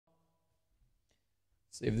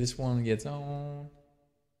See if this one gets on.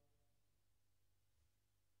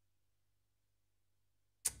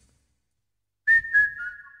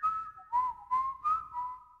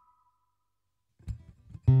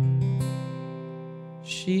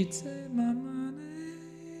 She take my money,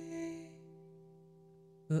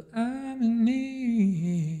 but I'm in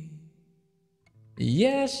need.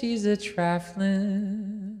 Yeah, she's a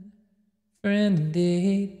trifling friend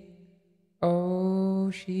indeed. Oh,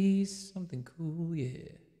 she's something cool, yeah.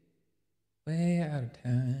 Way out of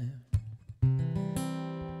time.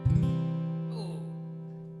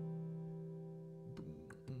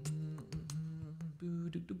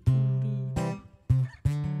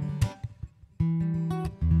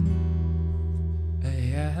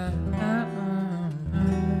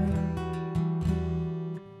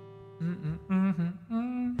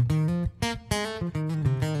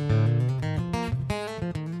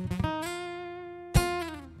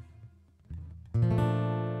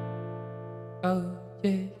 Oh,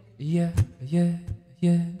 yeah, yeah, yeah,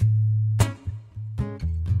 yeah.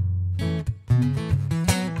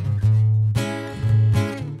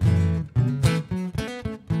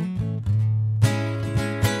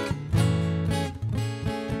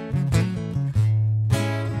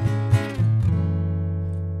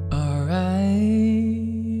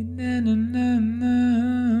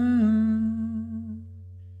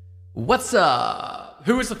 What's up?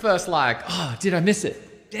 Who was the first like? Oh, did I miss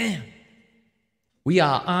it? Damn. We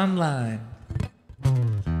are online.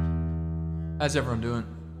 How's everyone doing?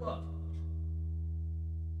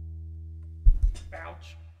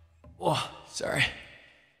 Ouch. Oh, sorry.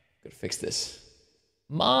 Gotta fix this.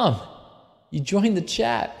 Mom, you joined the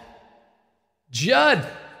chat. Judd,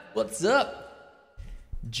 what's up?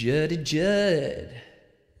 Juddy Judd.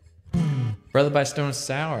 Brother by Stone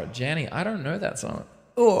Sour. Janny, I don't know that song.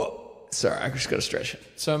 Oh. Sorry, I just got to stretch it.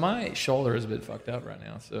 So my shoulder is a bit fucked up right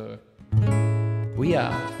now, so we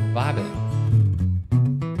are vibing.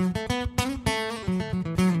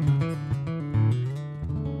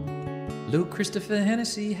 Luke Christopher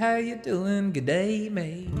Hennessy, how you doing? Good day,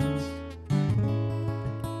 mate.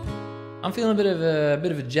 I'm feeling a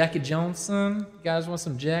bit of a Jackie Johnson. You guys want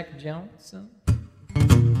some Jack Johnson?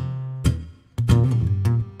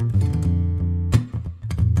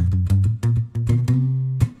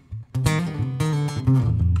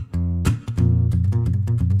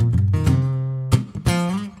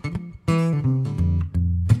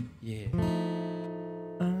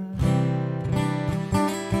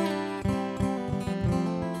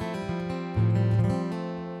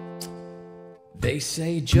 They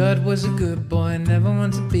say Judd was a good boy, never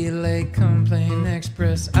wanted to be late, complain,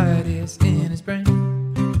 express ideas in his brain.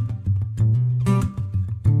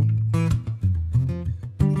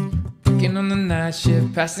 Working on the night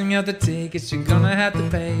shift, passing out the tickets, you're gonna have to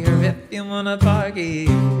pay her if you wanna park here.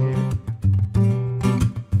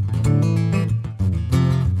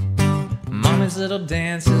 Mama's little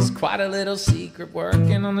dances, quite a little secret,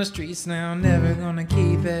 working on the streets now, never gonna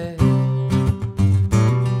keep it.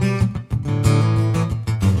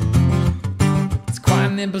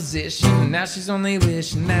 Imposition. Now she's only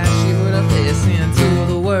wishing that she would have listened to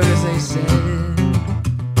the words they said.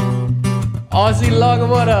 Aussie Logger,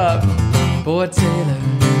 what up? Boy Taylor.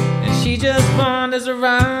 And she just wanders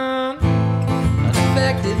around,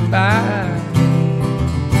 unaffected by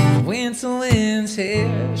the winter winds here.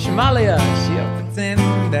 Shamalia, she'll pretend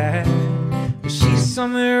that but she's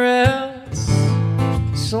somewhere else,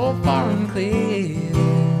 so far and clear.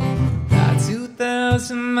 About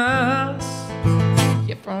 2,000 miles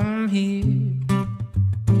from here.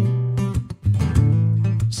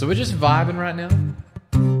 So we're just vibing right now.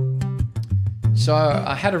 So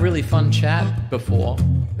I had a really fun chat before.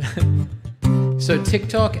 So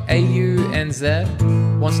TikTok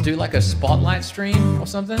AUNZ wants to do like a spotlight stream or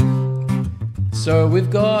something. So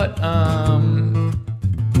we've got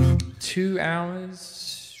 2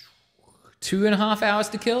 hours, 2.5 hours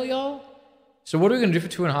to kill, y'all. So what are we gonna do for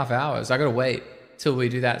 2.5 hours? I gotta wait till we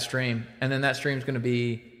do that stream, and then that stream's gonna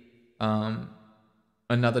be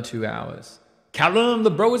another 2 hours. Callum,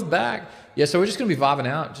 the bro is back. Yeah, so we're just gonna be vibing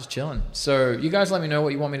out, just chilling. So you guys let me know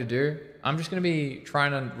what you want me to do. I'm just gonna be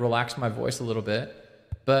trying to relax my voice a little bit,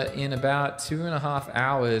 but in about 2.5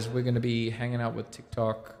 hours, we're gonna be hanging out with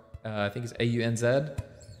TikTok. I think it's AUNZ.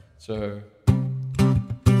 So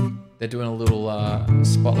they're doing a little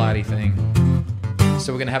spotlighty thing.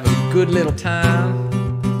 So we're gonna have a good little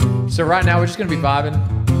time. So right now we're just gonna be vibing.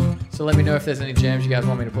 So let me know if there's any jams you guys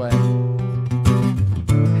want me to play.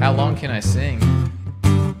 How long can I sing?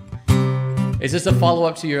 Is this a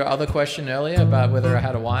follow-up to your other question earlier about whether I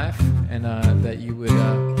had a wife and that you would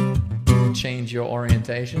change your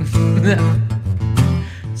orientation?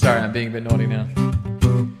 Sorry, I'm being a bit naughty now.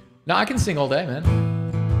 No, I can sing all day, man.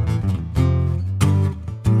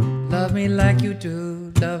 Love me like you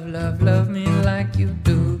do. Love, love, love me like you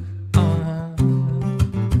do.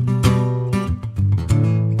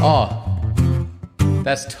 Oh,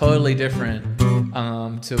 that's totally different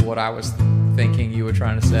to what I was thinking you were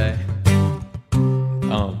trying to say.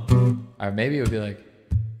 Or maybe it would be like,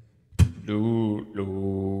 do,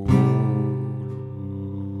 do.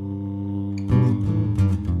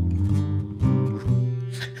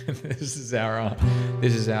 This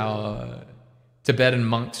is our Tibetan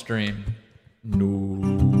monk stream.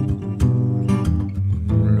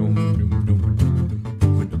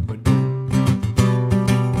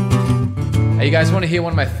 Hey, you guys want to hear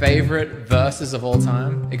one of my favorite verses of all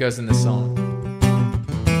time? It goes in this song.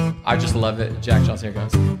 I just love it. Jack Charles, here it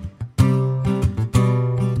goes.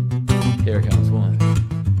 Here it comes. One.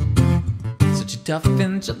 Such a tough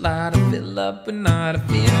enchilada, fill up a night of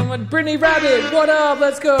feeling with Brittany Rabbit. What up?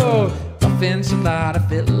 Let's go. Tough enchilada,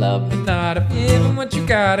 fill up a night of feeling what you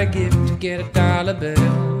gotta give to get a dollar bill.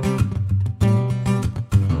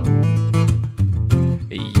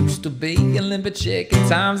 It used to be a limber chick, and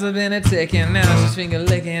times have been a ticking. Now she's finger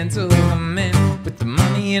licking to the man with the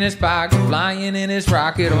money in his pocket, flying in his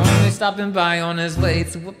rocket, only stopping by on his way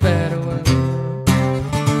to a better world.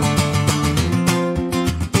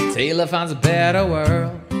 Taylor finds a better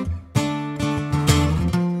world.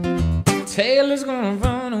 Taylor's gonna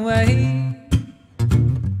run away.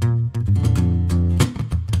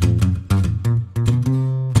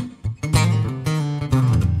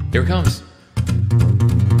 Here it comes.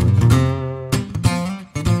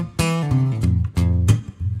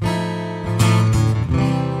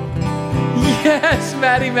 Yes,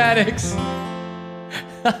 Matty Maddox.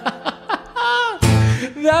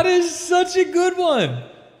 That is such a good one.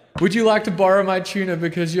 Would you like to borrow my tuner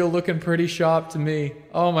because you're looking pretty sharp to me?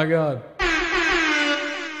 Oh my God.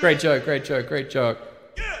 Great joke, great joke, great joke.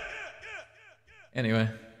 Anyway,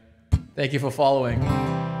 thank you for following.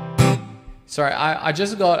 Sorry, I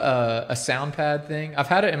just got a sound pad thing. I've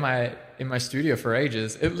had it in my studio for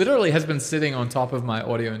ages. It literally has been sitting on top of my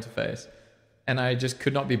audio interface, and I just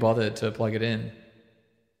could not be bothered to plug it in.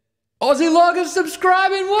 Aussie Logger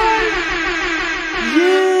subscribing, what?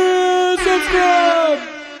 Yeah, subscribe!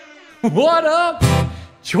 What up?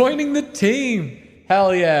 Joining the team.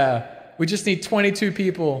 Hell yeah. We just need 22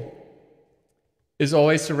 people. Is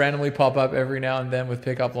always to randomly pop up every now and then with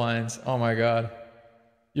pickup lines. Oh my God.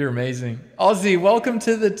 You're amazing. Aussie, welcome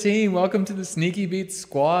to the team. Welcome to the Sneaky Beats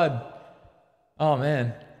squad. Oh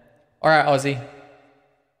man. All right, Aussie.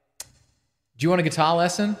 Do you want a guitar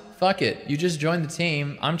lesson? Fuck it. You just joined the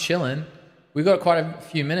team. I'm chilling. We got quite a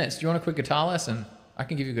few minutes. Do you want a quick guitar lesson? I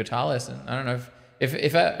can give you a guitar lesson. I don't know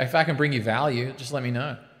if I can bring you value, just let me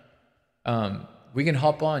know. We can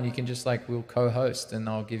hop on. You can just we'll co-host and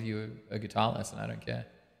I'll give you a guitar lesson. I don't care.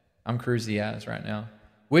 I'm cruisy as right now.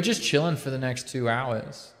 We're just chilling for the next 2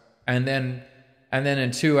 hours. And then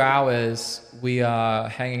in 2 hours, we are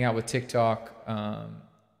hanging out with TikTok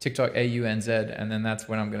AUNZ, and then that's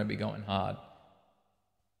when I'm going to be going hard.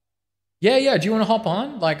 Yeah. Do you want to hop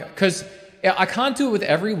on? Because I can't do it with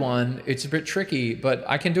everyone. It's a bit tricky, but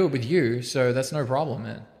I can do it with you, so that's no problem,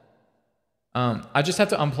 man. I just have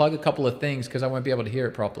to unplug a couple of things because I won't be able to hear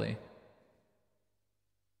it properly.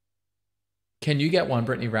 Can you get one,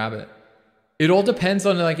 Brittany Rabbit? It all depends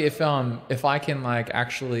on if I can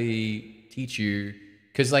actually teach you,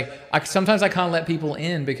 because sometimes I can't let people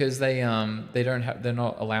in because they're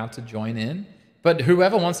not allowed to join in. But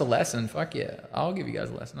whoever wants a lesson, fuck yeah, I'll give you guys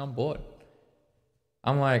a lesson. I'm bored.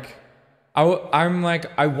 I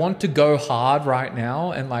want to go hard right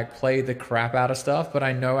now and play the crap out of stuff, but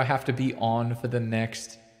I know I have to be on for the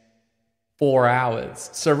next 4 hours.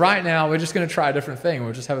 So right now we're just going to try a different thing.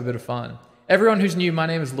 We'll just have a bit of fun. Everyone who's new, my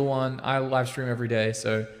name is Luan. I live stream every day,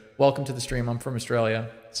 so welcome to the stream. I'm from Australia.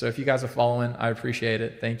 So if you guys are following, I appreciate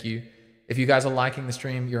it. Thank you. If you guys are liking the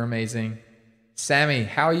stream, you're amazing. Sammy,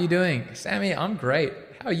 how are you doing? Sammy, I'm great.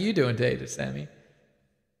 How are you doing today, Sammy?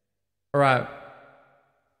 All right.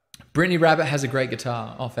 Brittany Rabbit has a great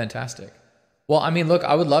guitar. Oh, fantastic. Well, I mean, look,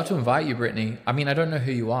 I would love to invite you, Brittany. I mean, I don't know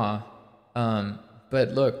who you are,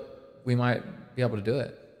 but look, we might be able to do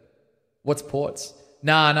it. What's ports?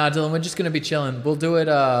 Nah, Dylan, we're just going to be chilling. We'll do it,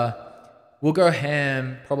 we'll go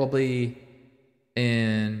ham probably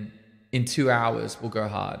in 2 hours. We'll go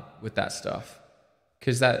hard with that stuff.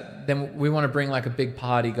 Because then we want to bring a big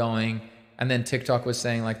party going, and then TikTok was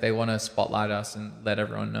saying they want to spotlight us and let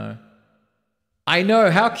everyone know. I know,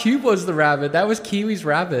 how cute was the rabbit? That was Kiwi's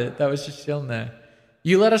rabbit. That was just chilling there.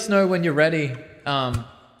 You let us know when you're ready,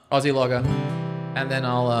 Aussie Logger, and then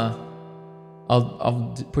I'll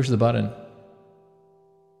I'll push the button.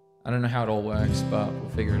 I don't know how it all works, but we'll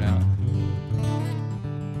figure it out.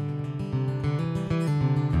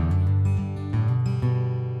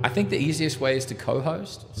 I think the easiest way is to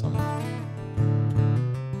co-host or something.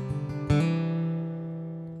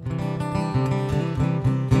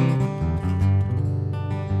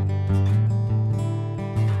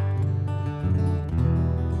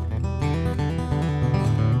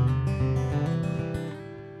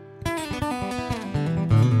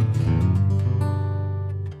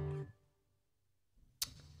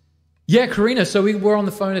 Yeah, Karina, so we were on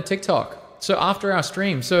the phone at TikTok. So after our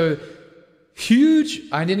stream, so huge,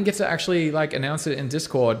 I didn't get to actually like announce it in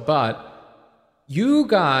Discord, but you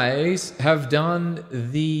guys have done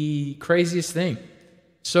the craziest thing.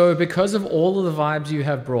 So because of all of the vibes you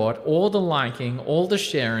have brought, all the liking, all the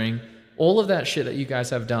sharing, all of that shit that you guys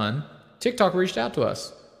have done, TikTok reached out to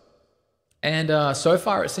us. And so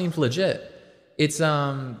far it seems legit. It's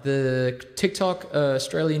the TikTok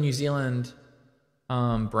Australia, New Zealand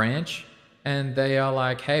branch, and they are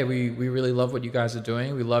like, hey, we really love what you guys are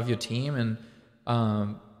doing. We love your team, and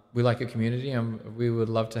we like your community, and we would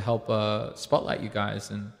love to help spotlight you guys.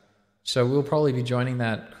 And so we'll probably be joining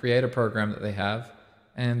that creator program that they have,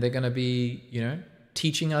 and they're going to be, you know,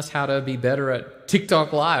 teaching us how to be better at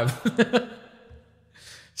TikTok Live.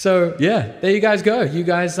 So yeah, there you guys go. You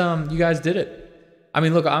guys did it. I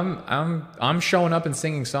mean, look, I'm showing up and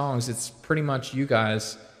singing songs. It's pretty much you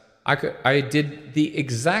guys. I did the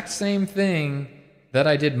exact same thing that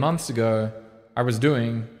I did months ago. I was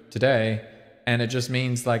doing today, and it just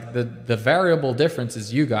means like the variable difference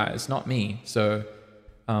is you guys, not me. So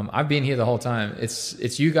I've been here the whole time.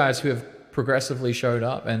 It's you guys who have progressively showed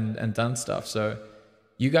up and done stuff. So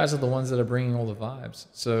you guys are the ones that are bringing all the vibes.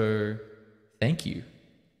 So thank you.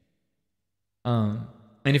 And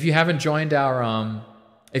if you haven't joined our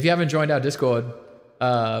Discord,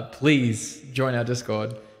 please join our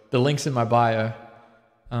Discord. The link's in my bio.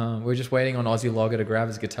 We're just waiting on Aussie Logger to grab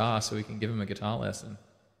his guitar so we can give him a guitar lesson.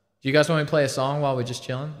 Do you guys want me to play a song while we're just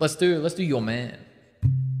chilling? Let's do Your Man.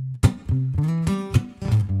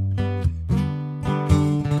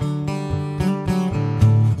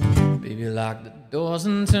 Baby, lock the doors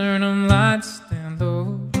and turn them lights down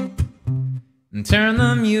low, and turn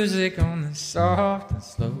the music on the soft and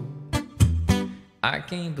slow. I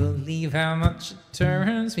can't believe how much it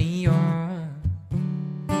turns me on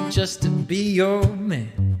just to be your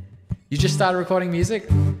man. You just started recording music?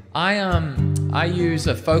 I use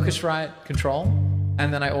a Focusrite control,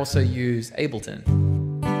 and then I also use Ableton.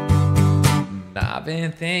 And I've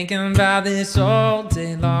been thinking about this all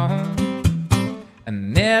day long. I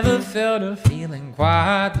never felt a feeling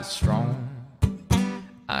quite this strong.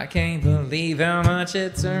 I can't believe how much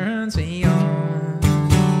it turns me on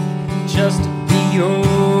just to be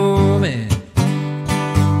your man.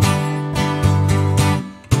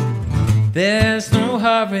 There's no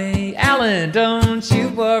hurry, Alan, don't you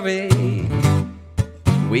worry.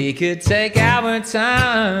 We could take our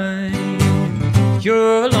time.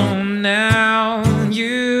 You're alone now, and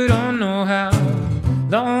you don't know how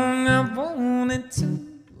long I wanted to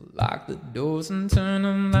lock the doors and turn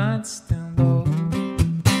the lights down low,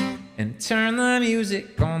 and turn the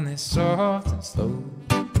music on this soft and slow.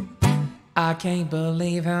 I can't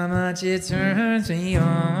believe how much it turns me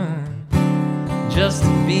on just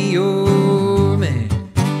to be your man.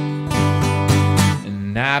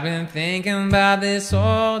 And I've been thinking about this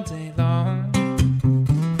all day long.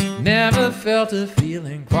 Never felt a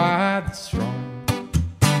feeling quite this strong.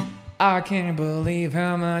 I can't believe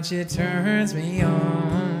how much it turns me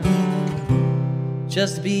on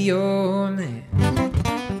just to be your man.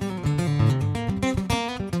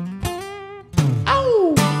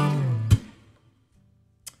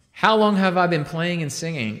 How long have I been playing and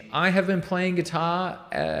singing? I have been playing guitar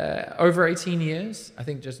over 18 years. I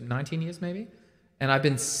think just 19 years maybe. And I've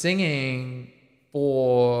been singing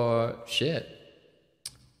for shit.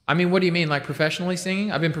 I mean, what do you mean, like professionally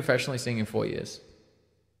singing? I've been professionally singing 4 years.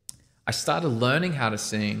 I started learning how to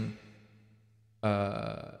sing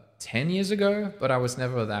 10 years ago, but I was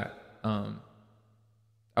never that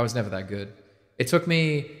good. It took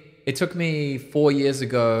me 4 years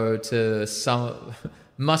ago to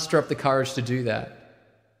muster up the courage to do that.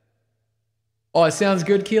 Oh, it sounds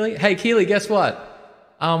good, Keely. Hey, Keely, guess what?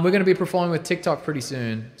 We're going to be performing with TikTok pretty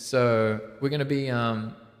soon. So we're going to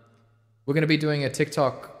be doing a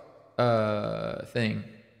TikTok thing.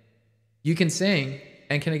 You can sing,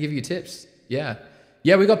 and can I give you tips? Yeah,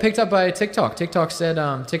 we got picked up by TikTok. TikTok said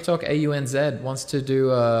TikTok AUNZ wants to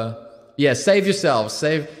do save yourselves,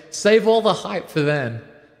 save all the hype for then.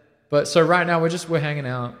 But so right now we're hanging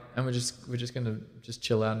out, and we're just gonna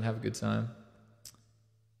chill out and have a good time.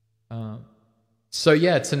 Um, so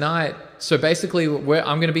yeah, tonight. So basically, I'm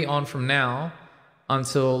going to be on from now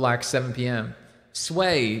until like 7 p.m.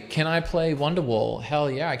 Sway, can I play Wonderwall? Hell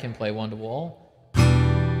yeah, I can play Wonderwall.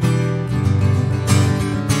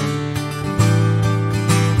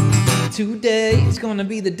 Today is gonna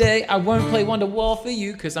be the day. I won't play Wonderwall for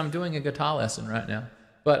you because I'm doing a guitar lesson right now.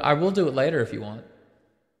 But I will do it later if you want.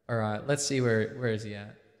 All right, let's see where is he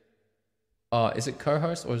at? Oh, is it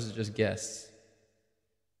co-host or is it just guests?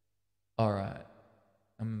 All right,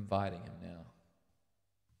 I'm inviting him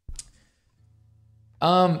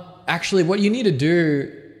now. Actually, what you need to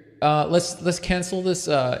do, let's cancel this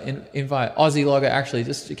invite. Aussie logger, actually,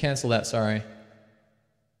 just to cancel that. Sorry.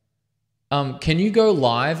 Can you go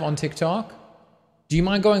live on TikTok? Do you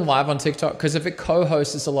mind going live on TikTok? Because if it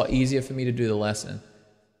co-hosts, it's a lot easier for me to do the lesson.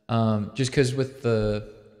 Just because with the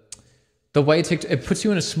way TikTok, it puts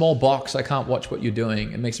you in a small box. I can't watch what you're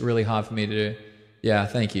doing. It makes it really hard for me to do. Yeah,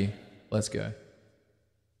 thank you. Let's go.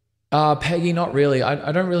 Peggy, not really.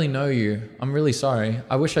 I don't really know you. I'm really sorry.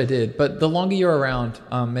 I wish I did. But the longer you're around,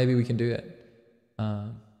 maybe we can do it.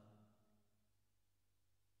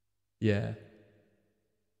 Yeah.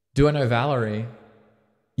 Do I know Valerie?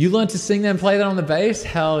 You learned to sing that and play that on the bass?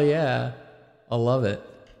 Hell yeah. I love it.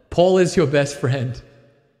 Paul is your best friend.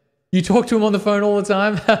 You talk to him on the phone all the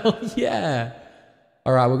time? Hell yeah.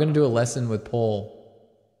 All right, we're going to do a lesson with Paul.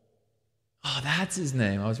 Oh, that's his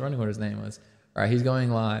name. I was wondering what his name was. All right, he's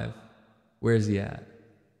going live. Where is he at?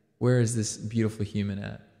 Where is this beautiful human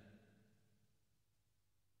at?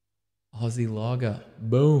 Aussie logger.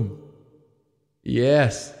 Boom.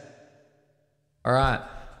 Yes. All right.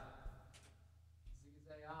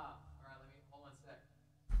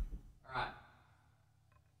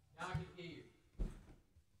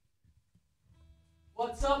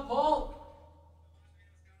 What's up, Paul?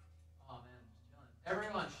 Oh man, just chilling.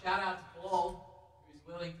 Everyone, shout out to Paul, who's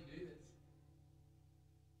willing to do this.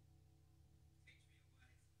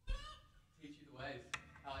 Teach you the ways.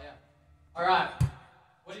 Hell yeah. All right.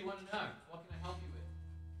 What do you want to know? What can I help you with?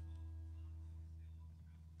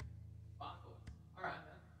 Bar chords. All right,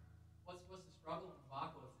 man. What's the struggle with bar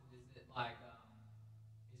chords? Is it like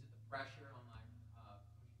is it the pressure on like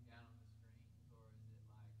pushing down on the strings, or is it like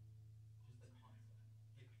just the concept?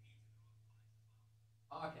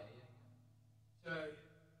 Oh, okay, yeah, yeah. So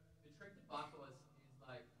the trick to bar chords is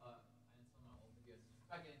like I answered on my old videos. It's just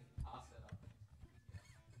about getting the guitar set up. It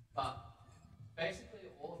makes it easier. But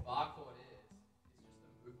basically, all a bar chord is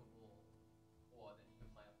just a movable chord that you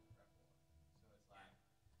can play up the fretboard. So it's like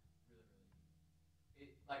really,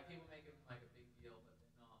 really like people make it like a big deal, but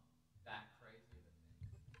they're not that crazy of a thing.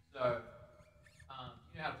 So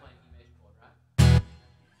you know how to play an E major chord, right?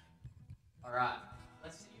 All right.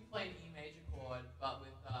 Let's see you play an E major chord, but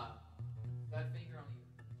with third finger on the.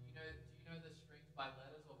 Do you know the strings by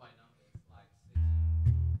letters or by numbers? Like six.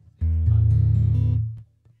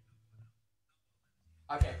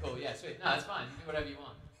 Okay, cool. Yeah, sweet. No, that's fine. You do whatever you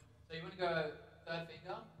want. So you want to go third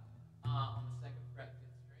finger on the second fret,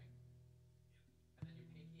 fifth string, and then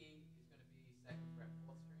your pinky is going to be second fret,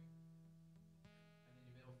 fourth string, and then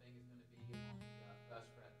your middle finger is going to be on the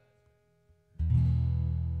first fret, third string.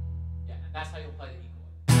 Yeah, and that's how you'll play the E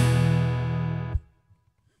chord.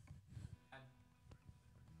 And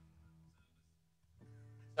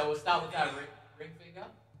so we'll start with that ring finger,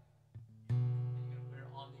 and you're going to put it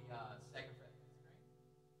on the second fret, fifth string,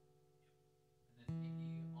 and then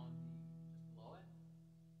pinky on the just below it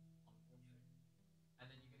on the fourth string, and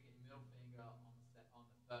then you're going to get your middle finger on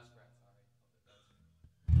the first fret, sorry, of the third string.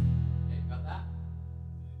 Yeah, you got that?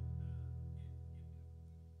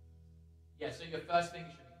 Yeah, so your first finger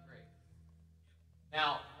should be free.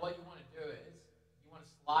 Now, what you want to do is you want to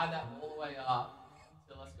slide that all the way up.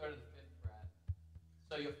 So let's go to the fifth fret.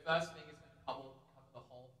 So your first finger is going to cover the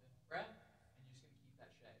whole fifth fret, and you're just going to keep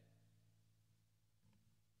that shape.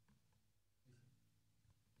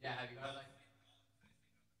 Yeah, have you got it like?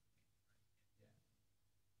 Yeah.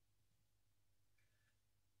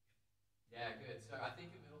 Yeah, good. So I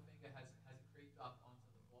think your middle finger has it creeped up onto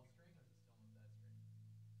the fourth string, or is it still on the third string?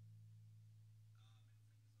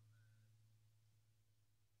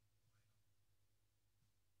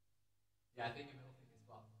 Yeah, I think your middle finger's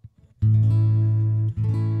fucked.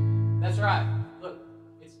 That's right. Look,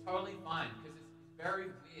 it's totally fine because it's very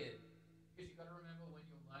weird. Because you got to remember when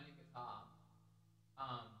you're learning guitar.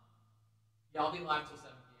 Um, yeah, I'll be live till 7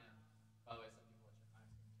 p.m. By the way, some people watching I in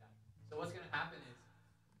the chat. So what's gonna happen is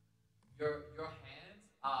your hands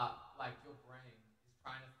are like your brain is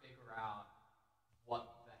trying to figure out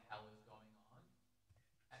what the hell is going on,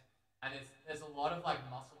 and there's a lot of like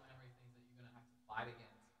muscle memory things that you're gonna have to fight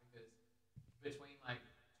against because between like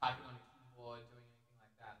typing on a keyboard, doing anything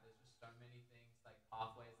like that, there's just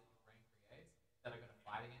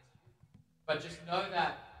But just know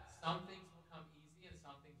that some things will come easy and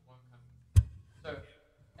some things won't come easy. So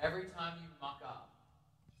every time you muck up,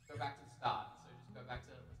 just go back to the start. So just go back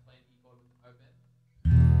to, let's play an E chord with the open.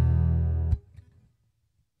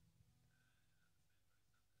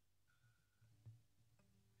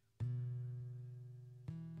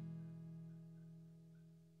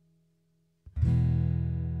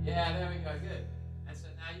 Yeah, there we go, good. And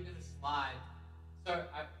so now you're gonna slide. So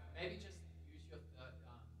maybe just use your third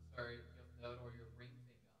or your ring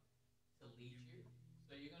finger to lead you.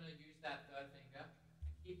 So you're gonna use that third finger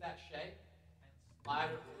and keep that shape and slide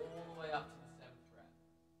it all the way up to the seventh fret.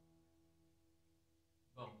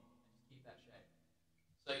 Boom, and just keep that shape.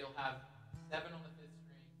 So you'll have 7 on the 5th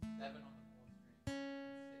string, 7 on the 4th string, and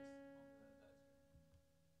 6 on the 3rd string.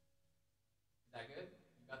 Is that good?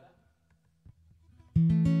 You got that?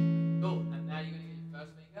 Cool. And now you're going to get your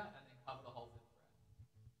first finger and then cover the whole 5th fret.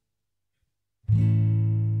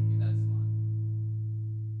 Give that a slide.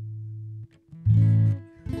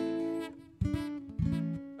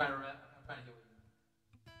 I'm trying to hear what you mean.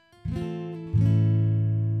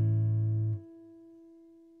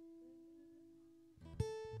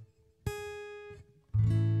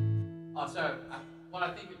 Oh, so what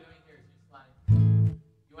I think you're doing here is just like,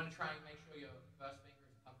 you want to try and make sure your first finger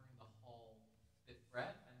is covering the whole 5th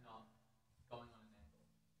fret and not going on an angle.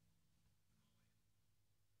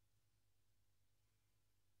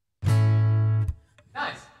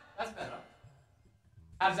 Nice. That's better.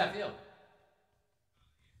 How does that feel?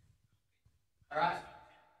 All right.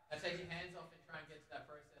 Now take your hands off and try and get to that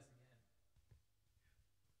process again.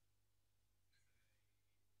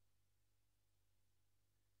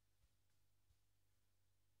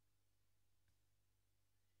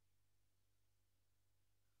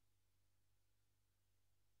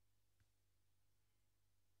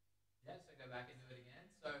 Yeah, so go back and do it again.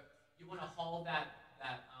 So you want to hold that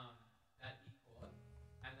E chord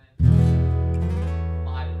and then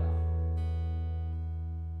slide it up.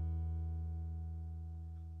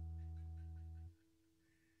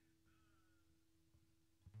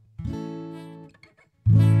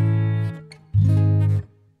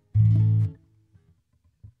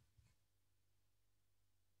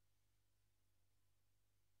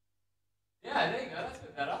 Yeah, there you go. That's a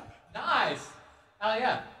bit better. Nice. Hell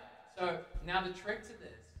yeah. So now the trick to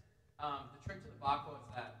this, the trick to the bar chords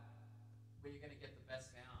that where you're going to get the best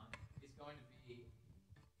sound is going to be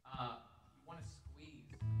you want to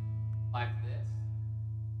squeeze like this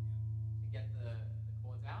to get the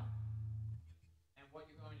chords out. And what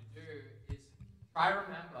you're going to do is try to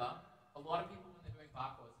remember, a lot of people when they're doing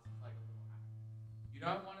bar chords, this is like a little hack. You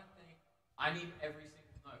don't want to think, I need every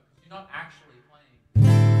single note, because you're not actually playing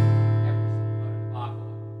every single note of the bar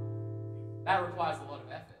chord. That requires a lot of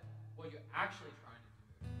effort. What you're actually trying to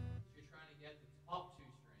do is you're trying to get the top 2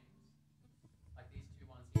 strings, like these 2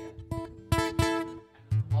 ones here, and then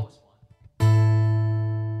the lowest one.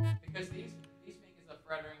 Because these fingers are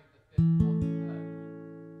frettering the 5th, 4th, and 3rd.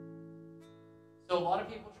 So a lot of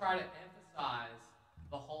people try to emphasize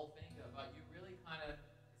the whole finger, but you really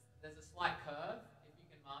there's a slight curve if you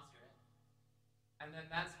can master it. And then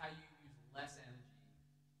that's how you use less energy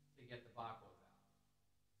to get the bar chords out.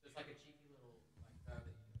 So it's like a cheeky little curve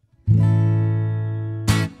that you do.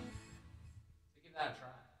 So give that a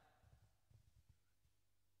try.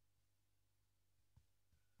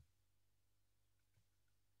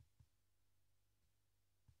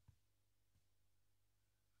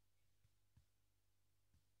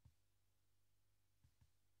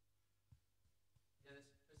 Yeah,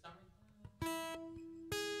 for some reason.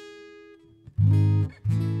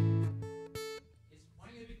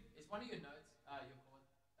 Is one of your notes your chord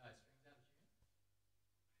strings out of tune?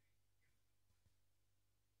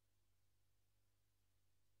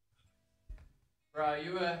 Bro,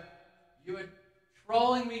 you were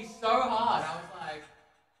trolling me so hard.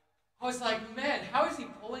 I was like, man, how is he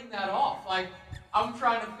pulling that off? Like, I'm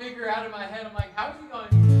trying to figure out in my head. I'm like, how is he going?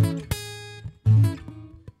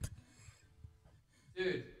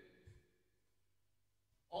 Dude,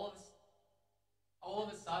 all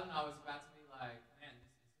of a sudden, I was about to be like, man, is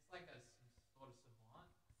this like some sort of savant?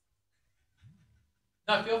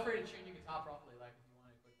 No, feel free to tune your guitar properly, like if you want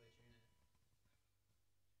to quickly tune it.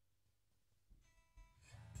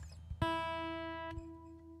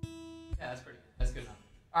 Yeah, that's pretty good. That's good enough.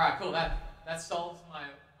 All right, cool. That solves my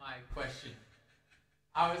question.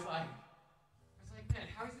 I was like, man,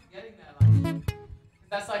 how is he getting that? Like, because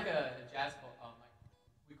that's like a jazz chord. Like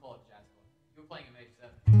we call it a jazz chord. You were playing a major 7.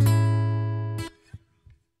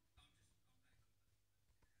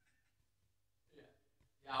 Yeah,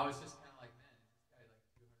 yeah. I was just kind of like, man, is this guy like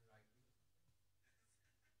 200 IQ?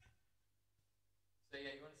 So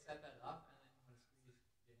yeah, you want to set that up and then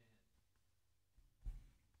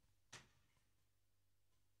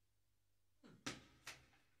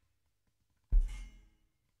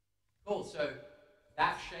So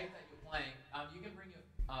that shape that you're playing, you can bring your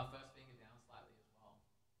first finger down slightly as well.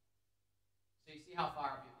 So you see how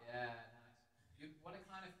far up you, yeah, nice. You want to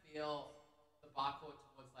kind of feel the bar chord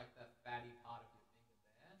towards like the fatty part of your finger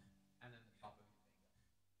there, and then the top of your finger.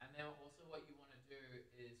 And then also what you want to do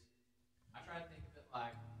is, I try to think of it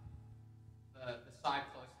like the side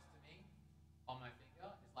closest to me on my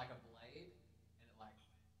finger is like a blade, and it like,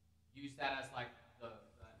 use that as like you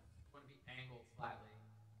want to be angled slightly and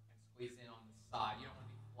squeeze in on the side. You don't want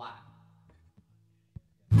to be flat.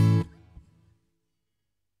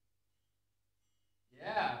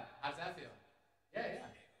 Yeah. How's that feel? Yeah, yeah.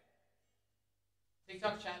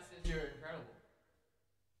 TikTok chat says you're incredible.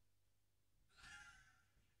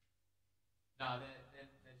 No, they're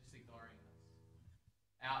just ignoring us.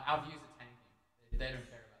 Our views are tanking. They don't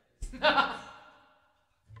care about this.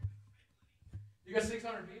 You got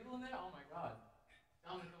 600 people in there? Oh my god.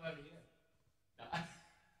 Tell them to come over here.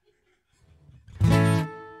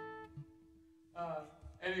 No.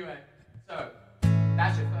 Anyway, so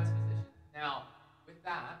that's your first position. Now, with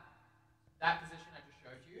that position I just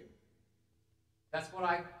showed you, that's what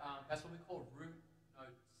we call root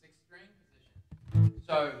note sixth string position.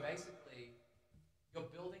 So basically, you're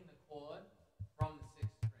building the chord from the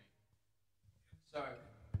sixth string. So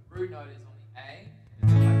the root note is on the A, and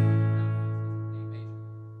it's like A major.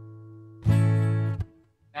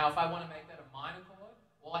 Now, if I want to make that a minor chord,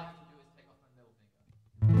 all I have to do is take off my middle finger.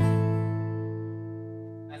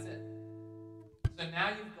 That's it. So now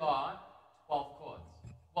you've got 12 chords.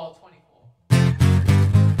 Well, 24.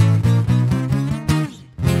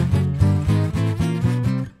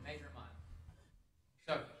 Major and minor.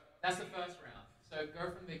 So that's the first round. So go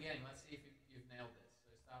from the beginning. Let's see if you've nailed this.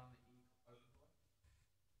 So start on the E open chord.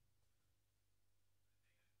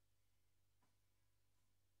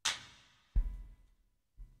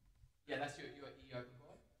 Yeah, that's your E open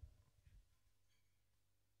chord.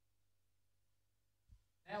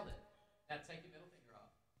 Nailed it. Now take your middle finger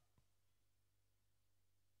off.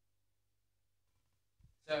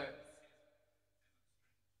 So,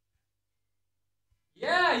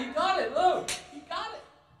 yeah, you got it. Look, you got it.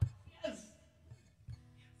 Yes.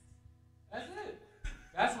 That's it.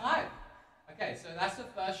 That's hype. Okay, so that's the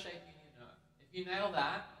first shape you need to know. If you nail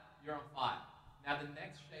that, you're on fire. Now the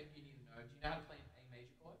next shape you need to know. Do you know how to play an A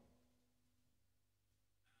major chord?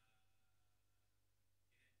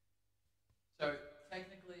 So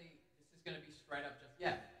technically, this is going to be straight up just,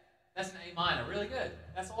 yeah, that's an A minor. Really good.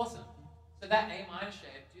 That's awesome. So that A minor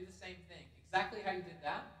shape, do the same thing. Exactly how you did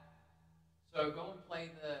that. So go and play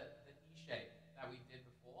the E shape that we did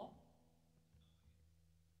before.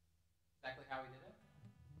 Exactly how we did it.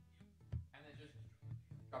 And then just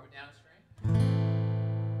drop it down a string.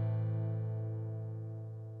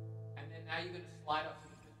 And then now you're going to slide up to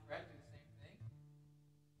the 5th fret, do the same thing.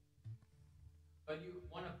 But you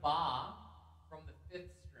want to bar from the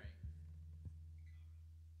 5th string.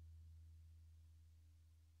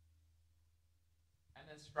 And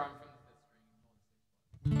then strum from the 5th string.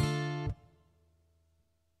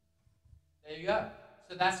 There you go.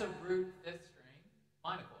 So that's a root 5th string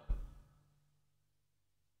minor chord.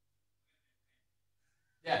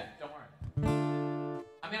 Yeah, don't worry.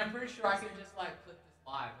 I mean, I'm pretty sure I can just like clip this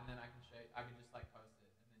live and then I can just like post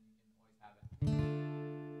it and then you can always have it.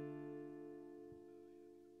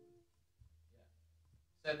 Yeah.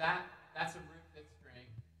 So that's a root 5th string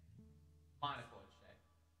minor chord shape.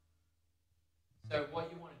 So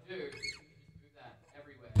what you want to do is you can just move that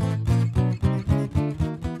everywhere.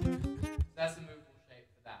 So that's the movable shape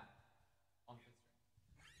for that on 5th string.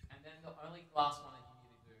 And then the only last one that you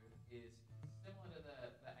need to do is similar to the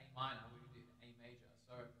A minor, we can do the A major.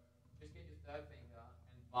 So just get your 3rd finger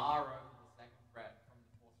and bar over the 2nd fret from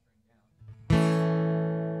the 4th string down.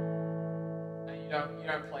 And you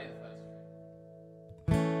don't play the 1st string.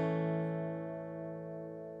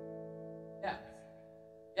 Yeah.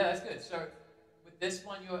 Yeah, that's good. So with this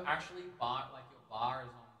one, you're actually your bar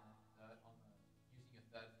is on using your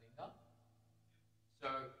 3rd finger. So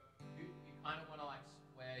you kind of want to like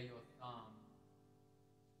square your thumb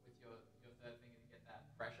with your 3rd finger to get that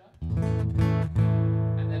pressure.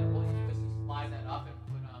 And then all you do is to slide that up and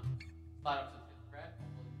put slide up to the 5th fret,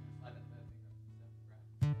 or you can slide that 3rd finger up to the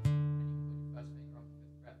 7th fret. And you can put your 1st finger on the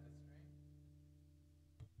 5th fret, 5th string.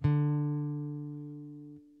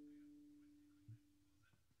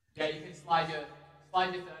 Yeah, you can slide your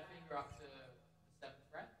 3rd finger up to the 7th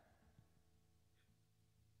fret.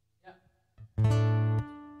 Yeah.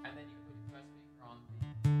 And then you can put your 1st finger on the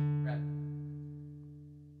fret.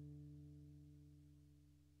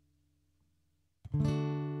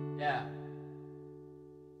 Yeah.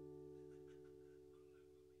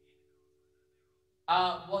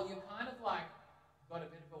 Well, you're kind of like got a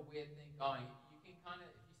bit of a weird thing going. You can kind of,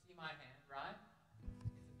 if you see my hand, right?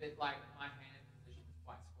 It's a bit like my hand position is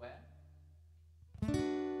quite square.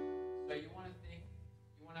 So you want to think,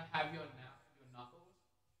 you want to have your knuckles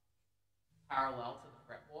parallel to the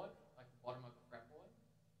fretboard, like the bottom of the fretboard.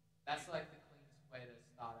 That's like the cleanest way to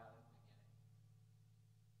start out at the beginning.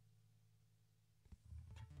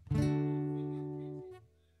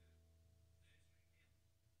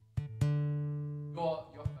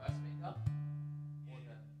 Your first finger, or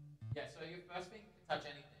the yeah. So your first finger can touch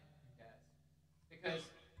anything. Who cares? Because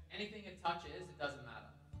anything it touches, it doesn't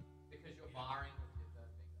matter. Because you're barring with your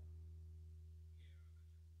third finger.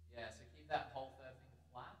 Yeah. So keep that whole third finger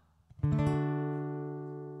flat.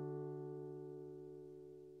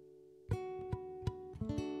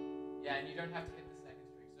 Yeah, and you don't have to hit the second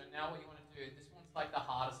string. So now what you want to do, this one's like the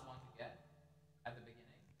hardest one to get at the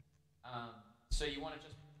beginning. So you want to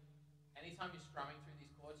just, anytime you're strumming through these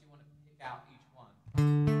chords, you want to pick out each one.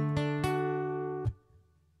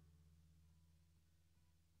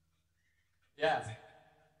 Yeah.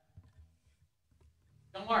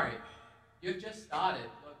 Don't worry. You've just started.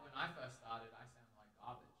 Look, when I first started, I sounded like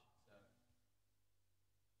garbage.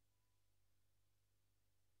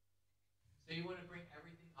 So you want to bring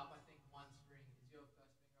everything up, I think, one string. Is your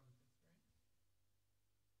first finger on the fifth string?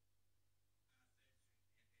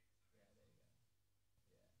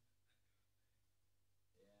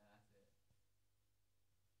 Yeah, there you go. Yeah.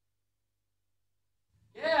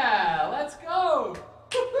 Yeah, that's it. Yeah, let's go!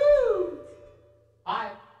 Woohoo!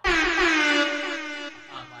 Hi. Can't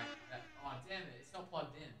like that. Oh damn it! It's not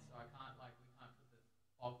plugged in, so I can't like we can't put the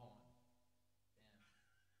foghorn.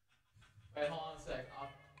 Damn. Wait, hold on a sec.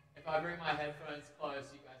 If I bring my headphones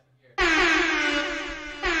close, you guys can hear it.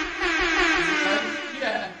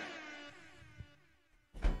 Yeah.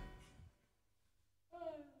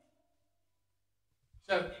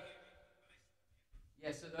 So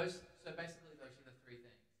yeah, so basically those are the three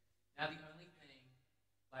things. Now the only thing,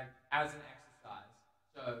 like as an exercise,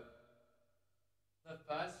 so the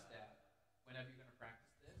first step, whenever you're gonna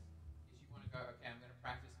practice this, is you want to go, okay, I'm gonna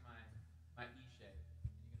practice my E shape.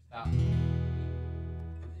 And you're gonna start with E,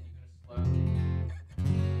 and then you're gonna slowly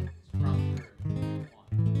strum through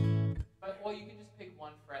one. But or you can just pick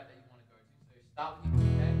one fret that you want to go to. So you start with your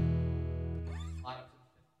E shape, slide up to the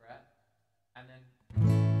fifth fret, and then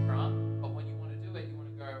strum. But when you want to do it, you want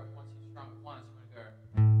to go once you strum it once, you want to go.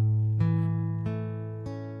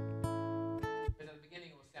 Because at the beginning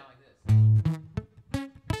it will sound like this.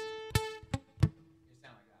 You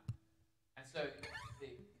sound like that. And so the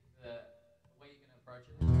way you're going to approach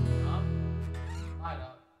it is strum, slide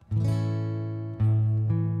up.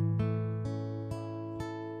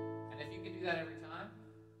 And if you can do that every time,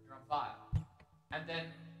 you're on fire. And then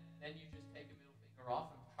you just take your middle finger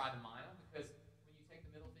off and try the minor, because when you take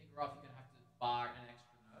the middle finger off, you're going to have to bar an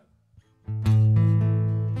extra note.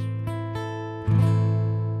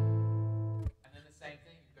 And then the same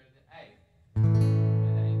thing, you go to the A.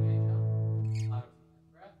 Play the A major, slide up to the fifth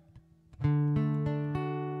fret. And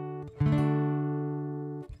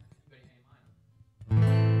then you go to A minor.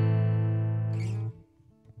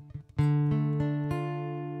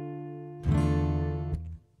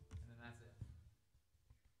 And then that's it.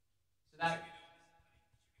 So that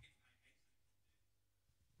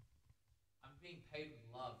I'm being paid with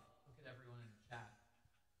love. Look at everyone in the chat.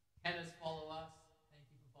 Hennas follow us. Thank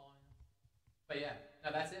you for following us. But yeah,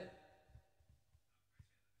 no, that's it.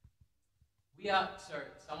 We are, so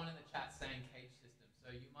someone in the chat saying cage system.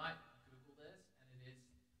 So you might Google this, and it is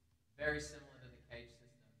very similar to the cage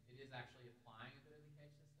system. It is actually applying a bit of the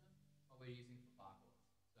cage system, but we're using for bar chords.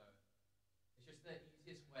 So it's just the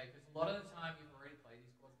easiest way, because a lot of the time you've already played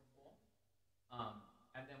these chords before.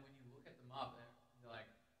 And then when you look at them up, you're like,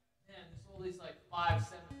 man, there's all these like 5,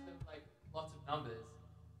 7, 7, like lots of numbers,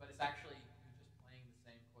 but it's actually you're just playing the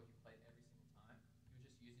same chord you played every single time. You're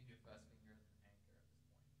just using your first finger as an anchor at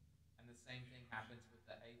this point. And the same thing happens with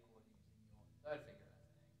the A chord using your third finger as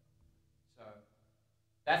an anchor. So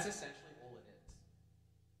that's essentially all it is.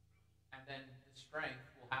 And then the strength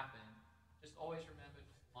will happen. Just always remember,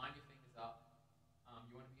 just line your fingers up.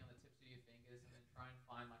 You want to be on the tips of your fingers, and then try and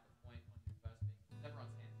find like a point on your first finger. Because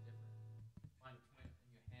everyone's hand's different. Find a point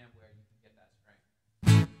in your hand where you can get that strength.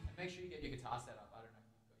 And make sure you get your guitar set up. I don't know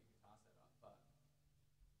if you've got your guitar set up, but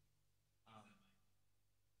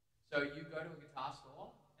so you go to a guitar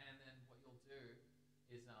store, and then what you'll do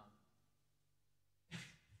is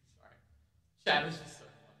sorry, chat is just so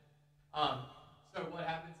funny. So what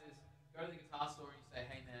happens is you go to the guitar store and you say,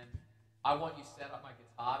 hey man, I want you set up my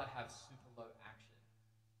guitar to have super low action.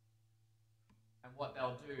 And what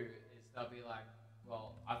they'll do is they'll be like,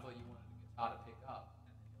 well, I thought you wanted a guitar to pick up.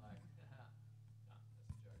 And then you're like,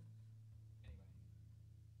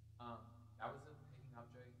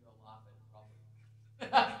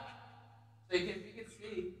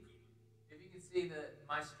 see that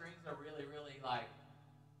my strings are really, really like,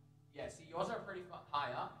 yeah, see, yours are pretty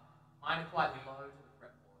high up. Mine are quite low to the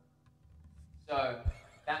fretboard. So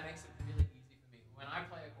that makes it really easy for me. When I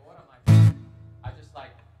play a chord, I'm like, I just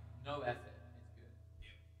like, no effort. It's good.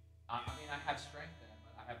 I mean, I have strength there,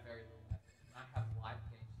 but I have very little effort. And I have light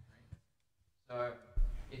gauge strings. So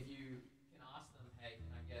if you can ask them, hey,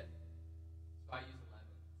 can I get, so I use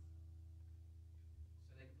 11s.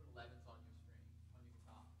 So they can put 11s on your string, on your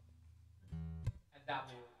guitar. And that'll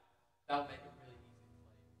make it really easy to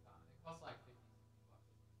play your guitar. It costs like 50, $60 or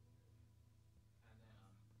something. And then,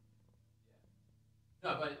 yeah.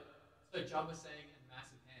 No, but, so Judd was saying in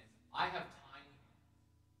massive hands, I have tiny hands.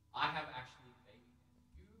 I have actually baby hands.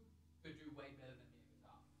 You could do way better than me at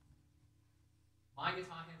guitar. My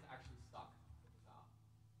guitar hands actually suck for guitar.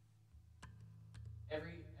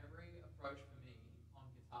 Every approach for me on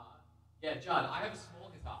guitar. Yeah, Judd, I have a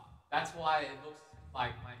small guitar. That's why it looks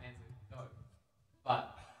like my hands are dope.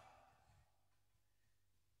 But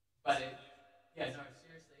it, yeah, no,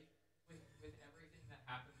 seriously, with everything that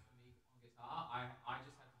happened for me on guitar, I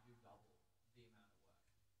just had to do double the amount of work.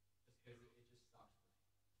 Just because it just sucks for me.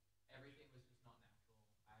 Everything was just not natural.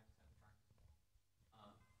 I just had to practice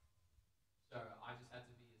more. So I just had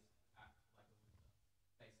to be like a loser,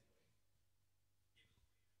 basically.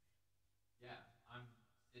 Yeah, I'm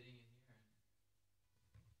sitting in here and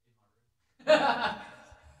in my room.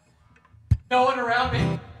 No one around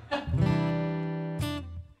me.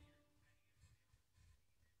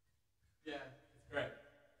 Yeah, it's great.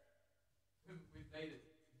 We've made it.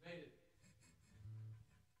 We've made it.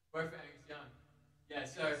 Both Angus Young. Yeah,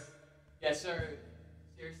 so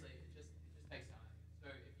seriously, it just takes time.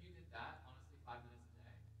 So if you did that, honestly, 5 minutes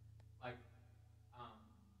a day, like I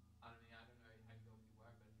don't know how you go with your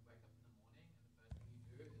work, but if you wake up in the morning and the first thing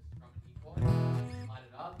you do is strum an E chord, light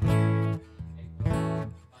it up, A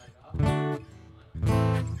chord, light it up,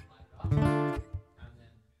 light it up, and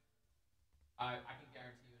then I can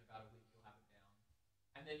guarantee you in about a week you'll have it down.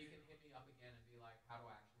 And then you can hit me up again and be like, how do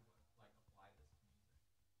I actually apply this to music?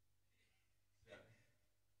 So,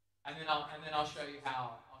 and then I'll show you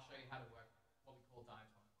how to work what we call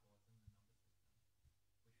diatonic chords in the number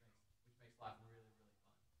system, which makes life really, really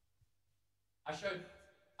fun.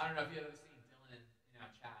 I don't know if you've ever seen Dylan in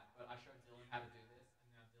our chat, but I showed Dylan how to do this, and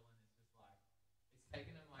now Dylan is just like, it's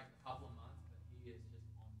taken him like a couple of months, but he is just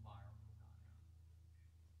on fire on the guitar now.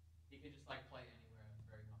 He can just like play anywhere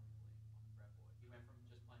very comfortably on the fretboard. He went from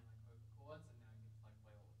just playing like open chords, and now he can just like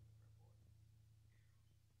play all over the fretboard.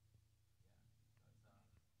 Yeah, so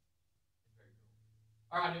it's very cool.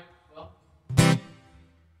 All right, dude. Well,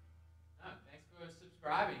 no, thanks for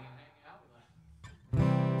subscribing and hanging out with us.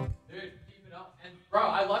 Dude, keep it up. And bro,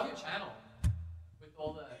 I love your channel with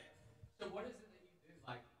all the. So what is it that you do?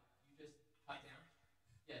 Like, you just cut down?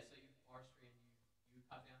 Yeah. So you forestry and you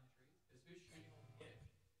cut down the trees. Because who's shooting all the footage?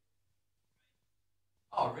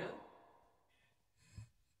 Oh, really?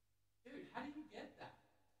 Dude, how do you get that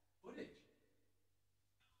footage?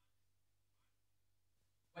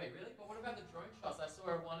 Wait, really? But what about the drone shots? I saw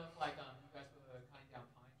one of like you guys were cutting down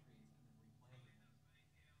pine trees and then replanting them.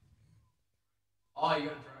 Oh, you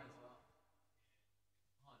got a drone as well.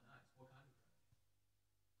 Oh, nice. What kind of drone?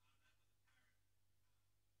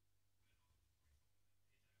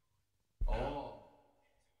 Oh,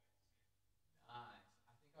 nice.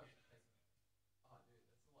 I think I should take some. Oh, dude,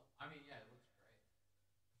 that's a lot. I mean, yeah, it looks great.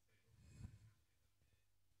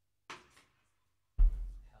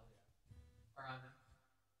 Hell yeah. All right, man.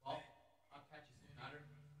 Well, I'll catch you soon. I don't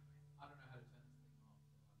know how to turn this thing off, so I'm just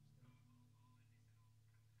gonna.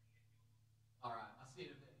 All right, I'll see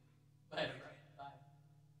you in a bit. Later, bro. Bye.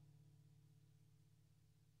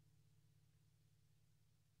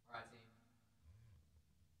 All right, team.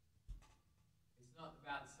 It's not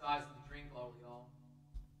about the size of the drink bottle, y'all.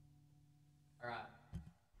 All right.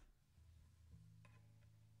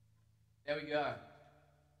 There we go.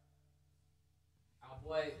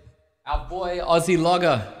 Our boy Aussie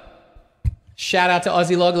Logger. Shout out to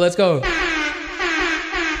Aussie Logger. Let's go.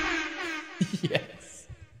 Yes.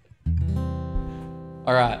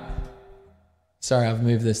 All right. Sorry, I've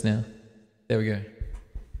moved this now. There we go.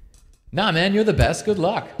 Nah, man, you're the best. Good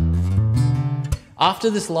luck. After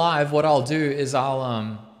this live, what I'll do is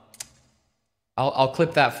I'll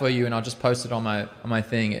clip that for you and I'll just post it on my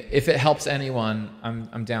thing. If it helps anyone,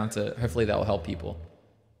 I'm down to. Hopefully that will help people.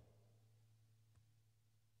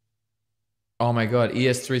 Oh my God,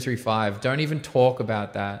 ES335. Don't even talk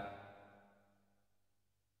about that.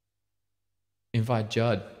 Invite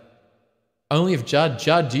Judd. Only if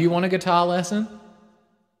Judd, do you want a guitar lesson?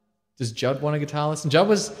 Does Judd want a guitar lesson? Judd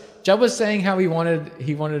was saying how he wanted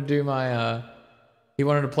to do my he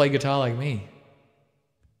wanted to play guitar like me.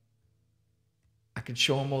 I could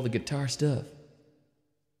show him all the guitar stuff.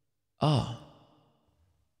 Oh.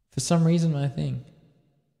 For some reason, my thing.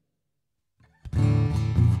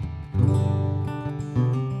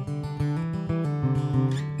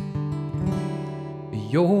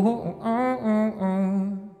 Yo.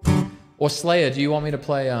 Or Slayer, do you want me to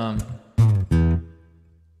play,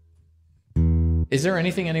 Is there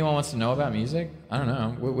anything anyone wants to know about music? I don't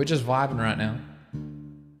know. We're just vibing right now.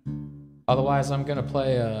 Otherwise, I'm gonna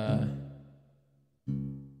play,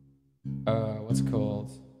 what's it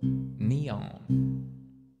called? Neon.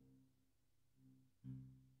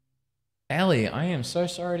 Ellie, I am so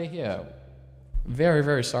sorry to hear. Very,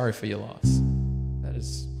 very sorry for your loss. That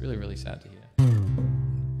is really, really sad to hear.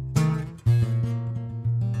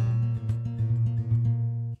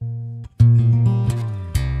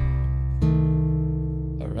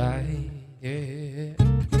 Alright, yeah.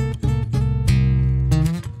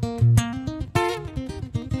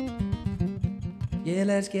 Yeah,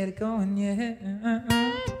 let's get it going, yeah.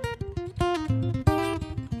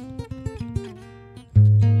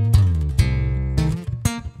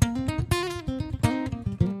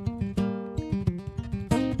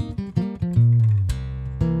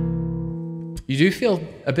 You do feel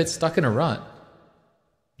a bit stuck in a rut.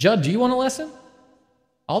 Judd, do you want a lesson?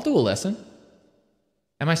 I'll do a lesson.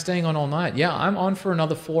 Am I staying on all night? Yeah, I'm on for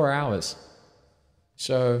another 4 hours.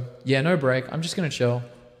 So, yeah, no break. I'm just gonna chill.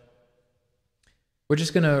 We're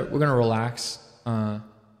gonna relax.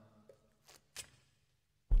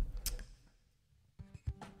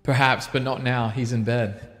 Perhaps, but not now. He's in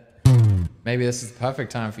bed. Maybe this is the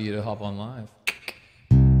perfect time for you to hop on live.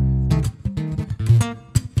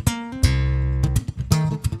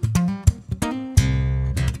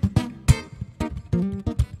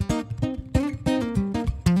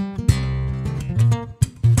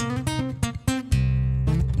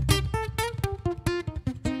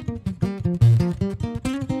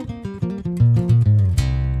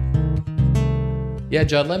 Yeah,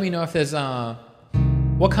 Judd, let me know if there's,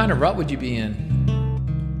 what kind of rut would you be in?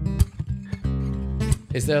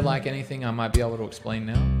 Is there like anything I might be able to explain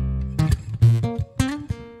now?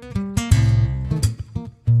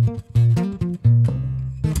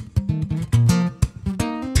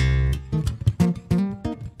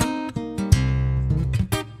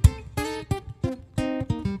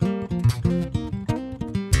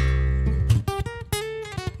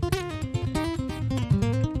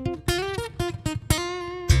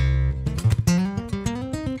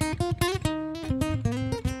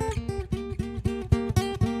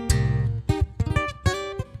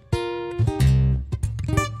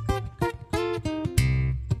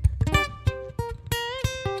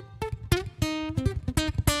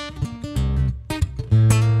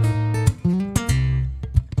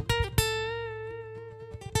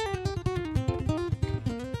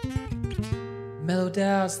 Mellow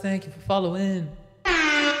Doubts, thank you for following.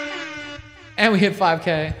 And we hit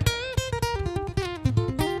 5K.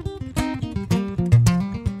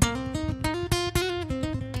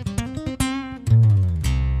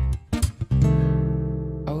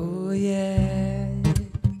 Oh yeah.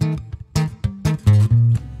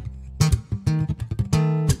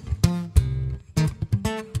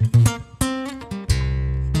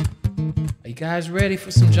 Are you guys ready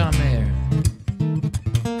for some John Mayer?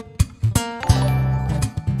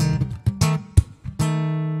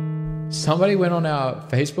 Somebody went on our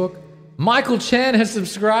Facebook. Michael Chan has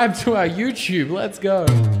subscribed to our YouTube. Let's go.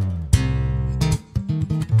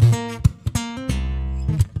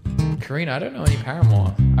 Karina, I don't know any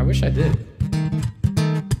Paramore. I wish I did.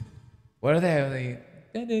 What are they?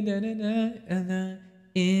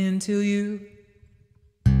 Into you.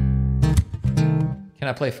 Can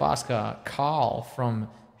I play Fast Car? Carl from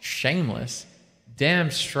Shameless. Damn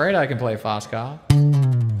straight I can play Fast Car.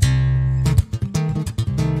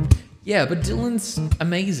 Yeah, but Dylan's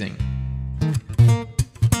amazing.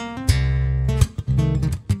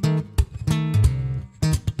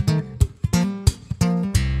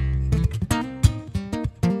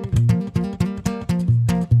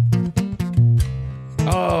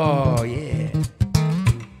 Oh, yeah.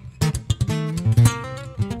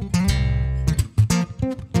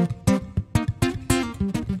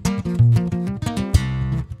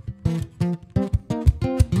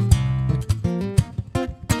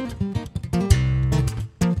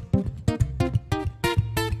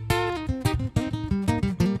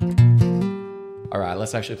 Alright,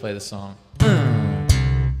 let's actually play the song.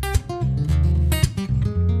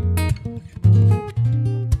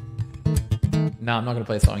 No, I'm not gonna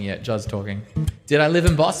play the song yet. Judd's talking. Did I live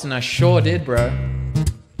in Boston? I sure did, bro.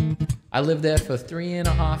 I lived there for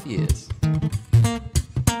 3.5 years.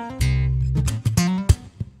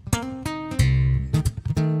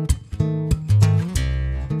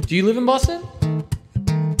 Do you live in Boston?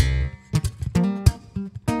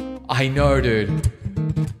 I know, dude.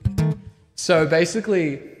 So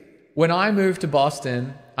basically, when I moved to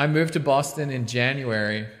Boston, in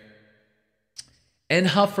January.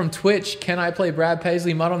 Huff from Twitch, can I play Brad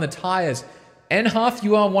Paisley Mud on the Tires? Huff,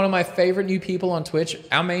 you are one of my favorite new people on Twitch.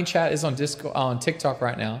 Our main chat is on Discord, on TikTok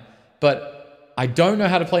right now, but I don't know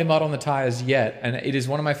how to play Mud on the Tires yet, and it is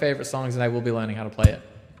one of my favorite songs, and I will be learning how to play it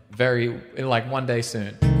one day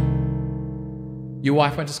soon. Your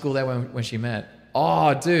wife went to school there when she met.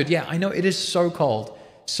 Oh, dude, yeah, I know, it is so cold.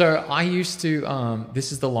 So I used to,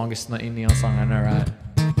 this is the longest neon song I know, right?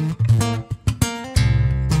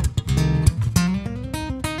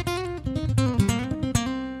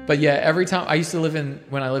 But yeah, every time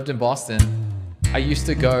when I lived in Boston, I used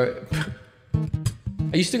to go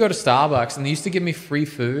to Starbucks, and they used to give me free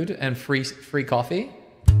food and free coffee.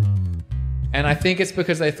 And I think it's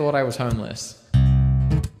because they thought I was homeless.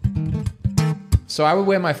 So I would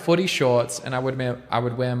wear my footy shorts, and I would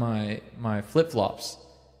wear my flip-flops.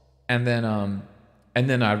 And then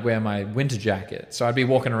I'd wear my winter jacket. So I'd be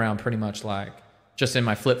walking around pretty much like just in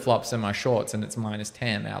my flip-flops and my shorts, and it's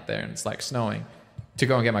 -10 out there, and it's like snowing, to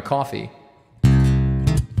go and get my coffee.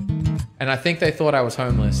 And I think they thought I was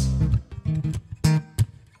homeless.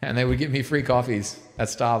 And they would give me free coffees at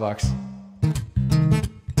Starbucks.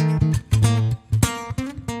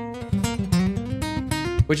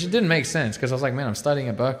 Which it didn't make sense, because I was like, man, I'm studying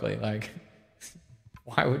at Berkeley. Like,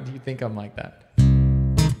 why would you think I'm like that?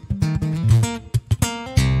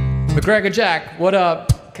 McGregor Jack, what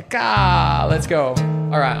up? Kaka, let's go.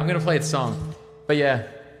 All right, I'm gonna play the song. But yeah.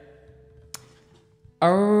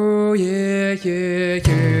 Oh, yeah, yeah,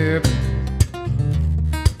 yeah.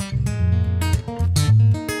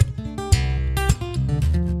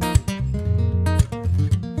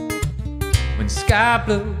 When sky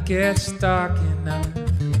blue gets dark enough,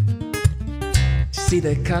 see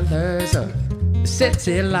the colors of the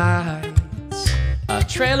city lights. A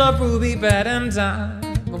trail of ruby red and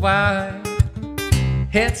diamond white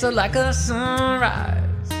hits her like a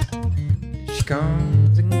sunrise. She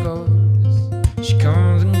comes and goes. She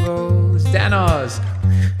comes and goes. Danos.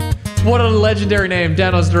 What a legendary name.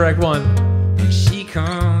 Danos Direct One. She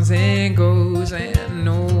comes and goes, and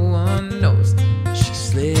no one knows. She's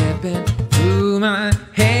slipping through my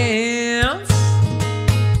hands.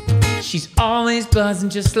 She's always buzzing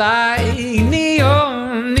just like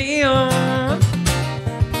neon, neon,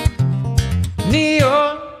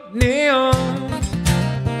 neon, neon.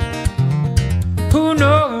 Who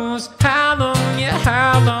knows how long, yeah,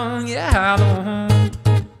 how long, yeah, how long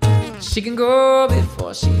she can go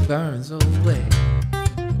before she burns away.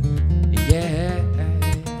 Yeah.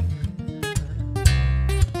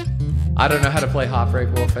 I don't know how to play Heartbreak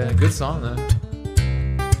Warfare. Good song though.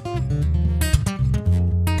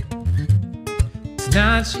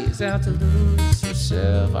 Tonight she's out to lose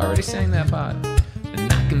herself. I already sang that part.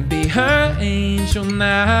 And I can be her angel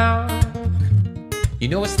now. You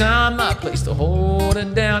know it's not my place to hold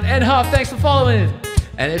it down. And Huff, thanks for following.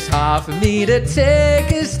 And it's hard for me to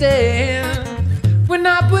take a stand when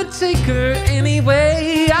I would take her any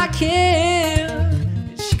way I can.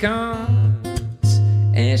 And she comes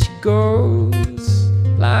and she goes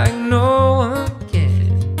like no one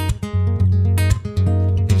can.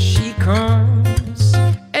 And she comes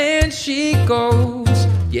and she goes.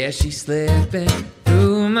 Yeah, she's slipping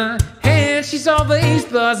through my hands. She's always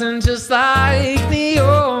buzzing just like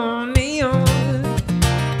neon, neon.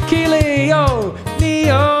 Keelio,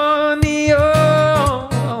 neon, neon.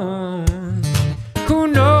 Who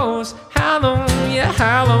knows how long, yeah,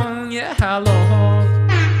 how long, yeah, how long.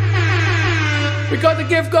 We got the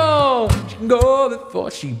gift goal. She can go before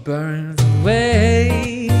she burns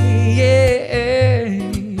away. Yeah,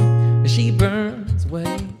 she burns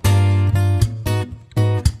away.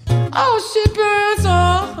 Oh, she burns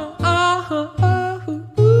on.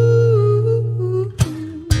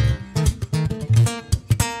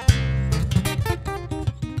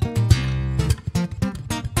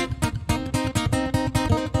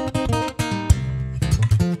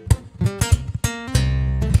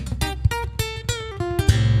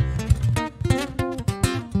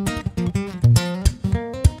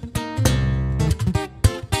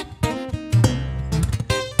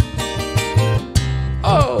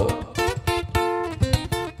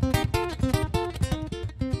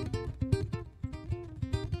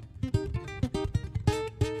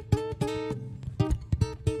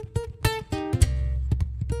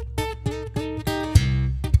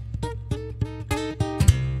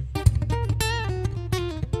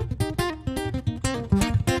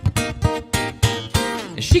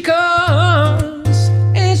 She comes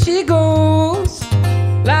and she goes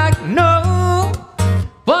like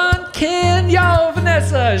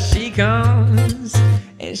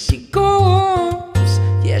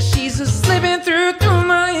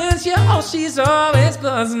Oh, she's always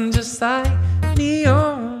buzzing just like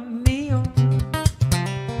neon, neon.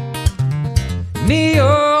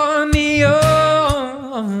 Neon, neon.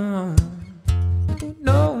 Who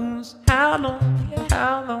knows how long, yeah,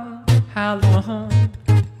 how long, how long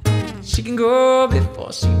she can go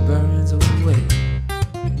before she burns away.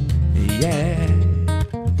 Yeah.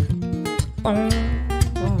 Oh,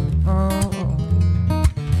 oh, oh,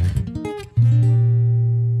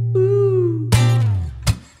 oh. Ooh.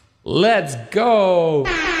 Let's go.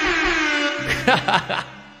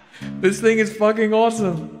 This thing is fucking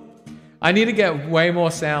awesome. I need to get way more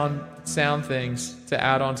sound things to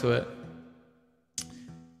add onto it.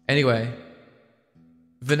 Anyway,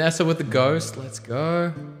 Vanessa with the Ghost, let's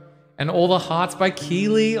go. And All the Hearts by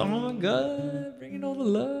Keely. Oh my god, bringing all the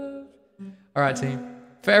love. All right, team.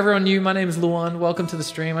 For everyone new, my name is Luan. Welcome to the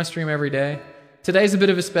stream. I stream every day. Today's a bit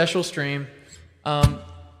of a special stream.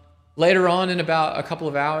 Later on in about a couple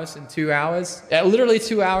of hours, in 2 hours, literally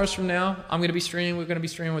 2 hours from now, I'm going to be streaming. We're going to be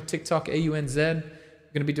streaming with TikTok AUNZ. We're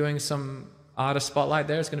going to be doing some artist spotlight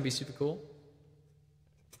there. It's going to be super cool.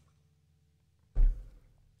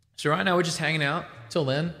 So right now we're just hanging out till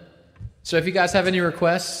then. So if you guys have any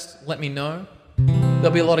requests, let me know. There'll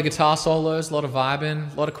be a lot of guitar solos, a lot of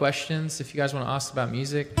vibing, a lot of questions. If you guys want to ask about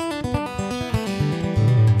music,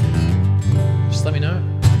 just let me know.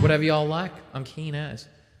 Whatever y'all like, I'm keen as.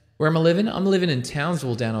 Where am I living? I'm living in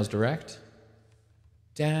Townsville, Dano's Direct.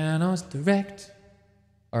 Dano's Direct.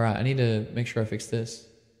 All right, I need to make sure I fix this.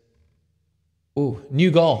 Ooh,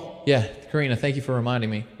 new goal. Yeah, Karina, thank you for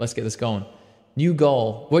reminding me. Let's get this going. New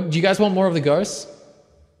goal. What, do you guys want more of the ghosts?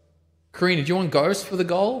 Karina, do you want ghosts for the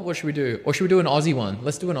goal? What should we do? Or should we do an Aussie one?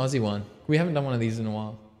 Let's do an Aussie one. We haven't done one of these in a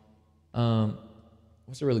while.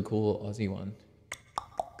 What's a really cool Aussie one?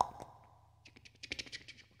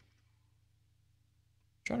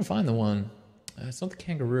 I'm trying to find the one. It's not the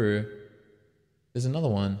kangaroo. There's another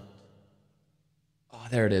one. Oh,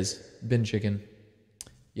 there it is. Bin chicken.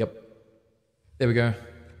 Yep. There we go.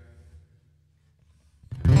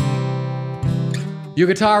 Your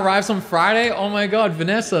guitar arrives on Friday? Oh my god,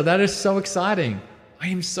 Vanessa, that is so exciting. I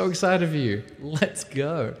am so excited for you. Let's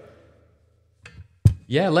go.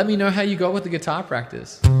 Yeah, let me know how you got with the guitar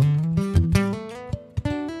practice.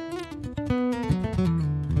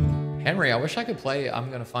 Henry, I wish I could play I'm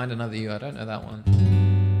Gonna Find Another You. I don't know that one.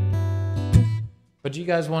 But do you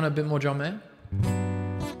guys want a bit more John Mayer?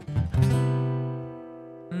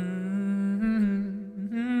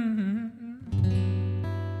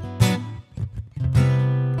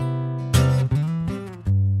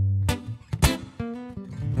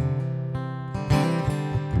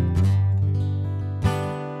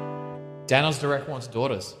 Dano's Direct wants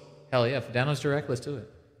daughters. Hell yeah, for Dano's Direct, let's do it.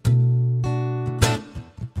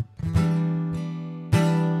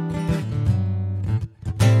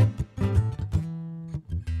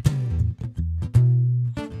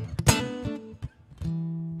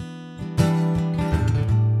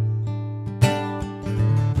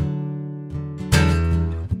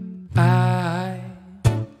 I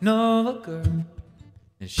know a girl,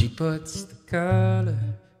 and she puts the color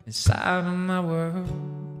inside of my world.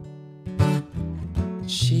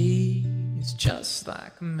 She's just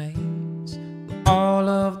like a maze, where all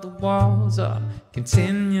of the walls are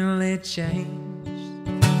continually changed.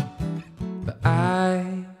 But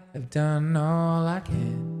I have done all I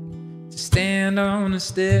can to stand on the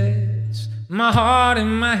stairs, my heart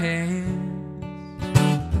in my hands.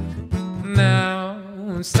 Now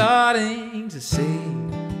I'm starting to see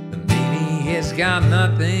that maybe it's got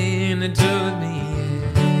nothing to do with me.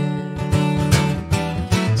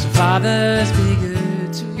 So fathers, be good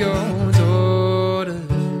to your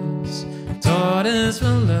daughters. Daughters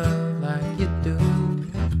will love like you do.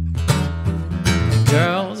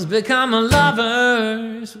 Girls become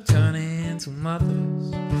lovers who turn into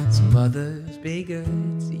mothers. So mothers, be good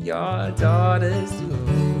to your daughters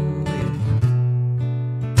too.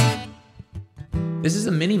 This is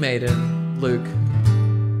a Mini Maiden, Luke.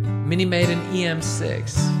 Mini Maiden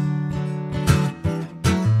EM6.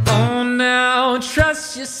 Oh, now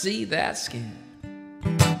trust you see that skin.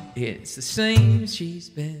 It's the same, she's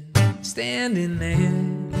been standing there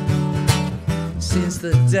since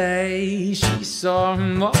the day she saw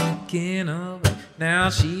him walking away. Now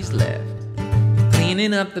she's left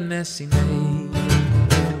cleaning up the mess he made.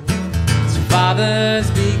 So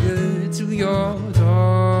fathers, be good to your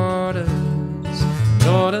daughters.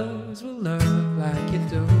 Daughters will love like you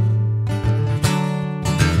do.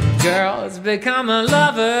 Girls become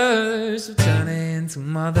lovers who turn into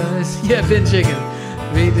mothers. Yeah, bin chicken.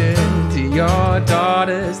 Be good to your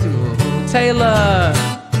daughters too. Taylor.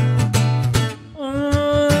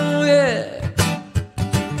 Oh, yeah.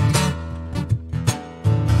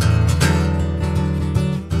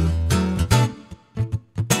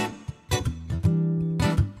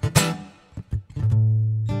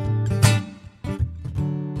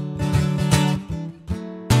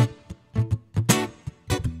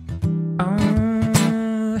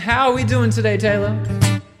 How are we doing today, Taylor?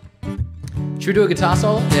 Should we do a guitar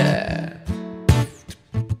solo? Yeah.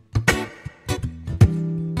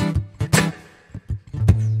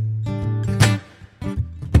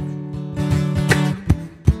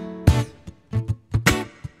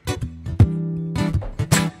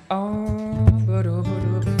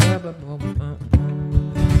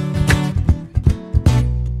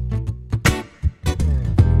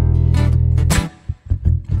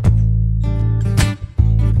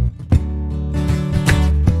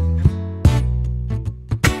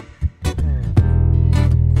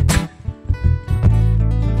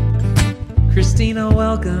 Christina,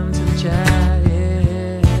 welcome to the chat.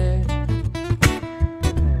 Yeah.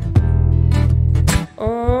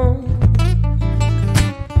 Oh.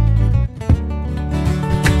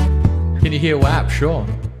 Can you hear WAP? Sure.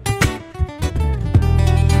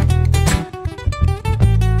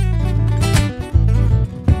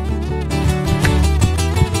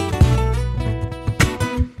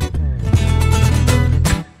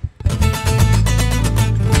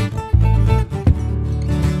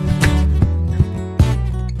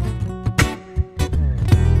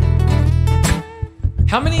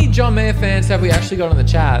 How many John Mayer fans have we actually got on the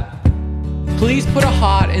chat? Please put a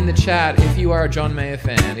heart in the chat if you are a John Mayer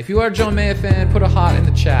fan. If you are a John Mayer fan, put a heart in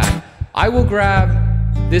the chat. I will grab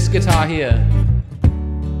this guitar here.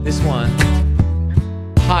 This one.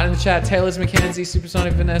 Heart in the chat. Taylor's Mackenzie,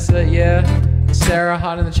 Supersonic Vanessa, yeah. Sarah,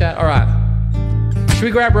 heart in the chat. All right. Should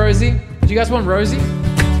we grab Rosie? Do you guys want Rosie?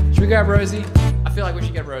 Should we grab Rosie? I feel like we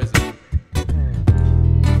should get Rosie.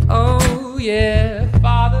 Oh yeah,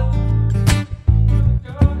 Father.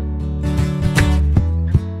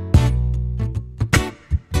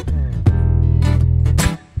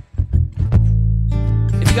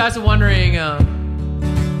 You guys are wondering,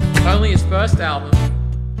 only his first album.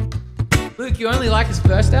 Luke, you only like his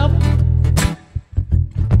first album?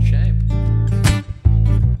 Shame.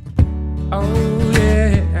 Oh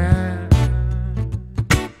yeah.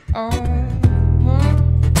 Oh.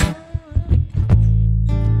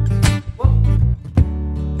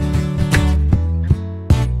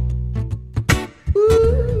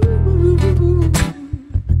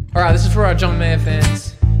 All right, this is for our John Mayer fans.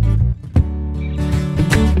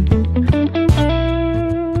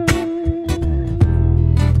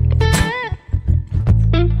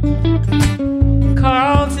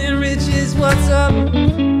 Carlton Riches, what's up?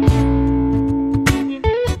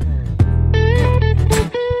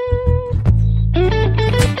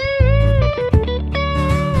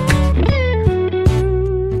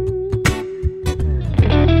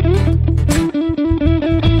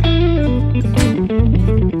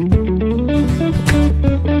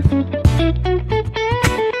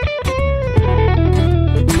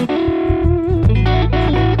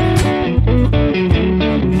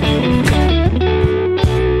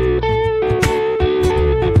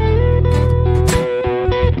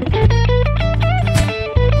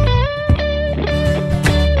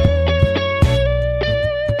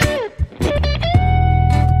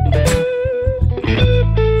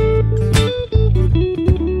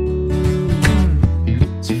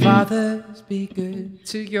 Fathers, be good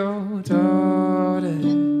to your daughters.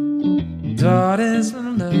 Daughters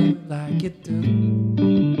will love like you do.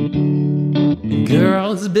 And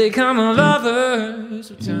girls become lovers,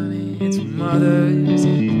 so turn into mothers.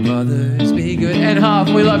 Mothers, be good. And Huff,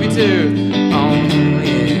 we love you too. Oh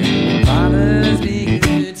yeah. Fathers, be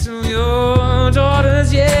good to your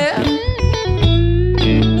daughters, yeah.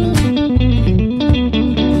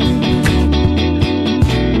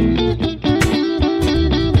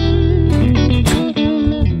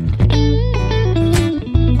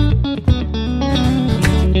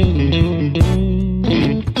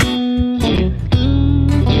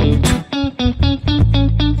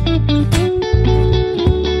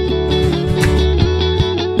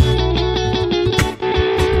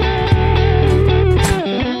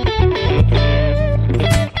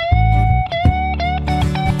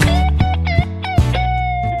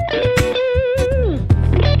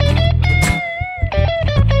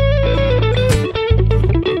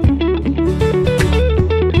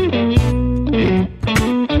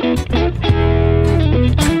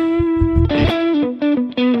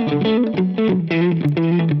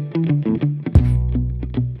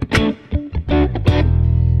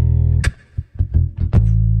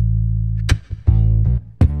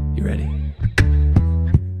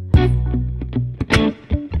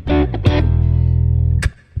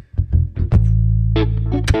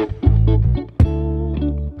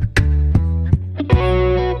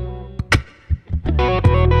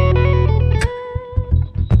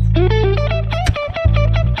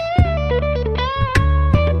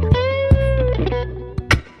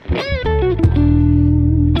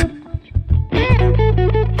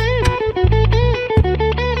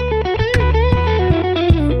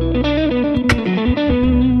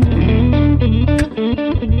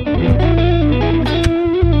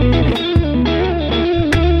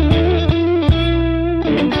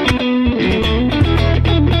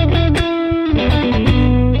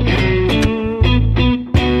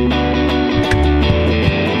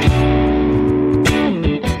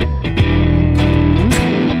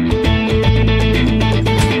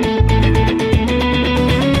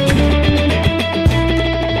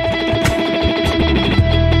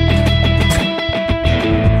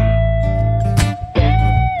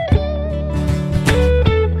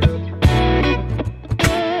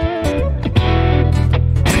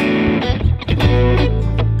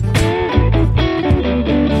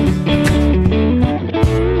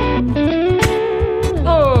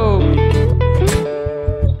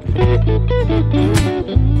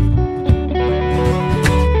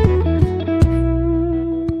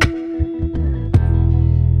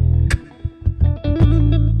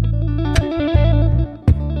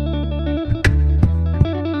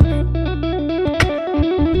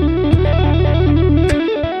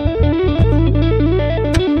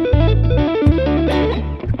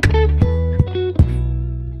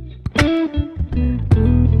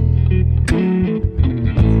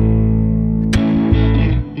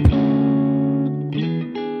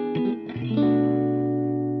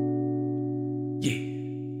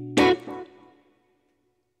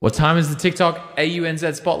 What time is the TikTok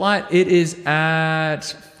AUNZ Spotlight? It is at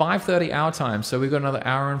 5:30 our time, so we've got another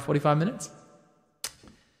hour and 45 minutes. So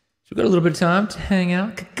we've got a little bit of time to hang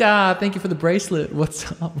out. Kaka, thank you for the bracelet.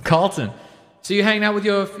 What's up? Carlton. So you're hanging out with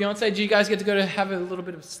your fiance. Did you guys get to go to have a little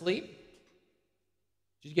bit of sleep?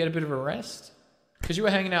 Did you get a bit of a rest? Because you were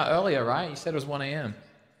hanging out earlier, right? You said it was 1 a.m.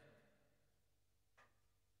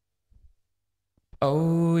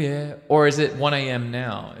 Oh, yeah. Or is it 1 a.m.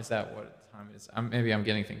 now? Is that what time it is? Maybe I'm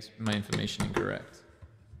getting my information incorrect.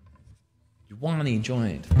 Yuani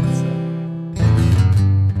joined. What's up?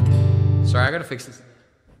 Sorry, I gotta fix this.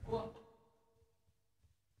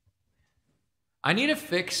 I need to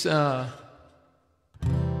fix on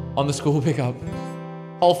the school pickup.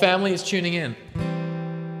 Whole family is tuning in.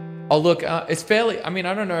 Oh, look, it's fairly, I mean,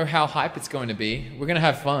 I don't know how hype it's going to be. We're going to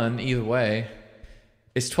have fun either way.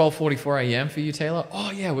 It's 12:44 a.m. for you, Taylor?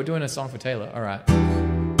 Oh, yeah, we're doing a song for Taylor. All right.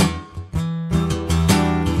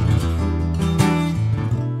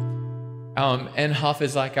 And Huff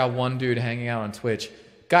is like our one dude hanging out on Twitch.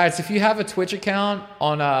 Guys, if you have a Twitch account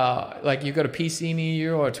on, like you've got a PC near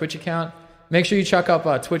you or a Twitch account, make sure you chuck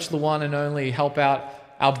up Twitch the one and only, help out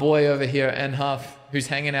our boy over here, N Huff, who's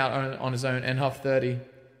hanging out on his own, N Huff 30.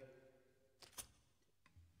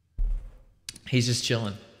 He's just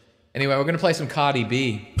chilling. Anyway, we're going to play some Cardi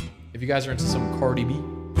B. If you guys are into some Cardi B.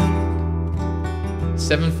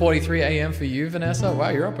 7:43 a.m. for you, Vanessa. Wow,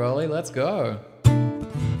 you're up early. Let's go.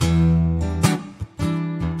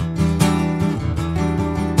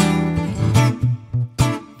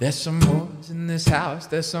 There's some whores in this house.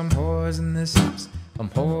 There's some whores in this house. Some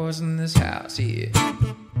whores in this house, yeah.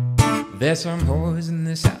 There's some whores in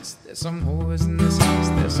this house. There's some whores in this house.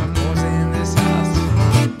 There's some whores in this house.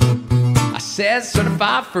 I said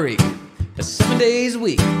certified freak. 7 days a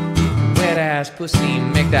week. Wet ass pussy,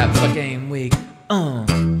 make that fucking weak.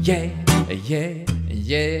 Yeah, yeah,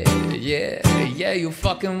 yeah, yeah, yeah. You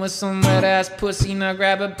fucking with some wet ass pussy. Now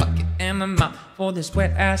grab a bucket and a mop for this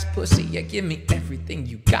wet ass pussy. Yeah, give me everything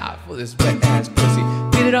you got for this wet ass pussy.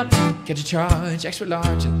 Beat it up, get your charge, extra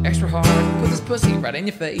large and extra hard. Put this pussy right in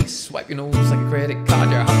your face. Swipe your nose like a credit card.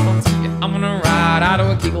 You're hot on to you. I'm gonna ride out of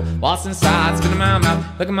a giggle whilst inside, spin in my mouth.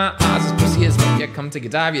 Look at my eyes, this pussy is me. Yeah, come take a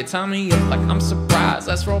dive. You tell me like I'm surprised.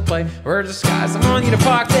 Let's roleplay. We're disguised. I want you to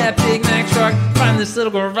park that big Mack truck. Find this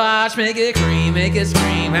little garage, make it cream, make it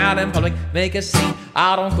scream. Out in public, make a scene.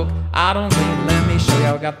 I don't cook, I don't clean. Let me show you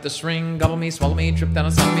how I got this ring. Gobble me, swallow me, trip down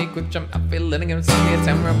on me, quick jump. I feel letting him send me a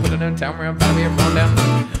town where I put it in town where I'm about to be run down.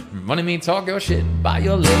 Running me, talk your shit by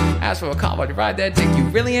your lip. Ask for a call while you ride that dick. You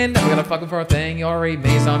really ain't never gonna fucking for a thing. You already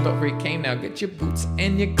made on, don't freak came. Now get your boots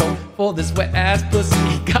and you go for this wet ass pussy.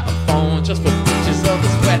 Got a phone just for pictures of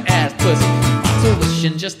this wet ass pussy.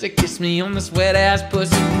 Tuition just to kiss me on this wet ass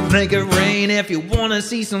pussy. Make it rain if you wanna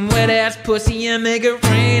see some wet ass pussy. And make it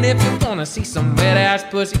rain if you wanna see some wet ass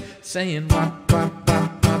pussy. Saying wop, wop,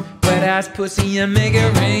 wop, wop. Wet ass pussy. And make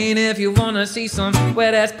it rain if you wanna see some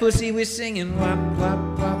wet ass pussy. We're singing wop, wop,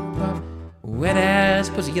 wop, wop. Wet ass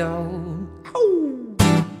pussy, yo.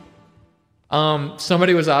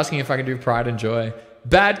 Somebody was asking if I could do Pride and Joy.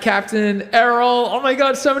 Bad Captain, Errol. Oh my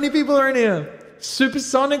god, so many people are in here.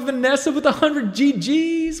 Supersonic Vanessa with 100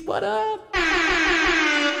 GGs. What up?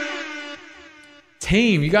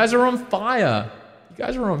 Team, you guys are on fire. You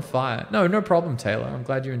guys are on fire. No problem, Taylor. I'm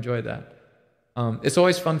glad you enjoyed that. It's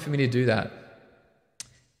always fun for me to do that.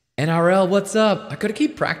 NRL, what's up? I gotta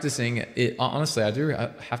keep practicing it. Honestly, I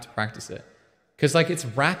have to practice it. Because like it's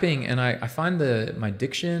rapping and I find my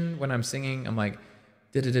diction when I'm singing, I'm like,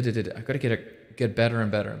 I gotta get better and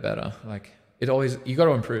better and better. Like you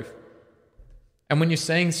gotta improve. And when you're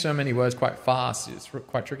saying so many words quite fast, it's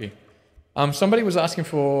quite tricky. Somebody was asking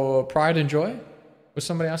for Pride and Joy. Was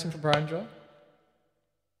somebody asking for Pride and Joy?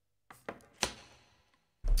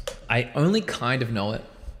 I only kind of know it.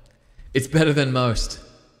 It's better than most.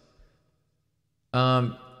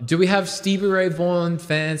 Do we have Stevie Ray Vaughan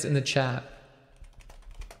fans in the chat?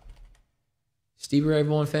 Stevie Ray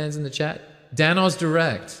Vaughan fans in the chat? Danos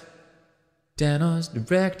Direct. Danos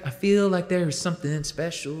Direct. I feel like there is something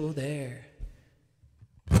special there.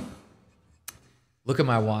 Look at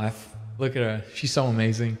my wife. Look at her. She's so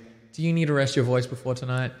amazing. Do you need to rest your voice before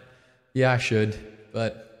tonight? Yeah, I should.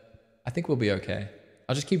 But I think we'll be okay.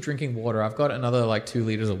 I'll just keep drinking water. I've got another like 2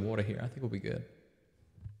 liters of water here. I think we'll be good.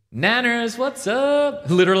 Nanners, what's up?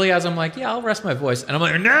 Literally as I'm like, yeah, I'll rest my voice. And I'm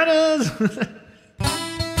like, Nanners!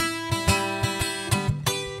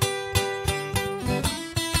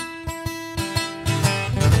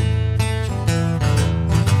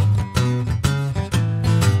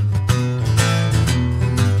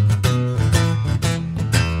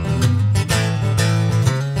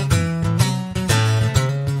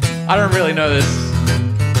 I don't really know this.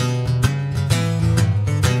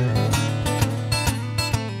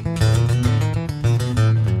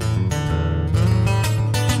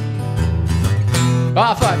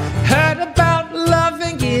 Oh, fuck. Heard about love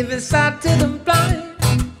and giving sight to the blind.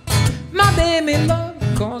 My baby love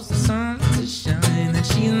caused the sun to shine, and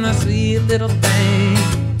she's my sweet little thing.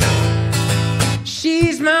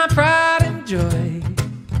 She's my pride and joy.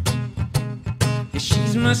 Yeah,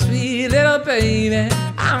 she's my sweet little baby.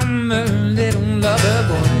 I'm a little lover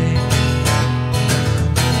boy.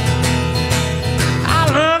 I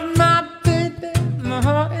love my baby, my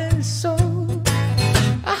heart and soul.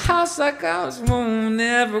 A house like ours won't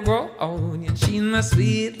ever grow old. Yeah, she's my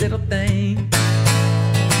sweet little thing.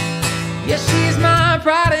 Yeah, she's my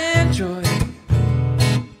pride and joy.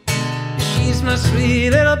 She's my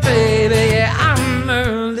sweet little baby. Yeah, I'm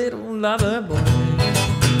her little lover boy.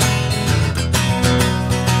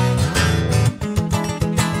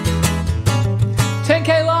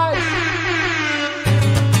 $10K likes.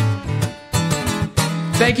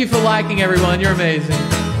 Thank you for liking, everyone. You're amazing.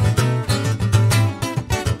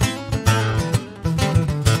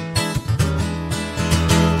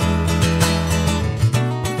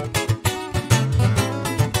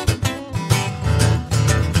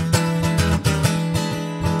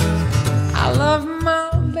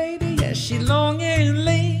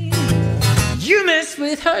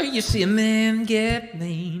 With her, you see a man get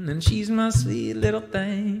mean, and she's my sweet little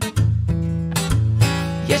thing.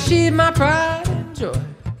 Yeah, she's my pride and joy.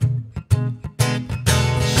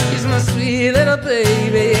 She's my sweet little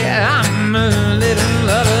baby. Yeah, I'm a little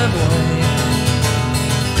lover boy.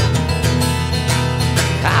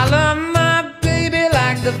 I love my baby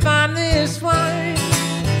like the finest wine.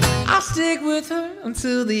 I'll stick with her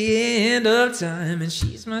until the end of time, and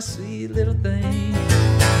she's my sweet little thing.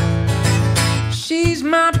 She's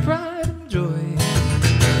my pride and joy.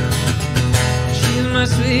 She's my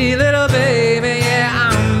sweet little baby.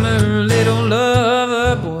 Yeah, I'm her little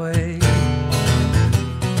lover boy.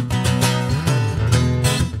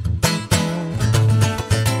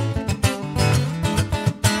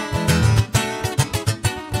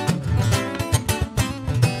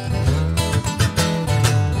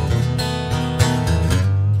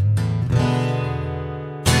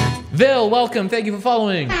 Vil, welcome. Thank you for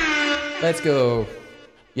following. Let's go.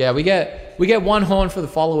 Yeah, we get one horn for the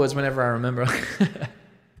followers whenever I remember.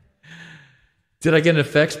 Did I get an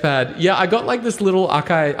effects pad? Yeah, I got like this little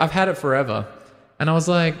Akai. I've had it forever. And I was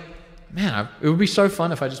like, man, it would be so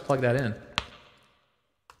fun if I just plugged that in.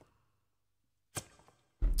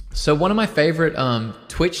 So one of my favorite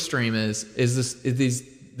Twitch streamers is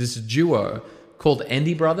this duo called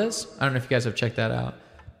Endy Brothers. I don't know if you guys have checked that out.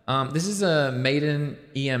 This is a Maiden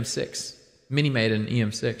EM6, Mini Maiden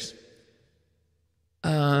EM6.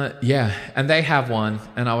 Yeah, and they have one,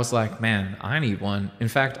 and I was like, man, I need one. In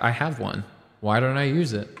fact, I have one. Why don't I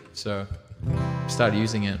use it? So I started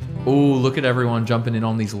using it. Ooh, look at everyone jumping in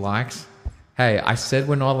on these likes. Hey, I said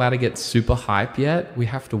we're not allowed to get super hype yet. We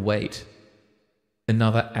have to wait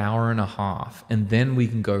another hour and a half, and then we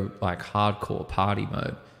can go like hardcore party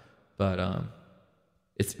mode. But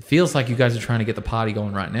it feels like you guys are trying to get the party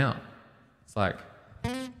going right now. It's like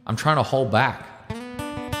I'm trying to hold back.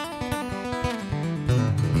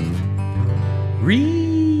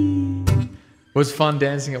 It was fun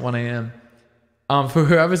dancing at 1 a.m. For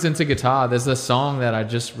whoever's into guitar, there's a song that I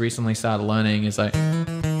just recently started learning. It's like,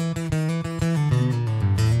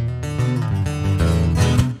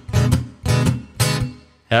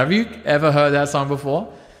 have you ever heard that song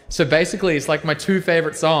before? So basically, it's like my two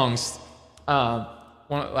favorite songs.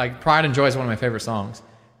 Like Pride and Joy is one of my favorite songs,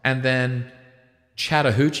 and then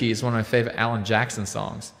Chattahoochee is one of my favorite Alan Jackson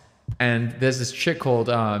songs. And there's this chick called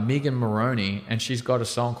Megan Maroney, and she's got a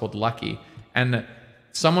song called Lucky. And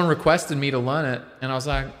someone requested me to learn it, and I was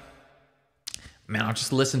like, man, I'll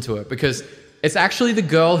just listen to it. Because it's actually the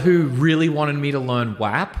girl who really wanted me to learn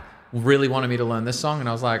WAP, really wanted me to learn this song. And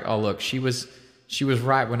I was like, oh, look, she was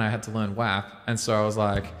right when I had to learn WAP. And so I was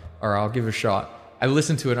like, all right, I'll give it a shot. I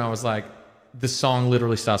listened to it, and I was like, the song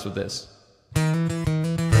literally starts with this.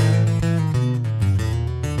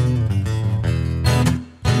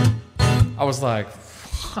 I was like,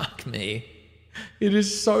 fuck me. It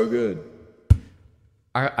is so good.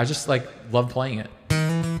 I just like love playing it.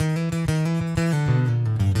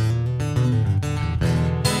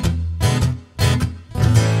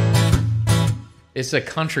 It's a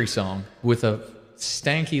country song with a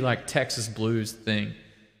stanky like Texas blues thing.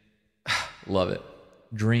 Love it.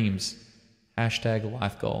 Dreams. Hashtag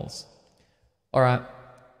life goals. All right.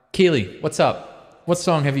 Keely, what's up? What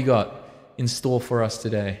song have you got in store for us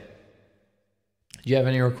today? Do you have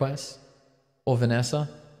any requests? Or Vanessa?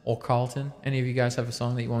 or Carlton. Any of you guys have a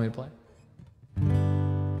song that you want me to play?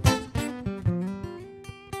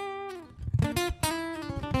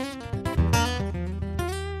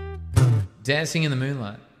 Dancing in the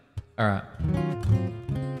Moonlight. All right.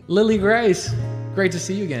 Lily Grace, great to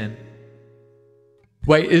see you again.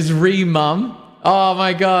 Wait, is Ree mum? Oh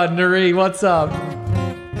my God, Nari, what's up?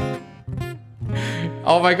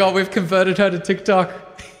 Oh my God, we've converted her to TikTok.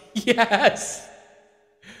 Yes.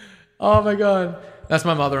 Oh my God. That's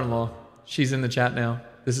my mother-in-law. She's in the chat now.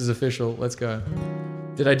 This is official. Let's go.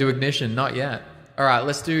 Did I do Ignition? Not yet. All right,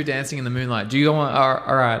 let's do Dancing in the Moonlight. Do you want,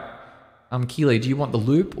 all right. Keely, do you want the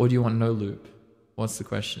loop or do you want no loop? What's the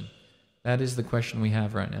question? That is the question we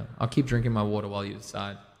have right now. I'll keep drinking my water while you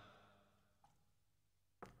decide.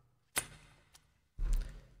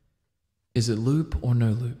 Is it loop or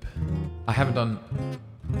no loop? I haven't done...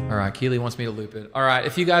 All right, Keely wants me to loop it. All right,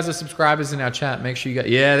 if you guys are subscribers in our chat, make sure you get...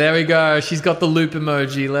 Yeah, there we go. She's got the loop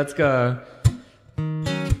emoji. Let's go.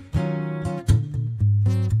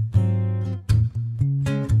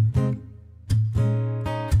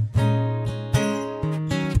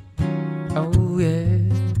 Oh, yeah.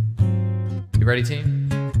 You ready, team?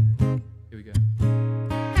 Here we go.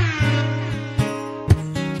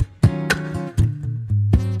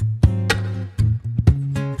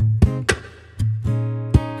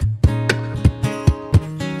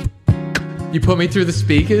 You put me through the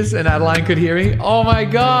speakers and Adeline could hear me? Oh my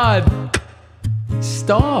God!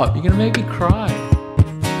 Stop! You're gonna make me cry.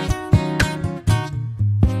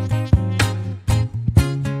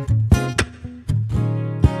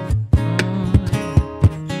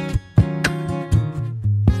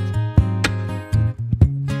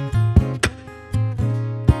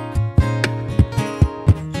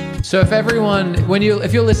 So if everyone,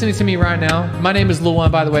 if you're listening to me right now, my name is Luan,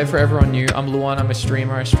 by the way, for everyone new. I'm Luan, I'm a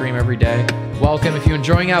streamer, I stream every day. Welcome. If you're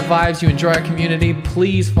enjoying our vibes, you enjoy our community,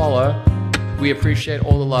 please follow. We appreciate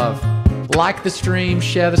all the love. Like the stream,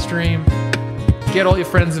 share the stream, get all your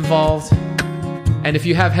friends involved. And if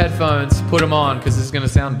you have headphones, put them on, because this is gonna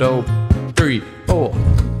sound dope. 3, 4.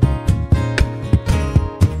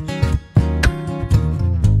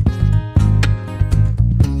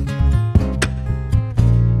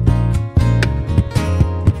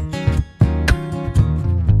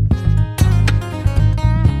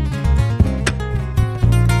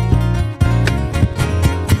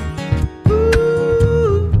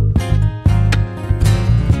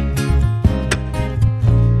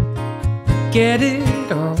 Get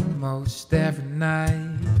it almost every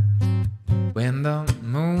night when the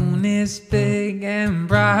moon is big and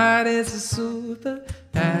bright. It's a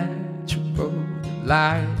supernatural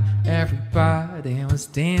light. Everybody was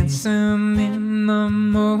dancing in the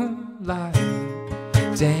moonlight,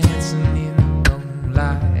 dancing in the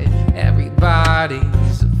moonlight.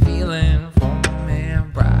 Everybody's feeling warm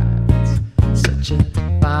and bright. Such a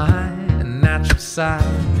fine and natural sight.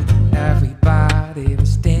 Everybody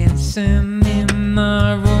was dancing in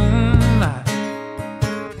the moonlight.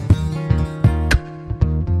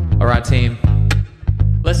 All right, team.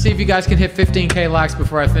 Let's see if you guys can hit 15K likes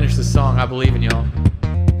before I finish the song. I believe in y'all.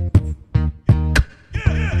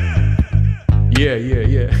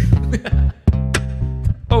 Yeah.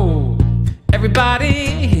 Oh,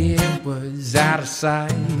 everybody here was out of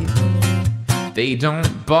sight. They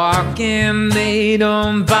don't bark and they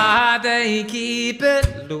don't bite. They keep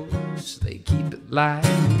it loose, they keep it light.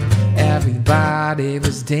 Everybody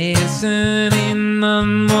was dancing in the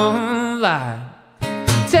moonlight,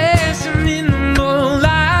 dancing in the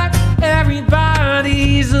moonlight.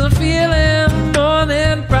 Everybody's feeling more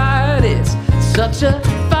than bright. It's such a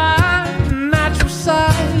fine natural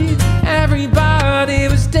sight. Everybody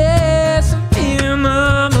was dancing in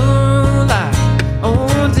the moonlight.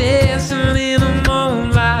 Oh, dancing in the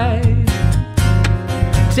moonlight,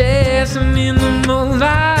 dancing in the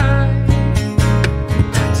moonlight,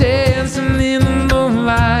 dancing in the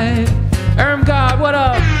moonlight. God, what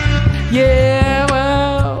up? Yeah,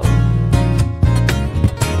 well,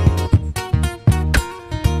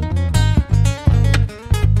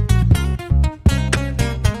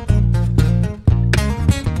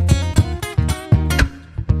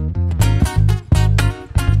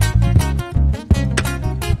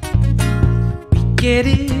 we get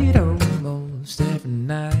it almost every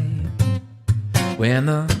night when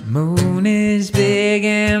the moon is big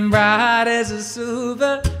and bright as a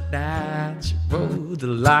supernatural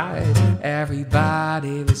delight.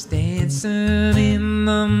 Everybody was dancing in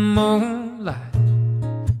the moonlight,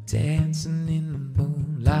 dancing in the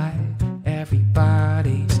moonlight.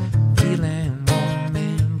 Everybody's feeling warm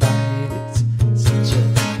and bright. It's such a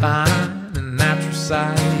fine and natural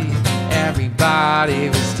sight. Everybody Everybody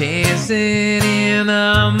was dancing in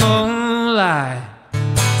the moonlight.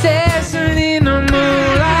 Dancing in the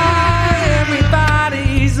moonlight.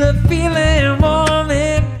 Everybody's a feeling warm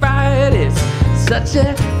and bright. It's such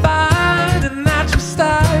a fine and natural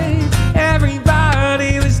sight.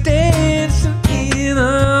 Everybody was dancing in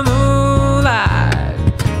the moonlight.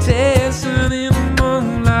 Dancing in the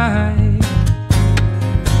moonlight.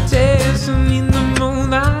 Dancing in the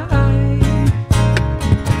moonlight.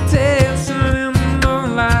 Dancing in the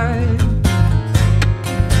moonlight.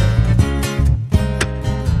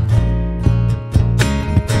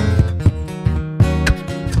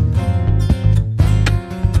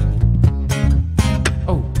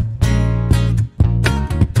 Oh.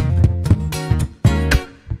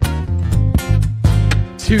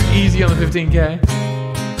 Too easy on the 15K.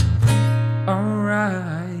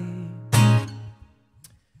 Alright.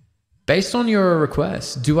 Based on your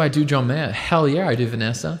request, do I do John Mayer? Hell yeah, I do,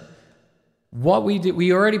 Vanessa. What we did,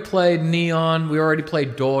 we already played Neon, we already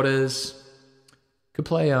played Daughters. Could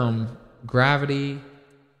play Gravity,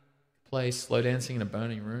 play Slow Dancing in a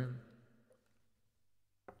Burning Room.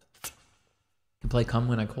 Could play Come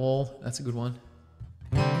When I Call, that's a good one.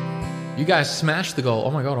 You guys smashed the goal.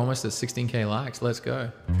 Oh my god, almost at 16K likes. Let's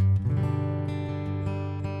go.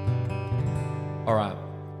 Alright.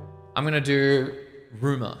 I'm gonna do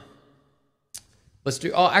Rumor. Let's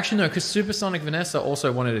do... Oh, actually no, because Supersonic Vanessa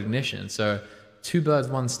also wanted Ignition. So, 2 birds,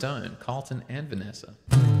 1 stone. Carlton and Vanessa.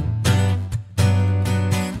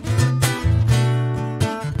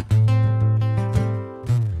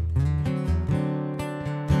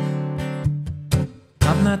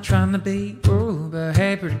 I'm not trying to be rude, but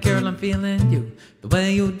hey, pretty girl, I'm feeling you. The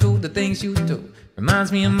way you do the things you do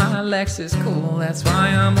reminds me of my Lexus cool. That's why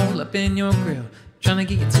I'm all up in your grill, trying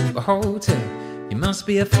to get you to a hotel. You must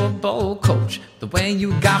be a football coach, the way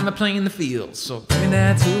you got me playing the field. So give me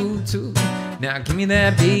that toot-toot, now give me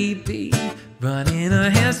that beat-beat. Running her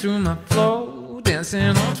hands through my flow, dancing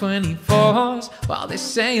on 24s. While they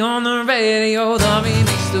say on the radio, the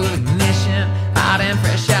remix to Ignition. Hot and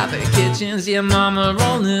fresh out the kitchens, yeah, mama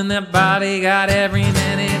rolling that body, got every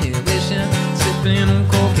man inhibition. Sipping on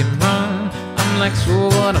coke and rum, I'm like, so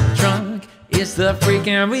what, I'm drunk. It's the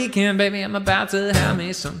freaking weekend, baby, I'm about to have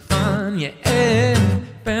me some fun, yeah.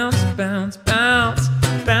 Bounce, bounce, bounce,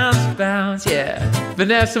 bounce, bounce, yeah.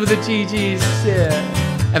 Vanessa with the GGs,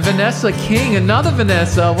 yeah. And Vanessa King, another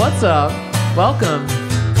Vanessa, what's up? Welcome.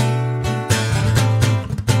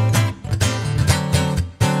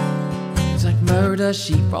 Murder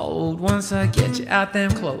she rolled once I get you out them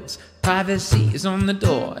clothes. Privacy is on the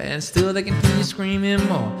door and still they can hear you screaming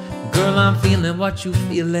more. Girl, I'm feeling what you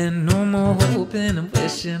feeling. No more hoping and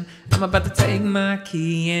wishing. I'm about to take my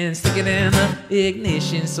key and stick it in the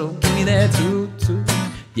ignition. So give me that toot-toot,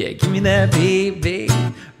 yeah, give me that baby.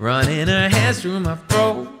 Running her hands through my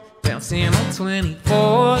throat, bouncing on 24s.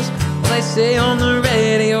 Well, they say on the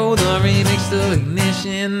radio, the remix to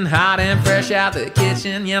Ignition. Hot and fresh out the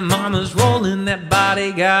kitchen, yeah, mama's rolling that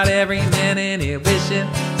body, got every man inhibition.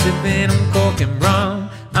 Sipping on coke and rum,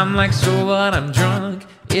 I'm like, so what, I'm drunk.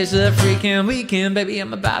 It's a freaking weekend, baby,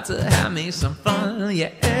 I'm about to have me some fun,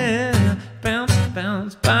 yeah. Bounce,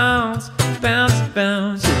 bounce, bounce, bounce,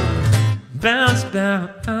 bounce, yeah. Bounce,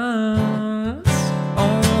 bounce,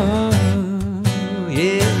 oh,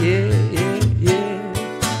 yeah, yeah, yeah, yeah.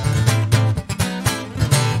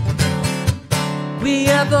 We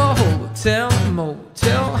at the hotel,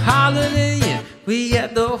 motel, Holiday Inn. We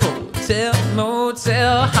at the hotel,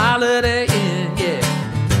 motel, Holiday Inn, yeah.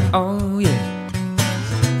 Oh, yeah.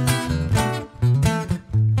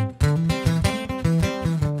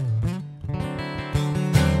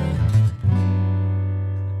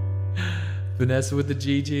 Vanessa with the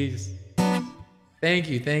GGs. Thank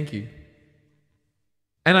you, thank you.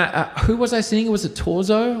 And who was I seeing? Was it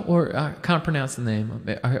Torzo? Or I can't pronounce the name.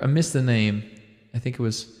 I missed the name. I think it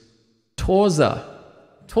was Torza.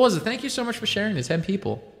 Torza, thank you so much for sharing this. 10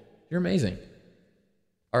 people. You're amazing.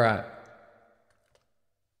 All right.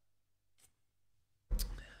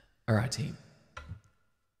 All right, team.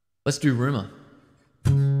 Let's do Rumor.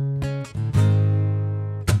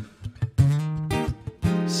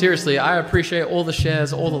 Seriously, I appreciate all the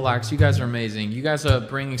shares, all the likes. You guys are amazing. You guys are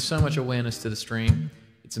bringing so much awareness to the stream.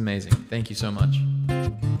 It's amazing. Thank you so much.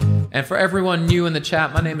 And for everyone new in the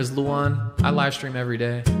chat, my name is Luan. I live stream every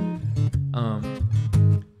day.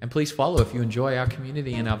 And please follow if you enjoy our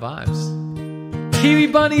community and our vibes. Kiwi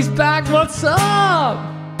Bunny's back. What's up?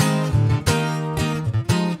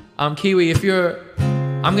 Kiwi, if you're...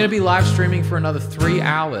 I'm going to be live streaming for another 3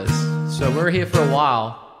 hours. So we're here for a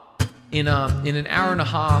while. In an hour and a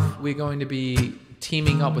half, we're going to be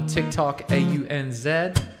teaming up with TikTok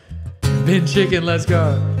AUNZ. Bin Chicken, let's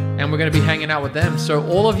go. And we're going to be hanging out with them. So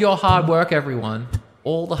all of your hard work, everyone,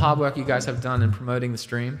 all the hard work you guys have done in promoting the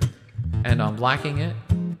stream and liking it.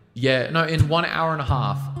 Yeah, no, in 1 hour and a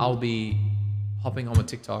half, I'll be hopping on with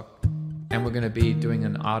TikTok and we're going to be doing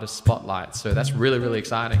an artist spotlight. So that's really, really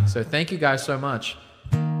exciting. So thank you guys so much,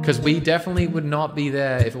 because we definitely would not be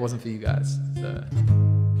there if it wasn't for you guys.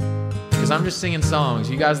 Because I'm just singing songs.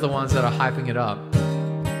 You guys are the ones that are hyping it up.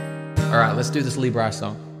 All right, let's do this Lee Bryce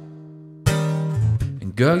song.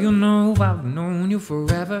 And girl, you know I've known you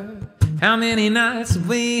forever. How many nights have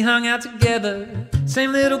we hung out together?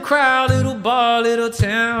 Same little crowd, little bar, little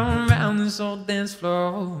town, round this old dance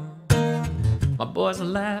floor. My boys are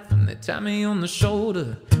laughing, they tap me on the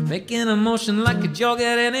shoulder, making a motion like could y'all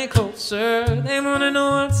get any closer. They wanna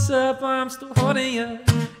know what's up, why I'm still holding you,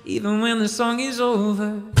 even when the song is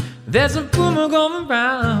over. There's a rumor going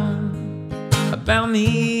round about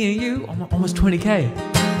me and you. Almost 20K.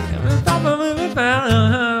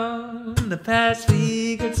 The past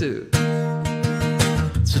week or two.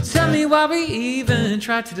 So tell me why we even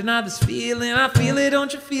try to deny this feeling. I feel it,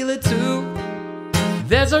 don't you feel it too?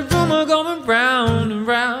 There's a rumor going round and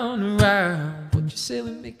round and round. What you say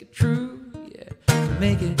we make it true? Yeah, we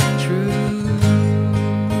make it true.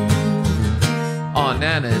 Oh,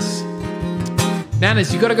 Nanas.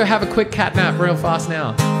 Nanas, you gotta go have a quick cat nap real fast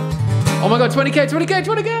now. Oh my god, 20K, 20K,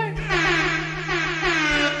 20K!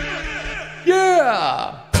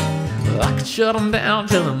 Yeah! I could shut them down,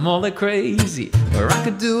 tell them all they're crazy. Or I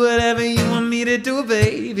could do whatever you want me to do,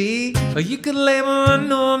 baby. Or you could label and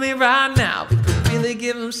know me right now. We could really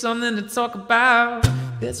give them something to talk about.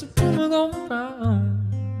 There's a rumor going around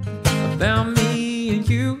about me and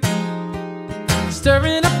you,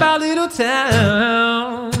 stirring up our little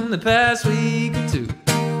town the past week or two.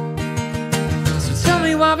 So tell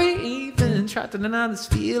me why we even try to deny this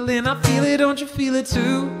feeling. I feel it, don't you feel it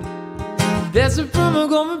too? There's a rumor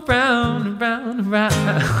going round and round and round.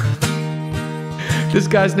 This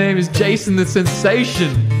guy's name is Jason the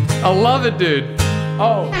Sensation. I love it, dude.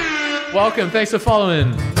 Oh, welcome. Thanks for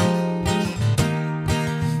following.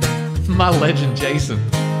 My legend, Jason.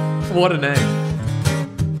 What a name.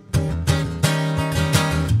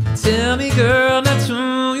 Tell me, girl, that's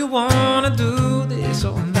who you wanna do this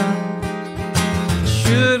or not.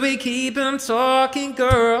 Should we keep him talking,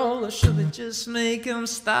 girl, or should we just make him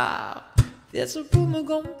stop? There's a rumor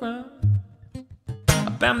going round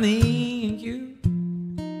about me and you,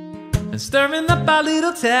 and stirring up our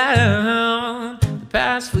little town the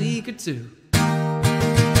past week or two.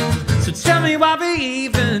 So tell me why we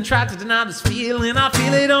even try to deny this feeling. I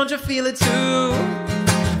feel it, don't you feel it too?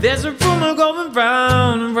 There's a rumor going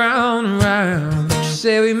round and round and round. You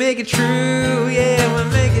say we make it true, yeah, we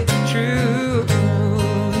make it true.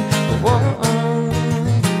 Whoa.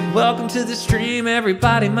 Welcome to the stream,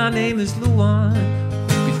 everybody. My name is Luan.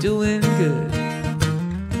 Hope you're doing good.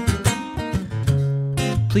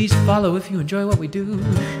 Please follow if you enjoy what we do.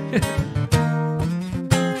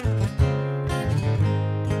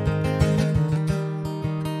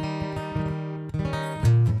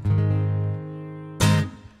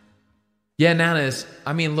 Yeah, Nanas.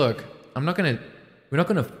 I mean, look, we're not gonna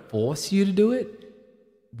force you to do it.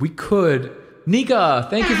 We could. Nika,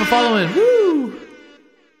 thank you for following. Woo!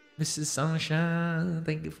 Mrs. Sunshine,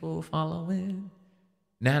 thank you for following.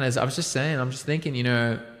 Nanas, I was just saying, I'm just thinking, you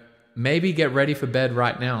know, maybe get ready for bed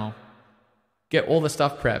right now. Get all the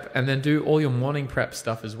stuff prep, and then do all your morning prep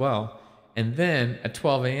stuff as well. And then at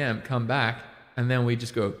 12 a.m., come back, and then we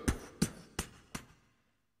just go.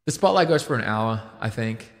 The spotlight goes for an hour, I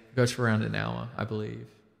think. It goes for around an hour, I believe.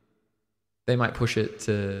 They might push it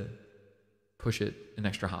an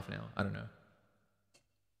extra half an hour. I don't know.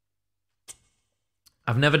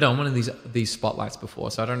 I've never done one of these spotlights before,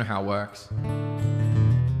 so I don't know how it works.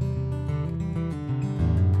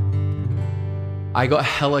 I got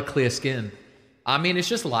hella clear skin. I mean, it's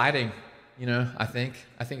just lighting, you know, I think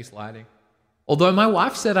it's lighting. Although my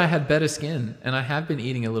wife said I had better skin, and I have been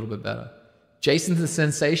eating a little bit better. Jason the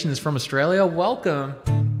Sensation is from Australia. Welcome.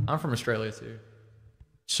 I'm from Australia too.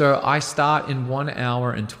 So I start in 1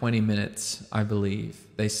 hour and 20 minutes, I believe.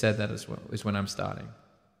 They said that as well, is when I'm starting.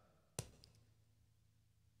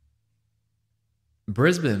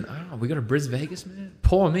 Brisbane. Oh, we got a Bris Vegas, man.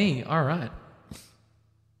 Poor me. All right.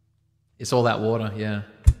 It's all that water, yeah.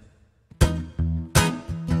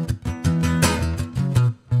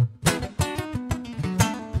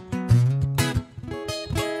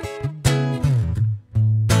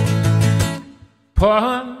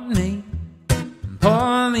 Pour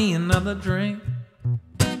me another drink,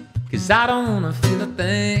 'cause I don't wanna feel a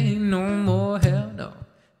thing no more, hell no.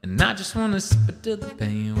 And I just wanna sip it till the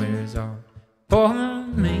pain wears off. Pour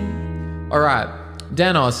All right,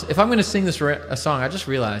 Danos, if I'm going to sing this a song, I just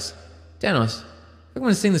realized, Danos, if I'm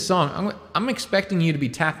going to sing the song, I'm expecting you to be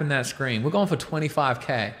tapping that screen. We're going for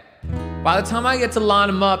 25K. By the time I get to line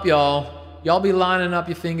them up, y'all be lining up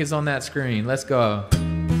your fingers on that screen. Let's go.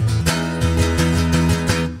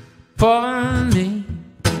 Pour me,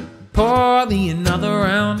 pour me another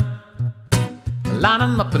round. Line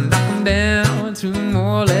them up and knock them down. 2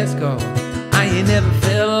 more, let's go. I ain't never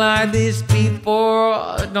felt like this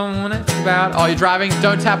before. Don't wanna think about. Oh, you're driving?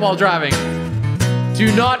 Don't tap while driving.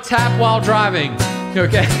 Do not tap while driving.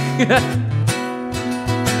 Okay.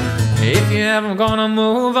 If you ever gonna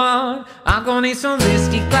move on, I'm gonna need some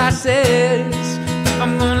whiskey glasses. If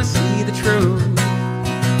I'm gonna see the truth.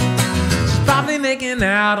 She's probably making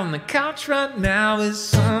out on the couch right now with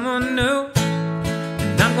someone new.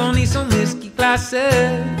 And I'm gonna need some whiskey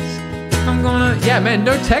glasses. I'm gonna, yeah, man,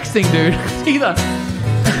 no texting, dude, either.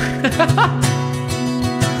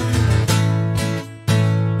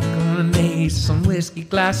 Gonna need some whiskey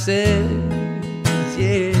glasses,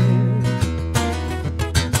 yeah.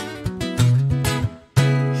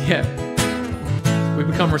 Yeah. We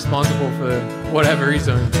become responsible for whatever he's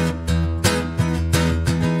doing.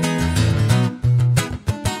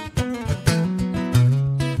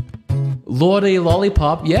 Lordy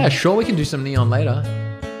Lollipop, yeah, sure, we can do some neon later.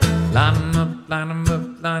 Line 'em up, line 'em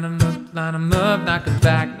up, line 'em up, line 'em up, knock 'em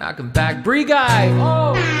back, knock 'em back. Bree guy,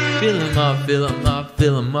 oh! Fill 'em up, fill 'em up,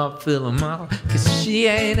 fill 'em up, fill 'em up, 'cause she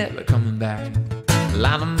ain't ever coming back.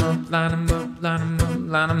 Line 'em up, line 'em up, line 'em up,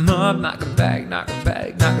 line 'em up, knock 'em back, knock 'em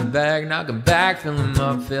back, knock 'em back, knock 'em back. Fill 'em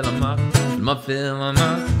up, fill 'em up, fill 'em up, fill 'em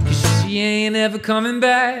up, 'cause she ain't ever coming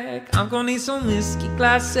back. I'm gonna need some whiskey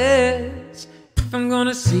glasses if I'm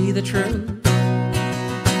gonna see the truth.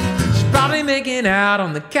 Probably making out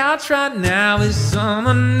on the couch right now with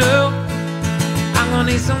someone new. I'm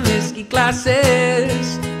gonna need some whiskey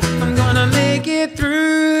glasses. I'm gonna make it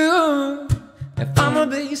through. If I'm gonna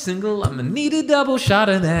be single, I'm gonna need a double shot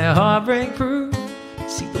of that heartbreak brew.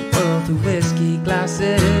 See the world through whiskey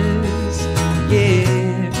glasses,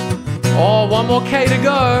 yeah. Oh, 1 more K to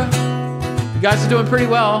go. You guys are doing pretty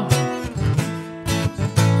well.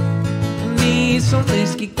 Need some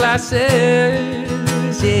whiskey glasses.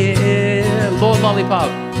 Yeah, Lord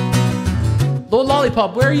Lollipop. Lord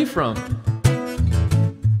Lollipop, where are you from?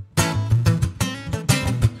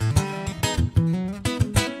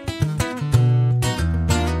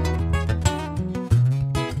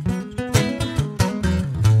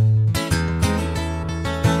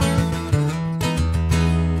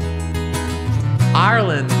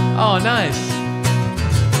 Ireland. Oh, nice.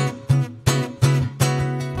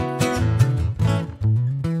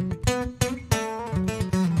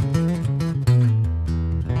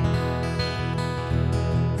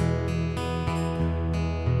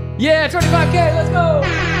 Yeah, 25K, let's go!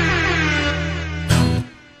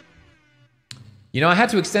 You know, I had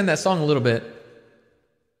to extend that song a little bit,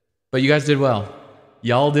 but you guys did well.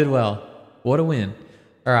 Y'all did well. What a win.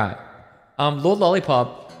 All right. Lord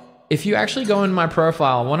Lollipop, if you actually go in my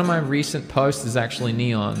profile, one of my recent posts is actually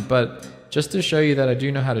neon, but just to show you that I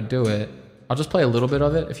do know how to do it, I'll just play a little bit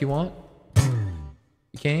of it if you want.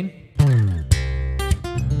 You can?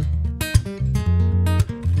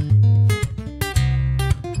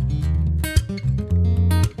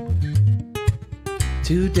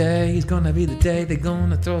 Today's gonna be the day they're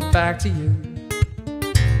gonna throw it back to you.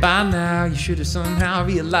 By now, you should have somehow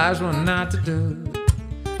realized what not to do.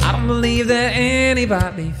 I don't believe that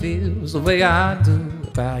anybody feels the way I do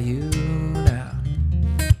about you now.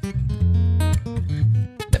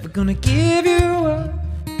 Never gonna give you up,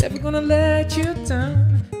 never gonna let you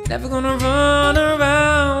down, never gonna run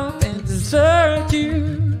around and desert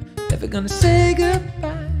you. Never gonna say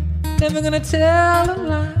goodbye, never gonna tell a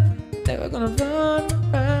lie. Never gonna run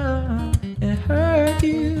around and hurt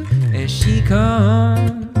you. And she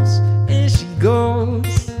comes and she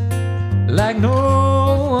goes like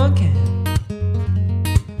no one can.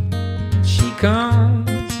 She comes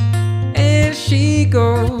and she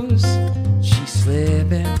goes. She's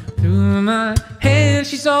slipping through my hands.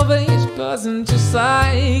 She's always buzzing just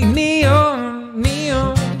like neon,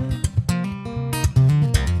 neon,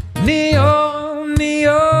 neon,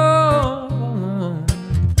 neon.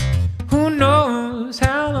 Knows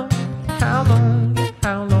how long, how long,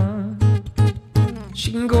 how long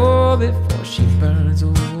she can go before she burns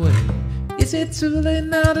away. Is it too late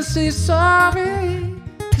now to say sorry?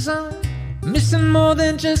 'Cause I'm missing more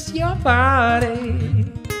than just your body.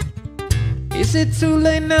 Is it too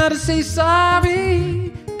late now to say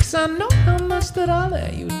sorry? 'Cause I know how much that I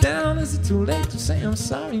let you down. Is it too late to say I'm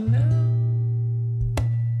sorry now?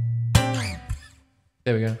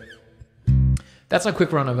 There we go. That's a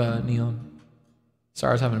quick run of Neon.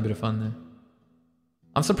 Sorry, I was having a bit of fun there.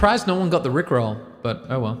 I'm surprised no one got the Rickroll, but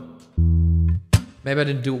oh well. Maybe I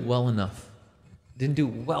didn't do it well enough. Didn't do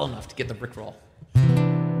it well enough to get the Rickroll.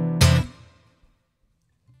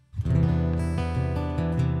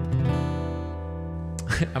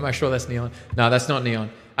 Am I sure that's Neon? No, that's not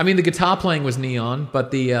Neon. I mean, the guitar playing was Neon,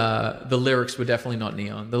 but the lyrics were definitely not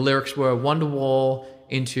Neon. The lyrics were Wonderwall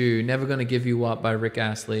into Never Gonna Give You Up by Rick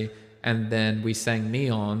Astley, and then we sang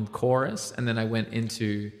Neon chorus, and then I went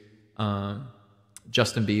into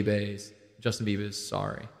Justin Bieber's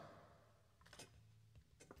Sorry.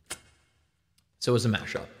 So it was a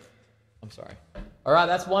mashup. I'm sorry. All right,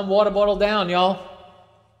 that's one water bottle down, y'all.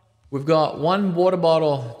 We've got one water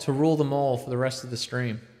bottle to rule them all for the rest of the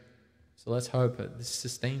stream. So let's hope that this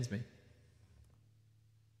sustains me.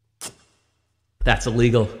 That's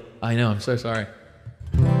illegal. I know, I'm so sorry.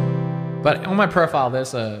 But on my profile,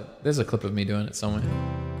 there's a clip of me doing it somewhere.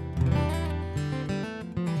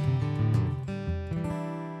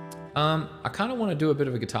 I kind of want to do a bit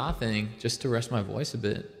of a guitar thing just to rest my voice a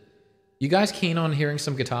bit. You guys keen on hearing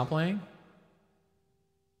some guitar playing?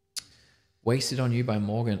 Wasted on You by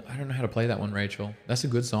Morgan. I don't know how to play that one, Rachel. That's a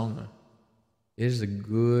good song, though. It is a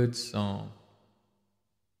good song.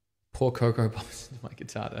 Poor Coco bumps into my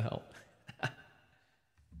guitar to help.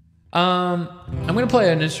 I'm going to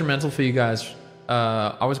play an instrumental for you guys.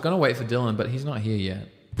 I was going to wait for Dylan, but he's not here yet.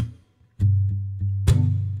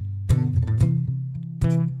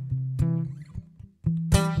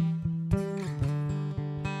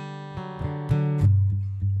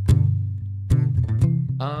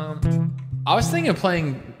 I was thinking of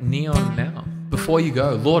playing Neon now. Before you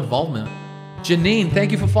go, Lord Volmer. Janine,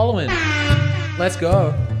 thank you for following. Let's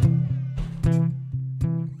go.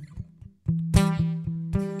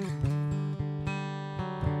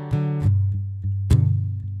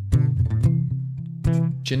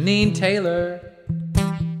 Janine Taylor.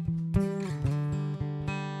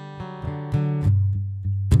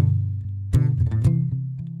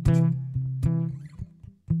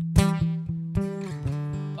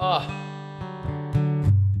 Oh.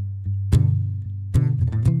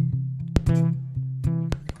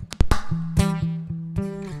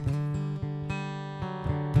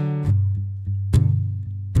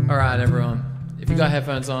 All right, everyone. If you got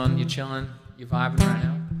headphones on, you're chilling, you're vibing right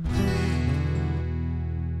now.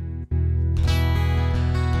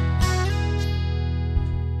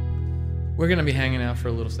 We're gonna be hanging out for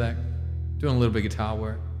a little sec, doing a little bit of guitar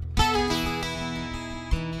work.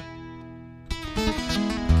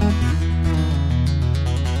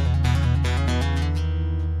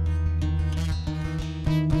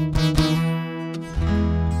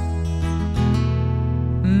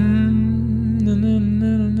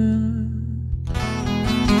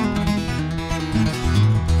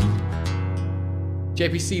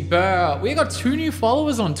 JPC Burr, we got 2 new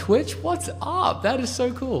followers on Twitch. What's up? That is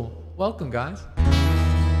so cool. Welcome, guys.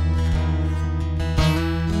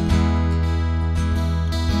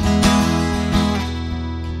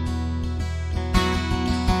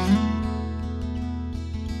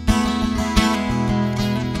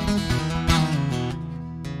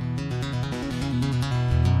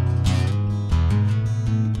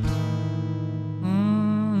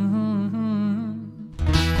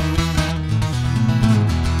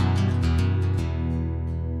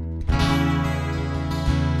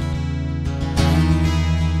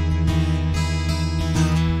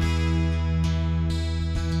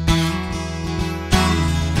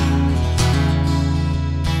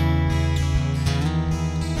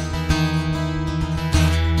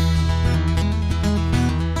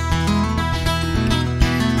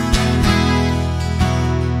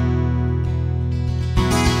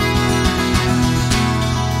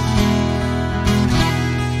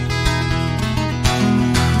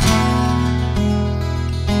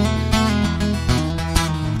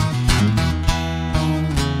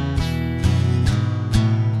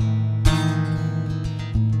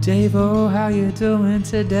 Davo, how you doing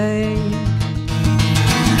today?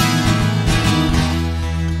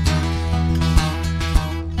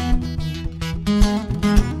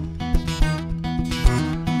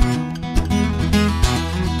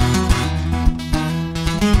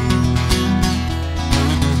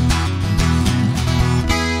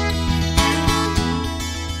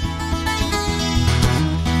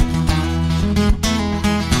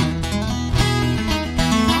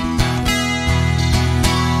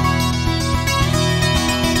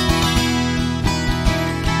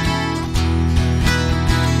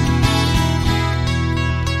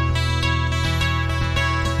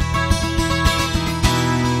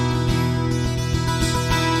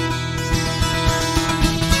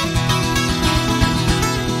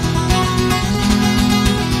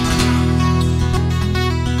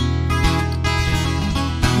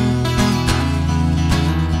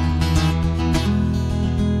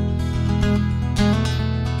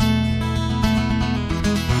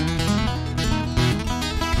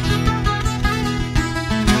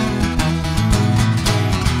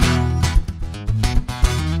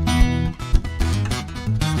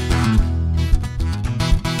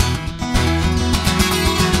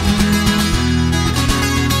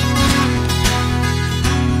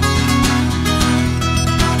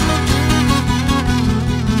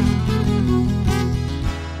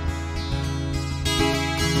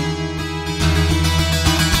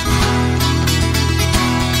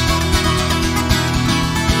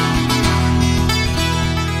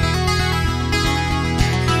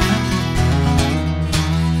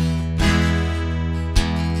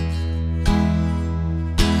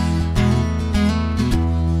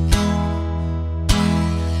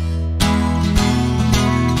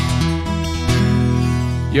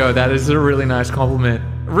 Yo, that is a really nice compliment.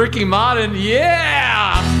 Ricky Martin,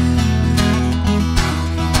 yeah!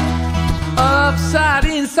 Upside,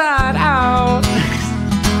 inside, out.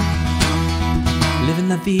 Living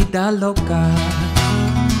la vida loca.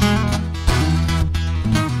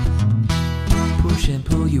 Push and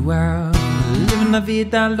pull you out. Living la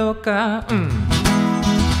vida loca.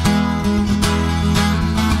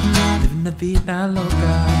 Living la vida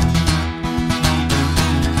loca.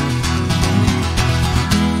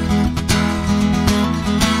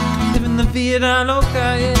 Living la vida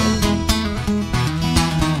loca, yeah.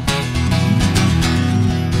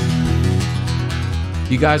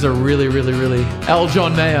 You guys are really, really, really...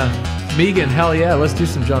 John Mayer. Megan, hell yeah, let's do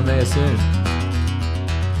some John Mayer soon.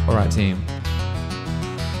 All right, team.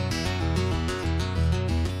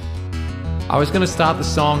 I was going to start the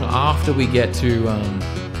song after we get to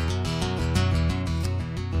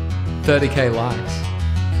 30K likes.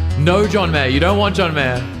 No John Mayer. You don't want John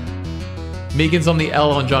Mayer. Megan's on the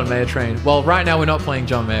L on John Mayer train. Well, right now we're not playing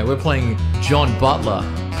John Mayer. We're playing John Butler.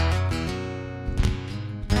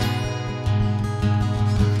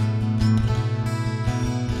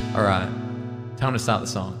 All right, time to start the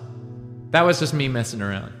song. That was just me messing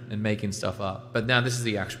around and making stuff up. But now this is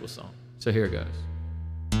the actual song. So here it goes.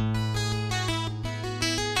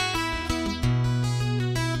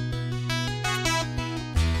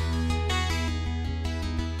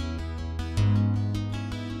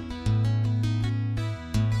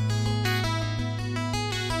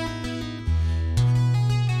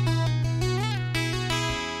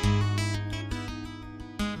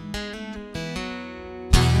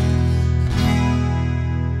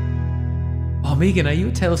 Megan, are you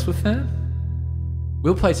a Taylor Swift fan?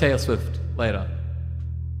 We'll play Taylor Swift later.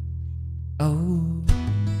 Oh.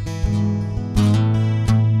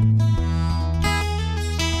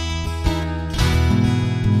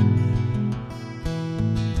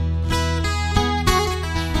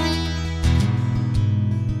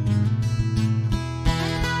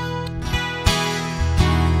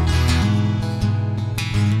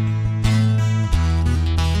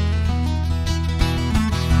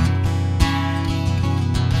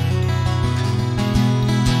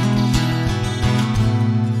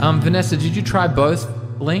 Vanessa, did you try both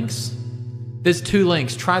links? There's 2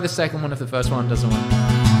 links. Try the second one if the first one doesn't work.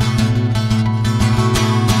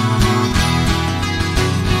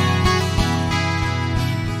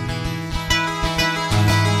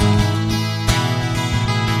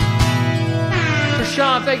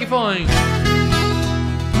 Prashant, thank you for following.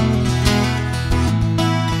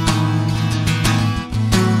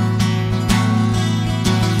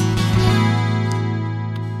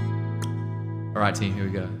 All right, team, here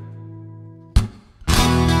we go.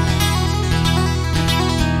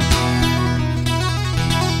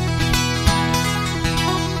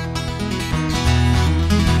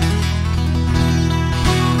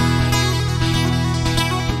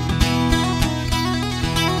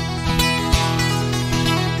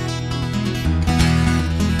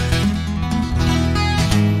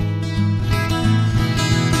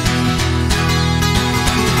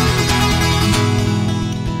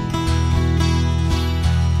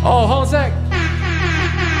 Oh, hold on a sec.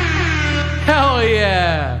 Hell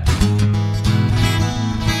yeah.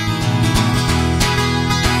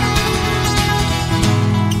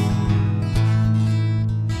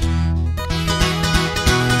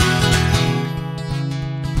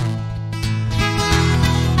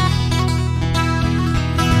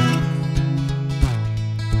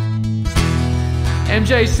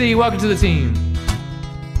 MJC, welcome to the team.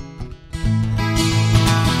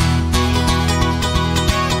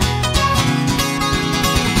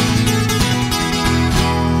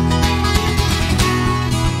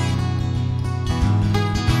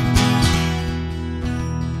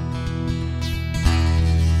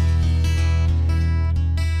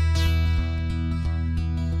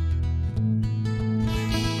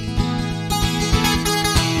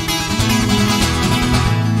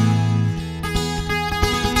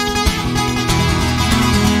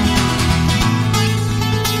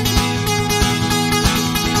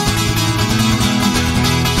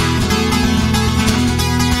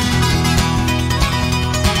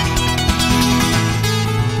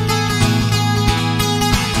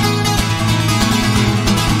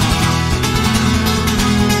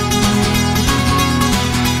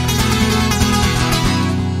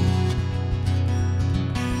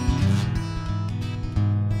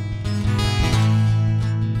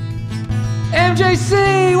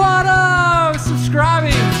 MJC, what up?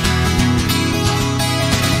 Subscribing.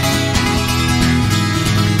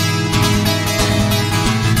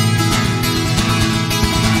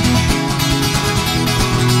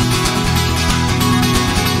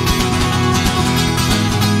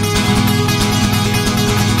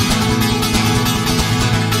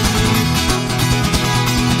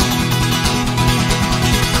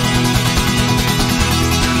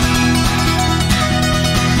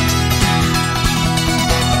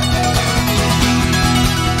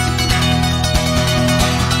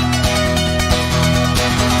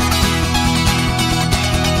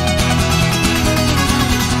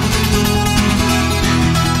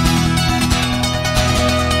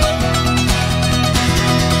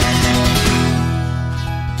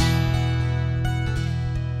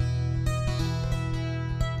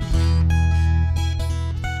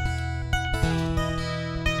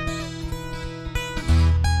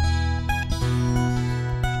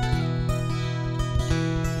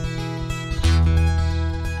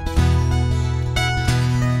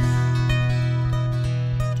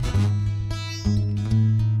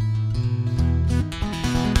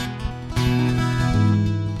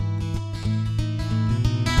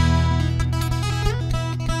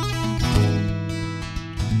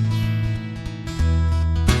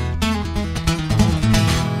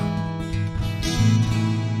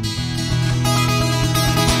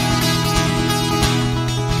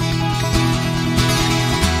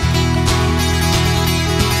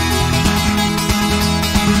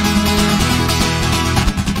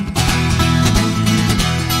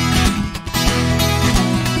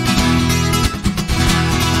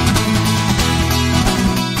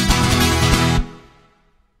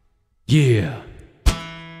 Yeah.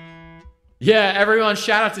 Yeah, everyone,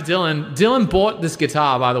 shout out to Dylan. Dylan bought this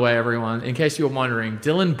guitar, by the way, everyone. In case you were wondering,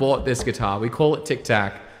 Dylan bought this guitar. We call it Tic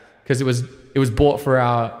Tac because it was bought for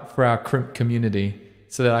our community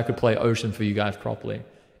so that I could play Ocean for you guys properly.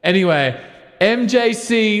 Anyway,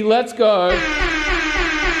 MJC, let's go.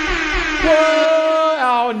 Whoa,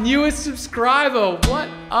 our newest subscriber. What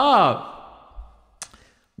up?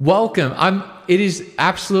 Welcome. It is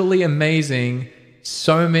absolutely amazing.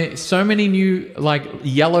 So many new like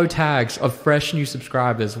yellow tags of fresh new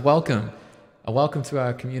subscribers. Welcome. Welcome to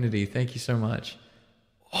our community. Thank you so much.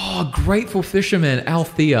 Oh, Grateful Fisherman,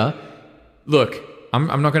 Althea. Look,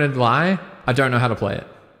 I'm not going to lie. I don't know how to play it.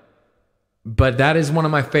 But that is one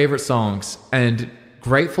of my favorite songs. And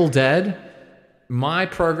Grateful Dead, my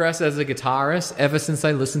progress as a guitarist, ever since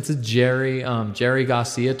I listened to Jerry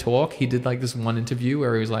Garcia talk, he did like this one interview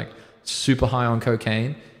where he was like super high on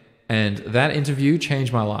cocaine. And that interview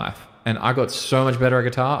changed my life. And I got so much better at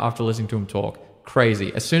guitar after listening to him talk.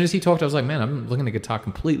 Crazy. As soon as he talked, I was like, man, I'm looking at guitar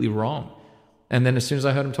completely wrong. And then as soon as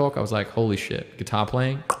I heard him talk, I was like, holy shit, guitar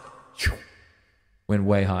playing went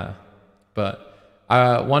way higher. But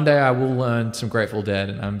one day I will learn some Grateful Dead,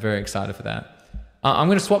 and I'm very excited for that. I'm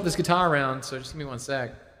going to swap this guitar around, so just give me one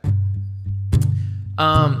sec.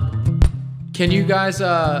 Can you guys...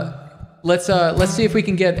 Let's see if we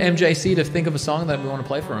can get MJC to think of a song that we want to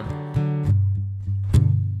play for him.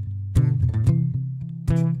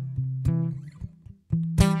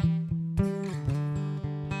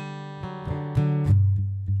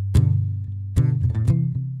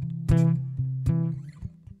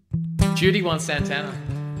 Judy wants Santana.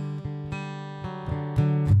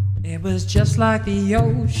 It was just like the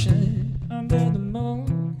ocean under the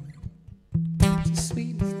moon. It's the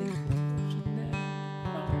sweetest thing.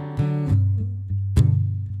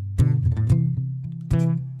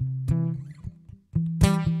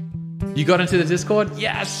 You got into the Discord?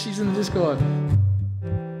 Yes, she's in the Discord.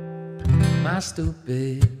 My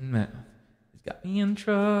stupid mouth has got me in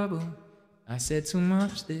trouble. I said too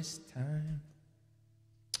much this time.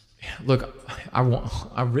 Look,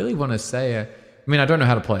 I really want to say it. I mean, I don't know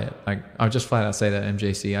how to play it. Like, I'll just flat out say that,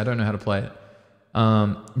 MJC. I don't know how to play it.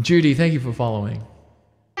 Judy, thank you for following.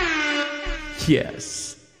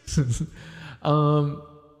 Yes. My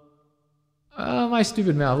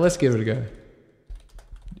stupid mouth. Let's give it a go.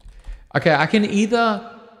 Okay, I can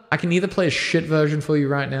either play a shit version for you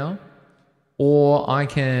right now, or I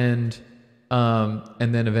can,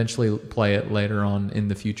 and then eventually play it later on in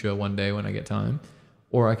the future one day when I get time,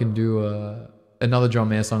 or I can do another John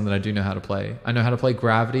Mayer song that I do know how to play. I know how to play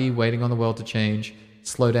Gravity, Waiting on the World to Change,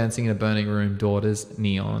 Slow Dancing in a Burning Room, Daughters,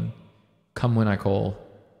 Neon, Come When I Call.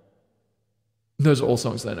 Those are all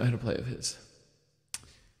songs that I know how to play of his.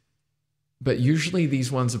 But usually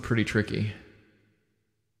these ones are pretty tricky.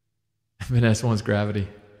 Vanessa wants Gravity.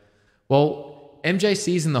 Well,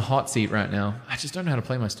 MJC's in the hot seat right now. I just don't know how to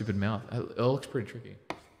play my stupid mouth. It looks pretty tricky.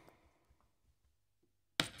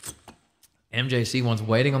 MJC wants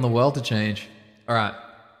Waiting on the World to Change. All right.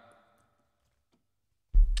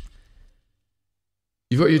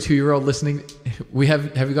 You've got your 2-year-old listening.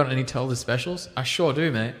 Have you got any Tell Us specials? I sure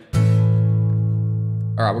do, mate.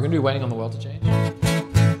 All right, we're going to do Waiting on the World to Change.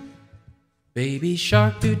 Baby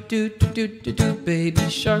shark do do do do do, baby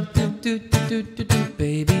shark do do do do do,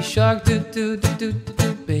 baby shark do do do do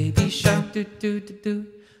do, baby shark do do do do,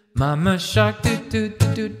 mama shark do do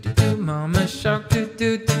do do do, mama shark do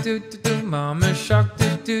do do do do, mama shark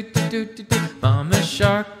do do do do do, mama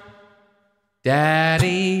shark,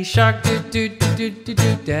 daddy shark do do do do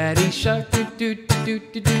do, daddy shark do do do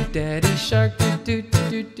do do, daddy shark do do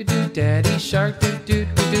do do do, daddy shark do do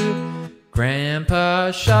do do. Grandpa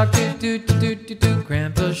shark do do do do do,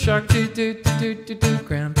 Grandpa shark do do do do do,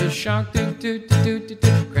 Grandpa shark do do do do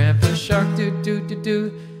do, Grandpa shark do do do do.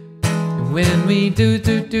 When we do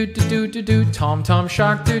do do do do do do, Tom Tom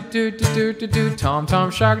shark do do do do do, Tom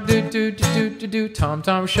Tom shark do do do do do, Tom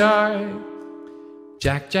Tom shark.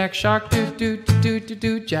 Jack Jack shark do do do do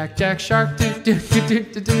do, Jack Jack shark do do do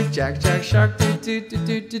do do, Jack Jack shark do do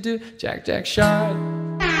do do do, Jack Jack shark.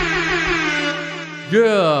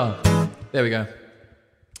 Yeah. There we go.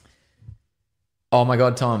 Oh my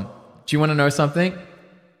God, Tom. Do you want to know something?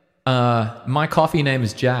 My coffee name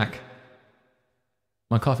is Jack.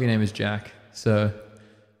 My coffee name is Jack. So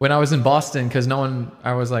when I was in Boston, because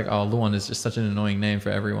I was like, oh, Luan is just such an annoying name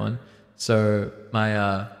for everyone. So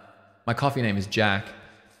my coffee name is Jack.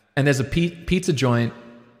 And there's a pizza joint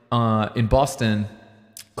in Boston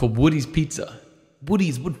called Woody's Pizza.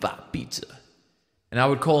 Woody's Woodfire Pizza. And I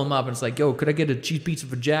would call him up and it's like, yo, could I get a cheese pizza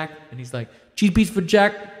for Jack? And he's like, cheese pizza for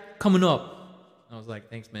Jack, coming up. And I was like,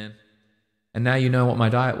 thanks, man. And now you know what my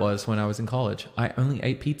diet was when I was in college. I only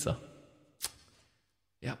ate pizza.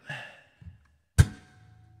 Yep.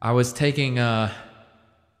 I was taking,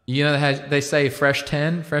 you know, they say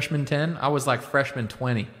freshman 10. I was like freshman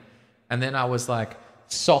 20. And then I was like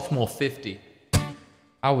sophomore 50.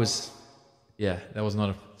 Yeah, that was not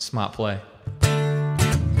a smart play.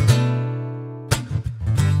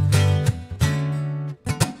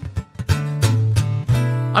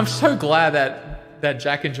 I'm so glad that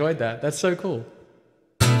Jack enjoyed that. That's so cool.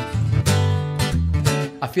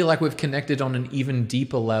 I feel like we've connected on an even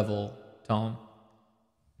deeper level, Tom.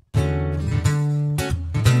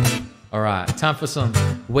 All right, time for some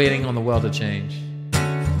waiting on the world to change.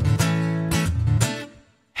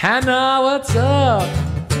 Hannah, what's up?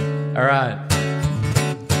 All right.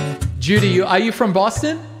 Judy, are you from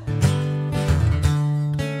Boston?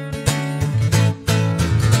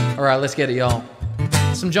 All right, let's get it, y'all.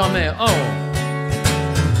 Some John Mayer. Oh.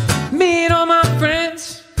 Me and all my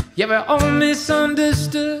friends, yeah, we're all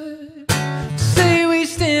misunderstood. Say we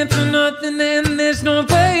stand for nothing and there's no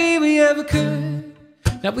way we ever could.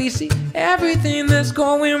 Now we see everything that's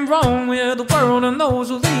going wrong with the world and those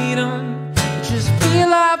who lead them. We just feel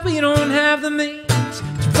like we don't have the means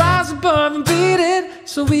to rise above and beat it,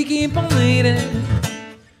 so we keep on waiting.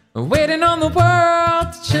 We're waiting on the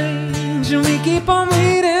world to change, and we keep on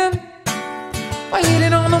waiting.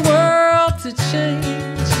 Waiting on the world to change.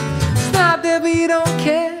 It's not that we don't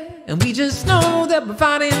care, and we just know that we're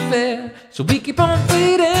fighting fair, so we keep on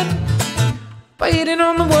waiting. Waiting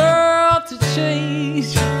on the world to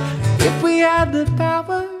change. If we had the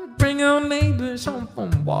power to bring our neighbors home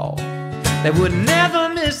from war, they would never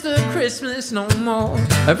miss the Christmas no more.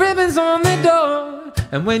 Ribbons on the door,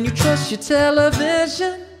 and when you trust your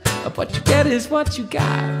television, what you get is what you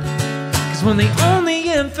got. Cause when the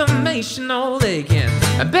only information all they can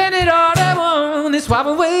bend it all they want, is why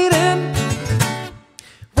we're waiting.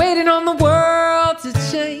 Waiting on the world to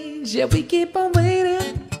change. Yeah, we keep on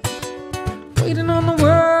waiting. Waiting on the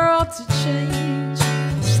world to change.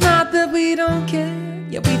 It's not that we don't care,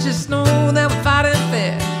 yeah, we just know that we're fighting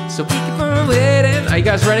fair, so we keep on waiting. Are you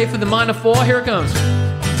guys ready for the minor 4? Here it comes.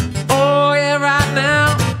 Oh yeah, right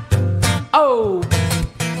now. Oh.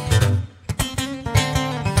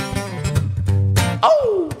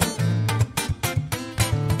 Oh.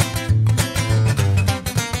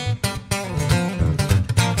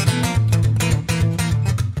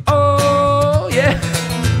 Oh yeah.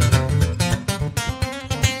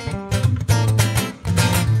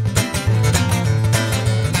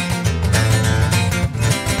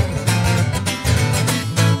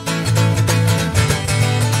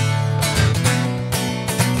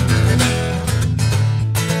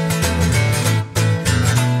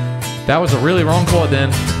 That was a really wrong chord then.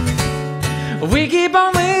 We keep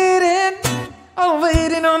on waiting, oh,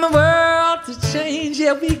 waiting on the world to change.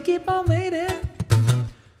 Yeah, we keep on waiting,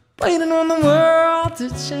 waiting on the world to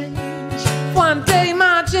change. One day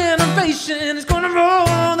my generation is gonna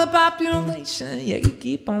rule the population. Yeah, you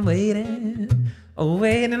keep on waiting, oh,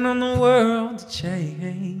 waiting on the world to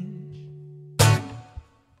change.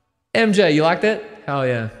 MJ, you like that? Hell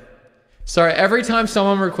yeah. Sorry, every time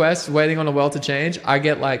someone requests waiting on the world to change, I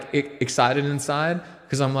get like excited inside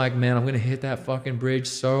because I'm like, man, I'm going to hit that fucking bridge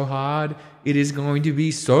so hard. It is going to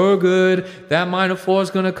be so good. That minor 4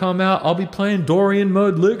 is going to come out. I'll be playing Dorian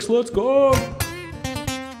mode licks. Let's go.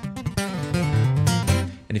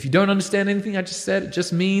 And if you don't understand anything I just said, it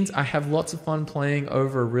just means I have lots of fun playing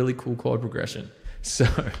over a really cool chord progression. So,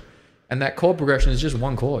 and that chord progression is just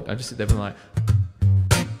one chord. I just sit there and like...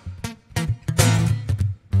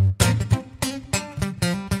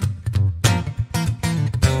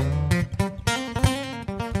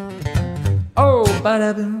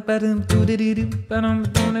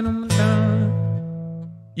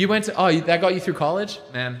 You went to, oh, that got you through college?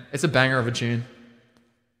 Man, it's a banger of a tune.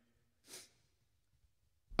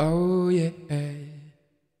 Oh, yeah.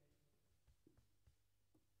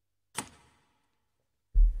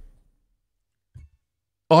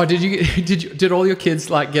 Oh, did all your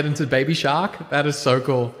kids like get into Baby Shark? That is so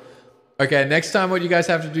cool. Okay, next time what you guys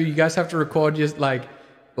have to do, you guys have to record just like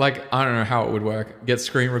I don't know how it would work. Get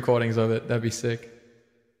screen recordings of it. That'd be sick.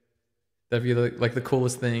 That'd be like the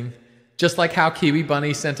coolest thing. Just like how Kiwi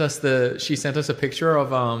Bunny sent us a picture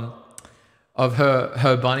of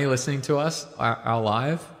her bunny listening to us, our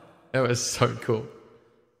live. That was so cool.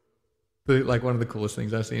 Like one of the coolest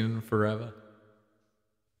things I've seen in forever.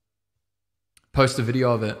 Post a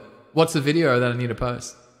video of it. What's the video that I need to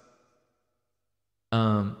post?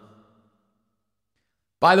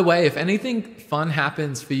 By the way, if anything fun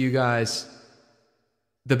happens for you guys,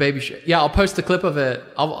 the baby yeah, I'll post a clip of it.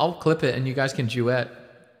 I'll clip it and you guys can duet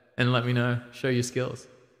and let me know. Show your skills.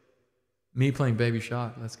 Me playing Baby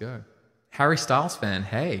Shark. Let's go. Harry Styles fan.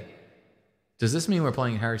 Hey. Does this mean we're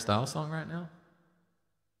playing a Harry Styles song right now?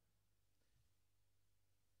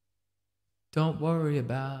 Don't worry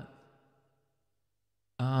about...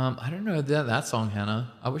 I don't know that song,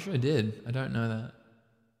 Hannah. I wish I did. I don't know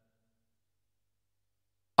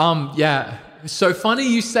that. Yeah. So funny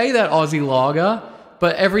you say that, Aussie Logger,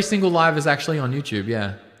 but every single live is actually on YouTube,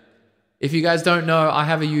 yeah. If you guys don't know, I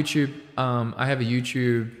have a YouTube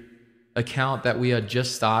account that we are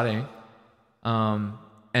just starting. And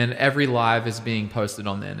every live is being posted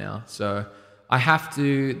on there now. So I have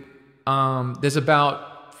to, there's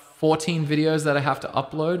about 14 videos that I have to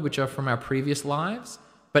upload, which are from our previous lives.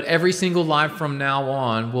 But every single live from now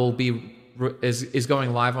on is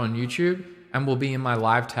going live on YouTube and will be in my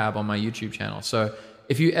live tab on my YouTube channel. So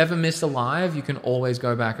if you ever miss a live, you can always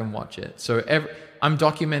go back and watch it. So I'm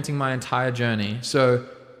documenting my entire journey. So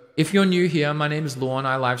if you're new here, my name is Lorne.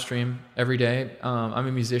 I live stream every day. I'm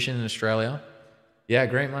a musician in Australia. Yeah,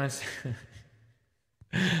 great minds.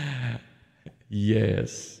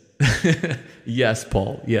 Yes. Yes,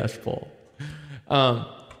 Paul. Yes, Paul.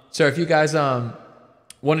 So if you guys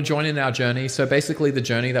want to join in our journey, so basically the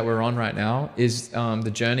journey that we're on right now is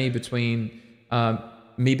the journey between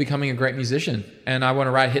me becoming a great musician, and I want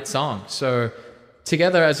to write hit songs. So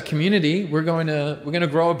together as a community, we're going to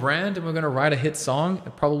grow a brand, and we're going to write a hit song.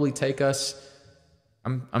 It'll probably take us,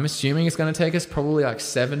 I'm assuming it's going to take us probably like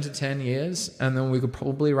 7 to 10 years, and then we could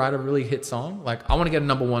probably write a really hit song. Like, I want to get a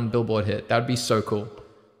 #1 Billboard hit. That would be so cool.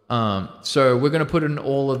 So we're going to put in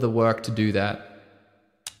all of the work to do that.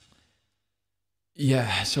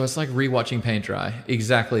 Yeah, so it's like rewatching paint dry.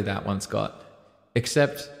 Exactly that one, Scott.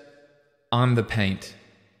 Except I'm the paint.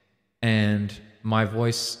 And my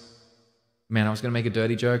voice... Man, I was going to make a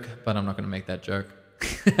dirty joke, but I'm not going to make that joke.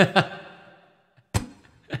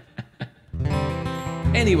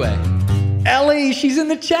 Anyway. Ellie, she's in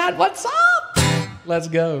the chat. What's up? Let's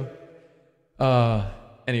go.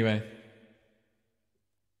 Anyway.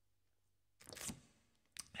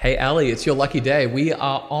 Hey, Ellie, it's your lucky day. We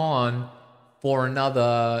are on for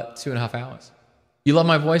another 2.5 hours. You love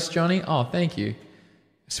my voice, Johnny? Oh, thank you.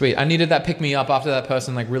 Sweet. I needed that pick me up after that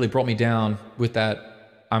person like really brought me down with that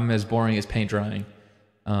I'm as boring as paint drying.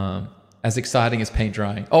 As exciting as paint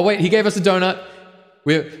drying. Oh, wait, he gave us a donut.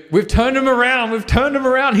 We've turned him around. We've turned him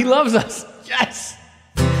around. He loves us. Yes.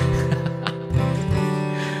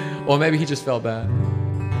 Or maybe he just felt bad.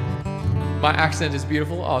 My accent is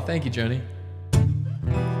beautiful. Oh, thank you, Johnny.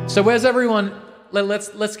 So where's everyone?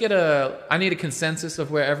 Let's get I need a consensus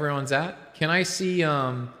of where everyone's at. Can I see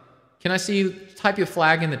type your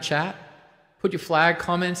flag in the chat? Put your flag,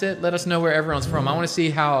 comment it, let us know where everyone's from. I want to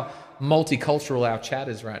see how multicultural our chat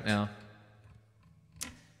is right now.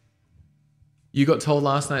 You got told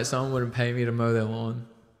last night someone wouldn't pay me to mow their lawn.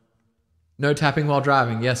 No tapping while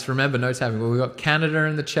driving. Yes, remember, no tapping. Well, we got Canada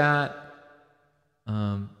in the chat.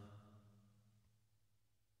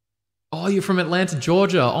 Oh, you're from Atlanta,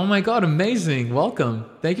 Georgia. Oh my God, amazing. Welcome.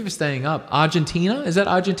 Thank you for staying up. Argentina? Is that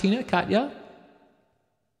Argentina, Katya?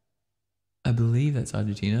 I believe that's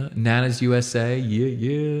Argentina. Nana's USA.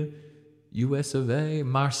 Yeah. US of A.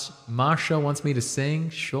 Marsha wants me to sing.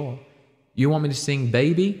 Sure. You want me to sing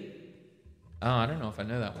Baby? Oh, I don't know if I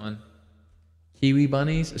know that one. Kiwi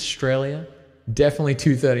Bunnies, Australia. Definitely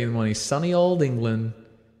 2:30 in the morning. Sunny old England.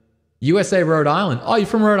 USA, Rhode Island. Oh, you're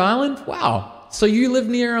from Rhode Island? Wow. So you live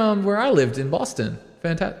near where I lived in Boston.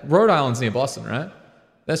 Fantastic. Rhode Island's near Boston, right?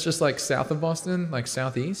 That's just like south of Boston, like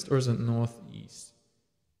southeast, or is it northeast?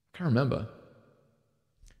 I can't remember.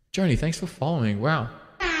 Joni, thanks for following. Wow.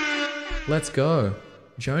 Let's go.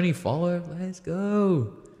 Joni followed. Let's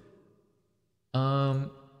go.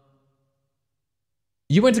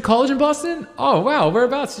 You went to college in Boston? Oh, wow.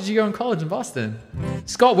 Whereabouts did you go in college in Boston?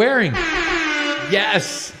 Scott Waring.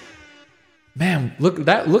 Yes. Man, look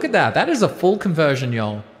at that. That is a full conversion,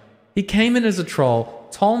 y'all. He came in as a troll,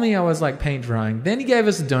 told me I was like paint drying, then he gave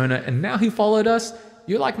us a donut, and now he followed us.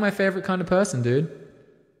 You're like my favorite kind of person, dude.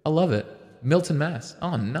 I love it. Milton, Mass.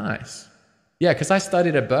 Oh, nice. Yeah, because I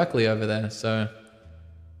studied at Berkeley over there, so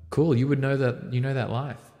cool. You would know that. You know that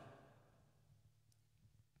life.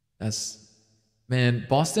 Man,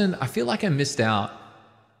 Boston. I feel like I missed out.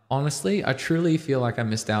 Honestly, I truly feel like I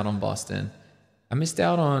missed out on Boston. I missed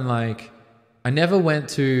out on I never went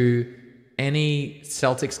to any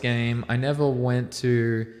Celtics game. I never went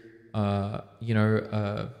to a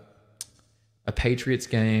Patriots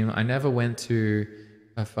game. I never went to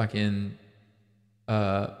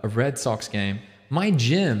a Red Sox game. My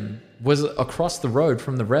gym was across the road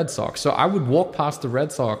from the Red Sox, so I would walk past the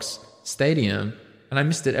Red Sox stadium, and I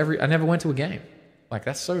missed it I never went to a game. Like,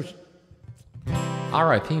 that's so...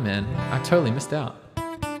 R.I.P., man. I totally missed out.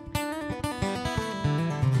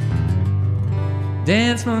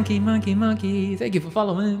 Dance monkey, monkey, monkey. Thank you for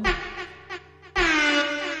following.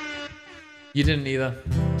 You didn't either.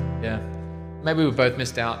 Yeah. Maybe we both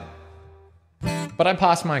missed out. But I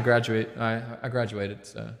passed my graduate. I graduated,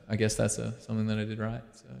 so I guess that's something that I did right.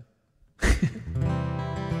 So.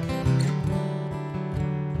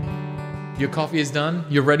 Your coffee is done?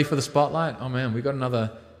 You're ready for the spotlight? Oh man, we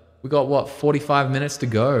got what, 45 minutes to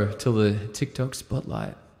go till the TikTok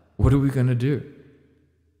spotlight. What are we gonna do?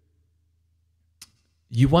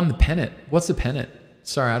 You won the pennant. What's a pennant?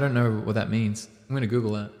 Sorry, I don't know what that means. I'm gonna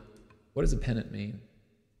Google that. What does a pennant mean?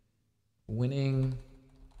 Winning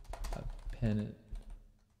a pennant.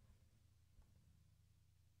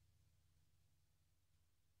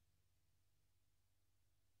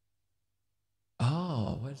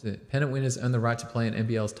 Oh, what is it? Pennant winners earn the right to play in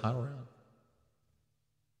NBL's title round.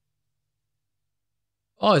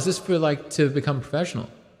 Oh, is this for like to become professional?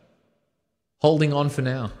 Holding on for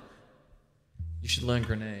now. You should learn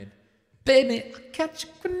grenade. Baby, I catch a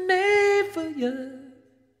grenade for you.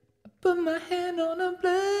 I put my hand on a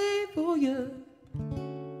blade for you.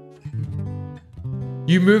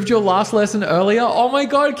 You moved your last lesson earlier? Oh my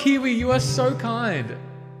god, Kiwi, you are so kind.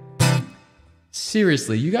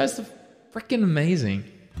 Seriously, you guys are freaking amazing.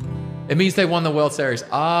 It means they won the World Series.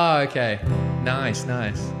 Ah, okay. Nice,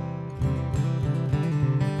 nice.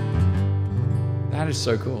 That is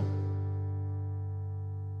so cool.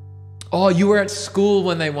 Oh, you were at school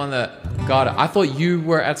when they won the... Got it. I thought you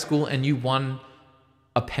were at school and you won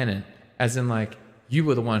a pennant. As in, like, you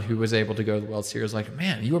were the one who was able to go to the World Series. Like,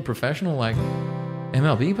 man, you were a professional, like,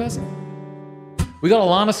 MLB person? We got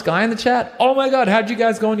Alana Sky in the chat. Oh my god, how'd you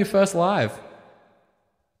guys go on your first live?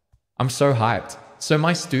 I'm so hyped. So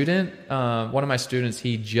my student, one of my students,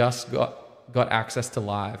 he just got access to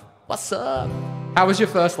live. What's up? How was your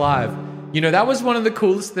first live? You know, that was one of the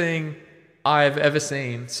coolest thing I've ever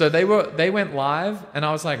seen. So they went live and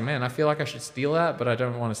I was like, man, I feel like I should steal that, but I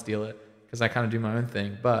don't want to steal it because I kind of do my own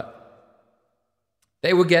thing. But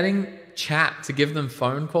they were getting chat to give them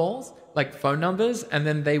phone calls, like phone numbers, and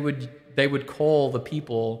then they would call the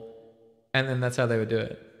people, and then that's how they would do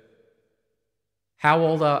it. How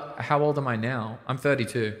old am I now? I'm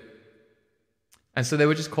 32. And so they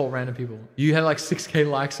would just call random people. You had like 6K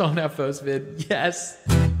likes on our first vid. Yes.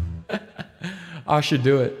 I should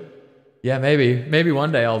do it. Yeah, maybe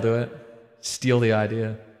one day I'll do it. Steal the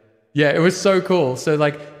idea. Yeah, it was so cool. So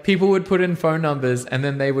like people would put in phone numbers and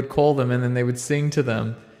then they would call them and then they would sing to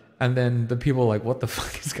them. And then the people were like, what the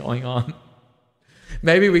fuck is going on?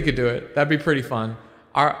 Maybe we could do it. That'd be pretty fun.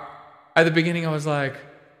 At the beginning, I was like,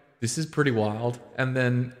 this is pretty wild. And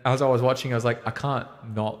then as I was watching, I was like, I can't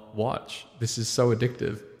not watch. This is so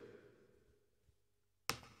addictive.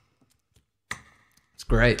 It's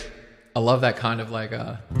great. I love that kind of like,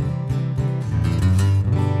 I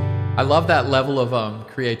love that level of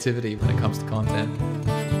creativity when it comes to content.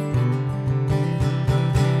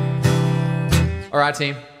 All right,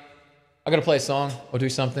 team. I gotta play a song or do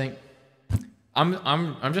something.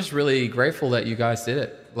 I'm just really grateful that you guys did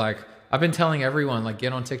it. Like, I've been telling everyone, like,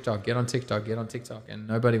 get on TikTok, get on TikTok, get on TikTok, and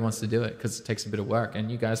nobody wants to do it because it takes a bit of work.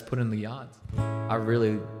 And you guys put in the yards. I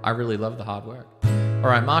really love the hard work. All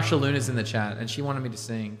right, Marsha Luna's in the chat, and she wanted me to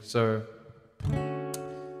sing. So,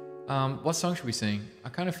 what song should we sing? I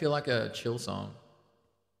kind of feel like a chill song.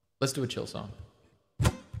 Let's do a chill song.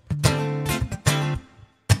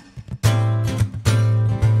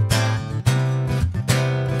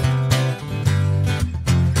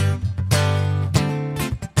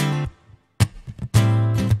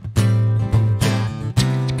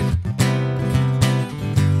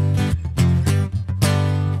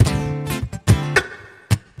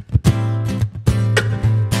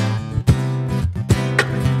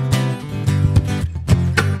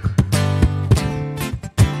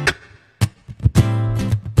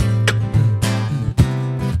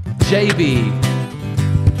 JB,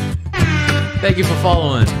 thank you for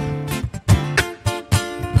following.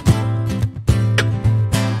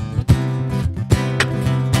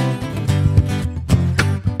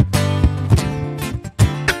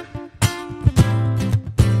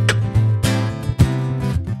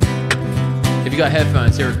 If you got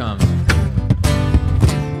headphones, here it comes.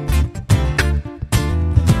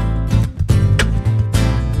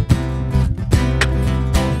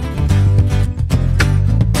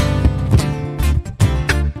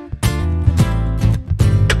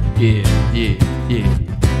 Yeah.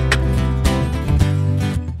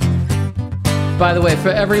 By the way, for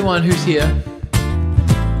everyone who's here,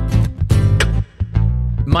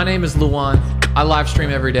 my name is Luan. I live stream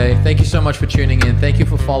every day. Thank you so much for tuning in. Thank you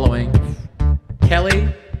for following.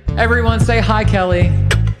 Kelly, everyone say hi, Kelly.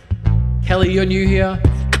 Kelly, you're new here.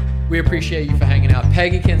 We appreciate you for hanging out.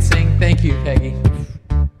 Peggy can sing. Thank you, Peggy.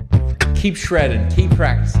 Keep shredding. Keep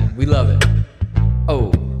practicing. We love it.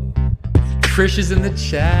 Oh, Trish is in the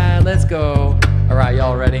chat. Let's go. All right,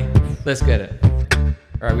 y'all ready? Let's get it.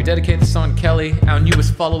 All right, we dedicate this song to Kelly, our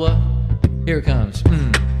newest follower. Here it comes.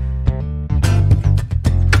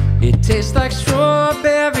 It tastes like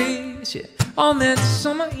strawberries, yeah, on that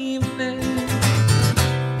summer evening.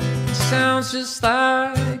 It sounds just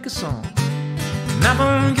like a song. Nap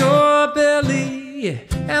on your belly, yeah,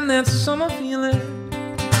 and that summer feeling.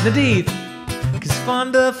 Nadeed, it's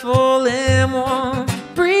wonderful and warm.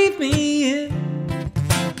 Breathe me in,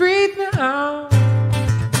 breathe me out.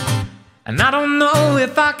 And I don't know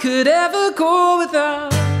if I could ever go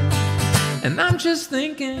without. And I'm just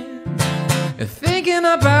thinking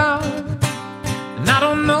about. And I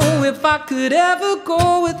don't know if I could ever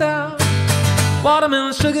go without.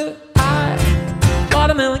 Watermelon sugar high,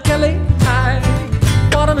 watermelon Kelly high,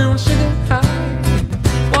 watermelon sugar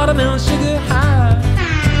high, watermelon sugar high,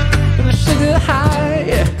 watermelon sugar high,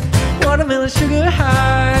 yeah. Watermelon sugar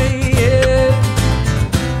high, yeah.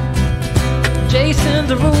 Jason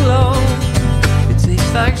Derulo, it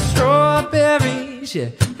tastes like strawberries, yeah,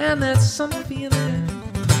 and that summer feeling.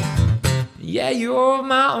 Yeah, you're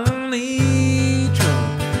my only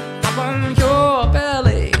drug. Up on your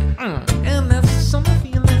belly, and that summer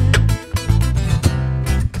feeling.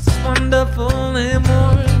 It's wonderful and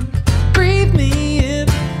warm. Breathe me in,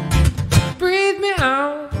 breathe me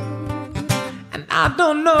out. And I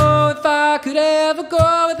don't know if I could ever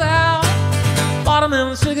go without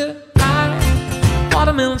watermelon sugar high,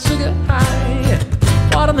 watermelon sugar high, yeah.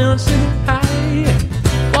 Watermelon sugar high,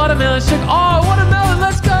 yeah. Watermelon sugar. Oh, watermelon,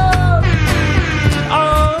 let's go.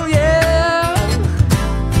 Oh yeah,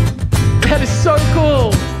 that is so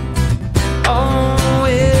cool. Oh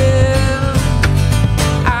yeah,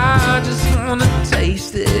 I just wanna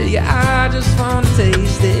taste it. Yeah, I just wanna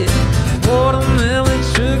taste it. Watermelon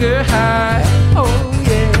sugar high. Oh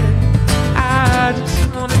yeah, I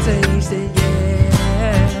just wanna taste it.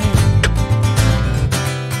 Yeah.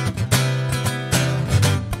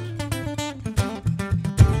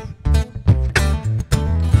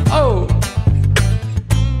 Oh.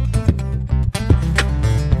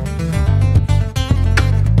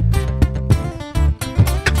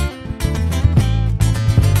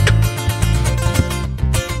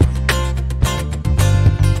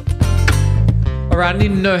 Alright, I need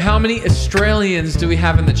to know, how many Australians do we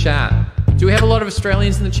have in the chat? Do we have a lot of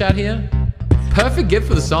Australians in the chat here? Perfect gift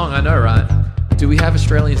for the song, I know, right? Do we have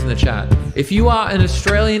Australians in the chat? If you are an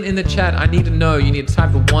Australian in the chat, I need to know. You need to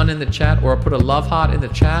type a 1 in the chat, or put a love heart in the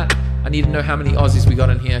chat. I need to know how many Aussies we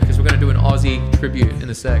got in here, because we're going to do an Aussie tribute in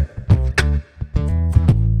a sec.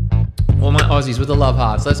 All my Aussies with the love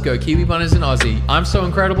hearts. Let's go. Kiwi Bun is an Aussie. I'm so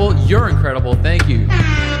incredible. You're incredible. Thank you.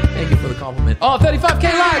 Thank you for the compliment. Oh,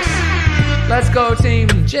 35K likes. Let's go, team.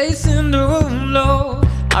 Jason Derulo.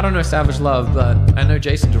 I don't know Savage Love, but I know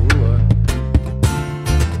Jason Derulo.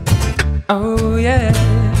 Oh, yeah.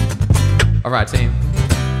 All right, team.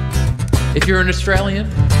 If you're an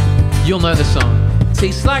Australian, you'll know the song.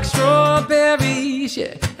 Tastes like strawberries,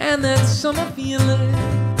 yeah, and that summer feeling.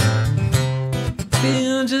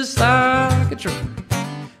 Feel just like a drug.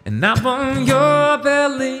 And up on your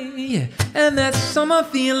belly, yeah, and that summer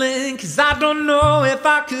feeling. Cause I don't know if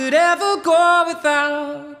I could ever go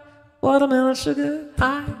without watermelon sugar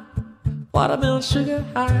high, watermelon sugar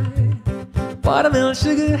high, watermelon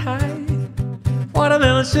sugar high,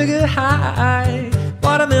 watermelon sugar high,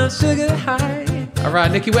 watermelon sugar high.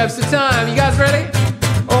 Alright, Nikki Webster time. You guys ready?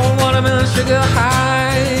 Oh, watermelon sugar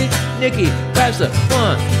high. Nikki Webster,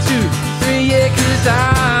 1, 2, 3, yeah, cause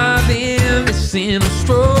I've been missing those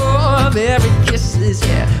strawberry kisses,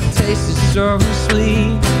 yeah. Taste is so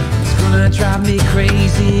sweet, it's gonna drive me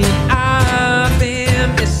crazy. I've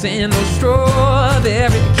been missing those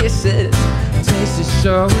strawberry kisses. Taste is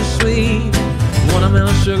so sweet.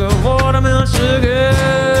 Watermelon sugar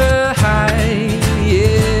high,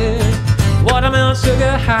 yeah. Watermelon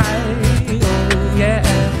sugar high, oh yeah,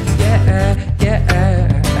 yeah, yeah.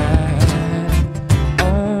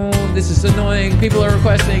 Oh, this is annoying. People are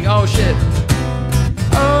requesting. Oh shit.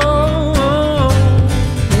 Oh,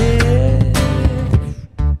 yeah.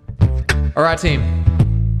 All right, team.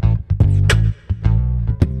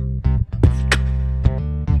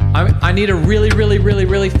 I need to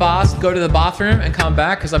really fast go to the bathroom and come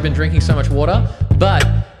back because I've been drinking so much water. But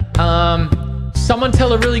someone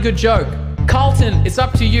tell a really good joke. Carlton, it's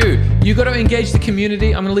up to you. You got to engage the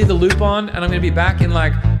community. I'm going to leave the loop on and I'm going to be back in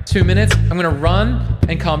like 2 minutes. I'm gonna run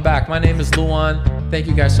and come back. My name is Luan. Thank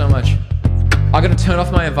you guys so much. I'm gonna turn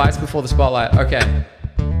off my invites before the spotlight. Okay.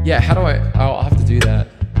 Yeah, how do I? Oh, I'll have to do that.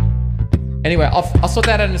 Anyway, I'll sort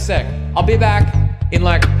that out in a sec. I'll be back in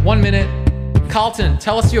like 1 minute. Carlton,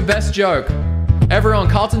 tell us your best joke. Everyone,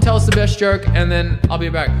 Carlton, tell us the best joke, and then I'll be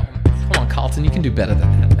back. Come on, Carlton, you can do better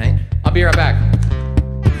than that, mate. I'll be right back.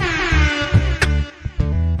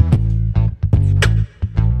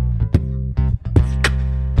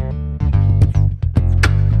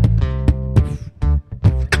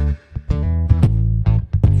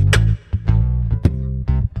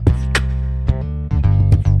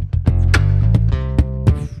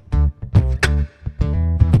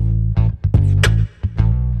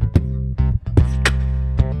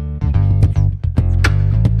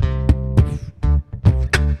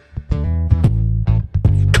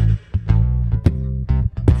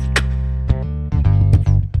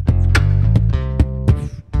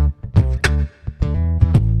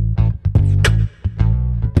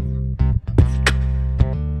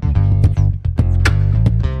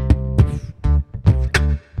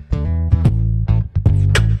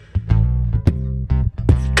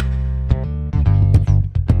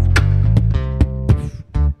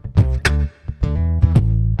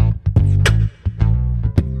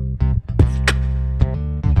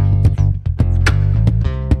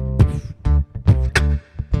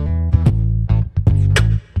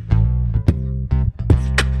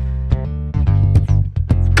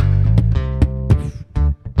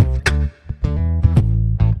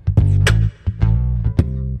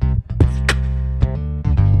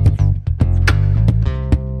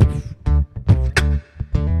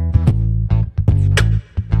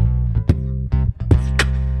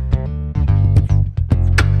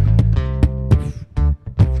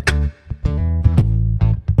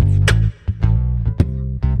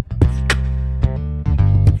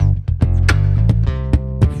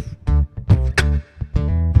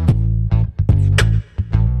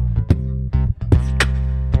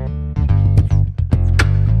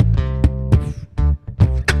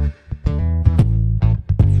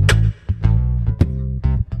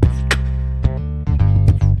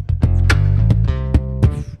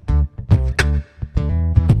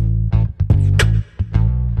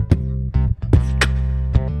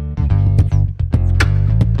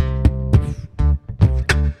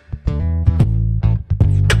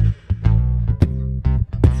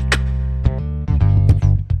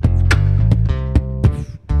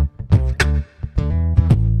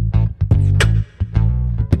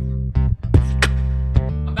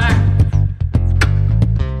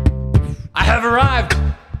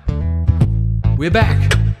 We're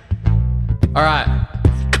back. All right.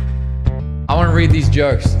 I want to read these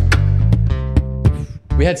jokes.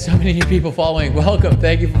 We had so many new people following. Welcome.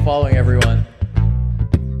 Thank you for following, everyone.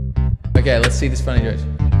 Okay, let's see these funny jokes.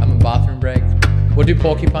 I'm on bathroom break. What do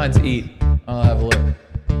porcupines eat? I'll have a look.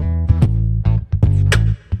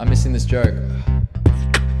 I'm missing this joke.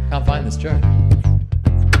 Can't find this joke.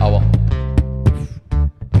 Oh well.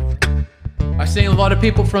 I've seen a lot of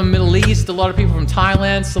people from Middle East, a lot of people from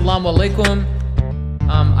Thailand. Salam alaikum.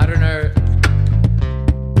 I don't know.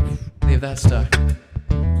 Leave that stuff.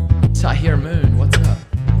 Tahir Moon, what's up?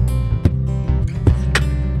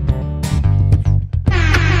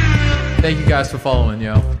 Thank you guys for following,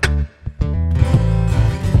 yo.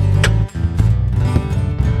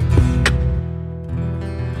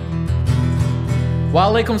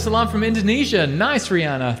 Walaikum salam from Indonesia. Nice,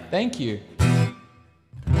 Rihanna. Thank you.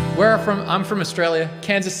 Where are from? I'm from Australia,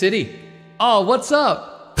 Kansas City. Oh, what's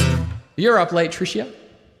up? You're up late, Tricia.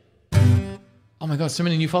 Oh my God, so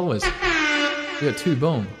many new followers. We got 2,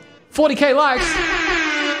 boom. 40K likes.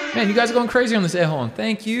 Man, you guys are going crazy on this air horn.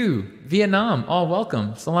 Thank you. Vietnam. Oh,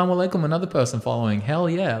 welcome. Salam alaikum, another person following. Hell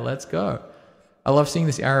yeah, let's go. I love seeing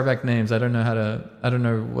these Arabic names. I don't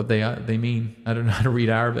know what they mean. I don't know how to read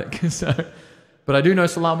Arabic. So, but I do know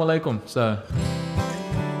salam alaikum, so.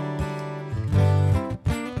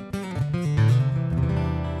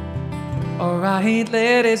 All right,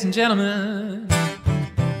 ladies and gentlemen.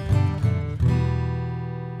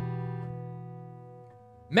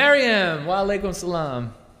 Mariam, wa alaikum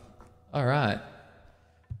salam. All right.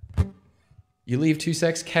 You leave 2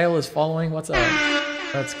 secs. Kale is following. What's up?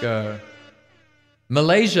 Let's go.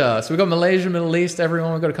 Malaysia. So we got Malaysia, Middle East,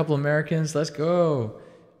 everyone. We got a couple of Americans. Let's go.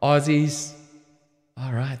 Aussies.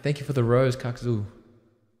 All right. Thank you for the rose, Kakzu.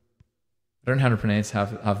 I don't know how to pronounce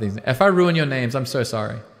half these. If I ruin your names, I'm so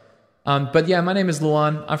sorry. But yeah, my name is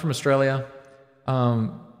Luan. I'm from Australia.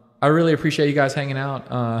 I really appreciate you guys hanging out.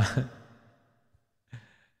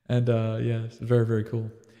 And yeah, it's very, very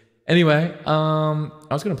cool. Anyway, I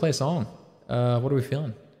was going to play a song. What are we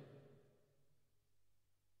feeling?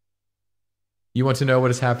 You want to know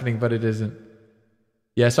what is happening, but it isn't.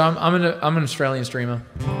 Yeah, so I'm an Australian streamer.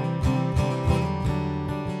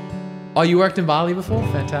 Oh, you worked in Bali before?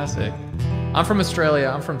 Fantastic. I'm from Australia.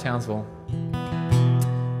 I'm from Townsville.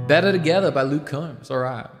 Better Together by Luke Combs. All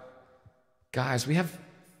right. Guys, we have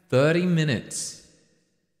 30 minutes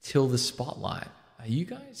till the spotlight. Are you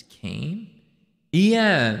guys keen?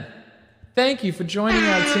 Ian, thank you for joining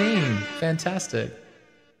our team. Fantastic.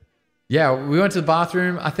 Yeah, we went to the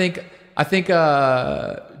bathroom. I think,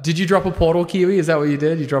 did you drop a portal, Kiwi? Is that what you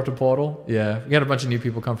did? You dropped a portal? Yeah, we had a bunch of new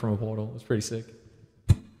people come from a portal. It was pretty sick.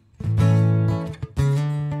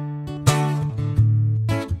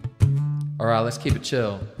 All right, let's keep it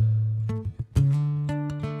chill.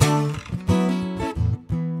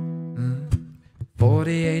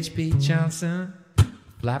 40 HP Johnson,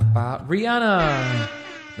 flat out Rihanna,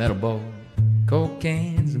 metal bowl,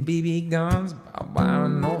 cocaines and BB guns, by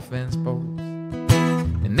no offense post,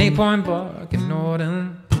 and 8 Point Park in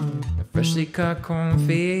Northern, freshly cut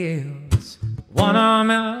cornfields, one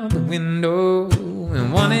arm out the window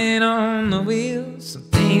and one in on the wheels. Some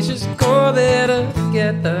things just go better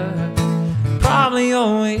together. Probably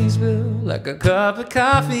always will, like a cup of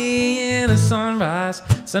coffee and a sunrise,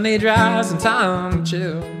 Sunday drives and time to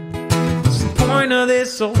chill. What's the point of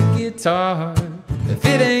this old guitar if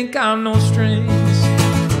it ain't got no strings?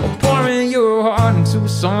 Or pouring your heart into a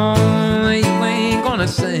song that you ain't gonna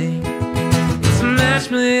sing. It's a match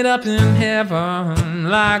made up in heaven,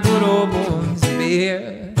 like good old boys and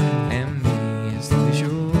beer, and me as long as you're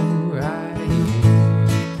right here.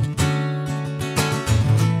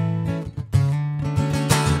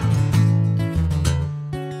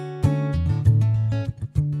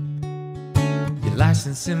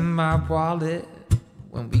 License in my wallet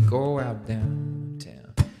when we go out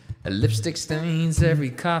downtown. A lipstick stains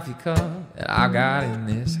every coffee cup that I got in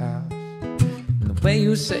this house. And the way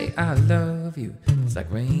you say I love you, it's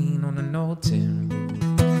like rain on an old tin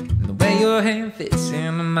roof. And the way your hand fits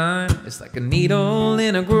into mine, it's like a needle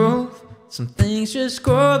in a groove. Some things just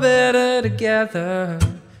grow better together,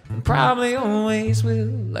 and probably always will,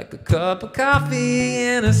 like a cup of coffee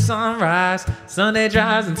and a sunrise, Sunday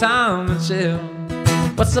drives and time to chill.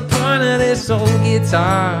 What's the point of this old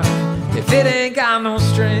guitar if it ain't got no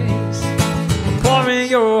strings? Pouring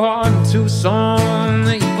your heart into a song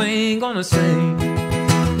that you ain't gonna sing.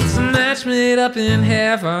 It's a match made up in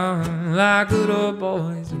heaven, like good old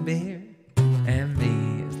boys and beer, and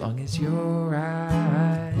me as long as you're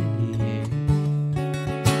right here.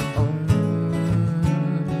 Oh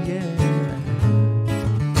yeah.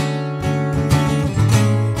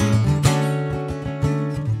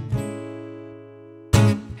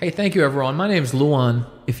 Hey, thank you everyone. My name's Luan,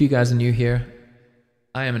 if you guys are new here.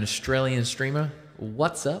 I am an Australian streamer.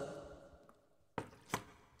 What's up?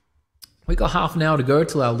 We got half an hour to go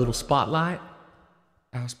till our little spotlight.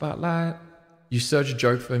 Our spotlight. You search a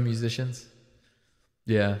joke for musicians?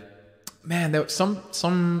 Yeah. Man, there was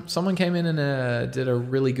someone came in and did a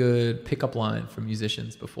really good pickup line for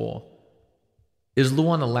musicians before. Is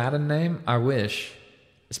Luan a Latin name? I wish.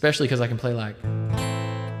 Especially because I can play like...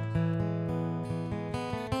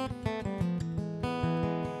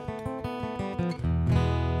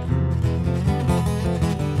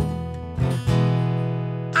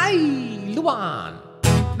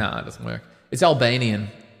 No, it doesn't work. It's Albanian.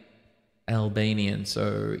 Albanian,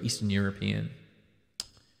 so Eastern European.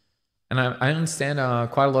 And I understand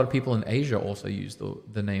quite a lot of people in Asia also use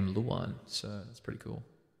the name Luan, so that's pretty cool.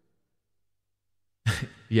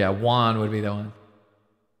 Yeah, Juan would be the one.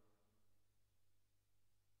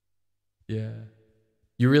 Yeah.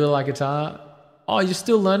 You really like guitar? Oh, you're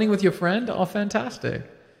still learning with your friend? Oh, fantastic.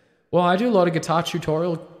 Well, I do a lot of guitar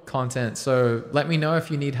tutorial content, so let me know if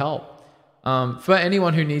you need help. For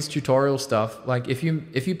anyone who needs tutorial stuff, like if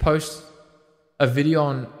you post a video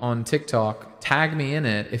on TikTok, tag me in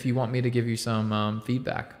it if you want me to give you some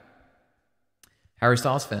feedback. Harry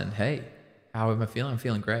Styles fan, hey, how am I feeling? I'm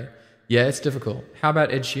feeling great. Yeah, it's difficult. How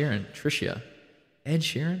about Ed Sheeran? Tricia. Ed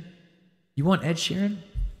Sheeran? You want Ed Sheeran?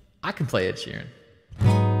 I can play Ed Sheeran.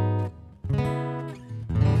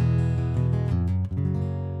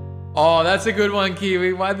 Oh, that's a good one,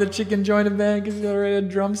 Kiwi. Why'd the chicken join a band? Because he already had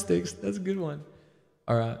drumsticks. That's a good one.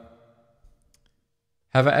 All right.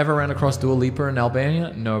 Have I ever ran across Dua Lipa in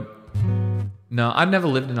Albania? Nope. No, I've never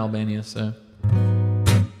lived in Albania, so.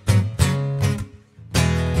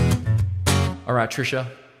 All right, Trisha,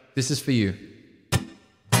 this is for you.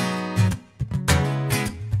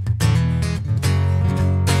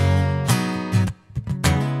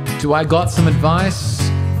 Do I got some advice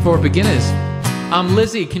for beginners?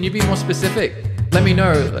 Lizzie, can you be more specific? Let me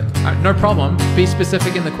know. No problem. Be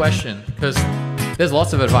specific in the question, because there's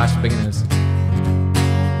lots of advice for beginners.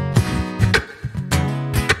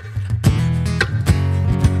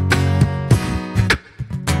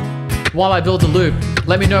 while I build a loop,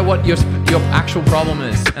 let me know what your actual problem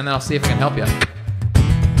is, and then I'll see if I can help you.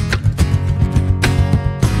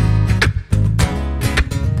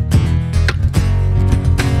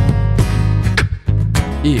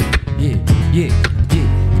 Yeah, yeah, yeah, yeah,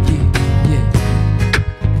 yeah, yeah.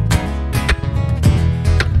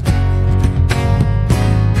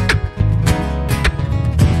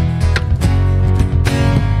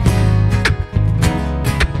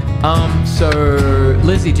 So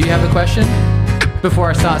Lizzie, do you have a question before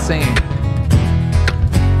I start singing?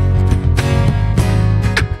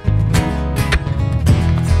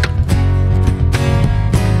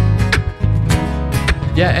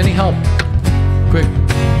 Yeah, any help? Quick,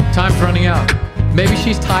 time's running out. Maybe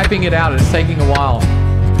she's typing it out and it's taking a while.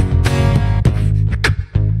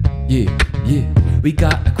 Yeah, yeah, we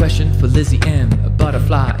got a question for Lizzie M, a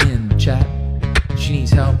butterfly in the chat. She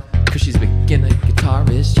needs help, cause she's a beginner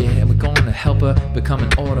guitarist, yeah. We're gonna help her become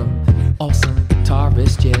an awesome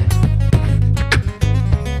guitarist, yeah.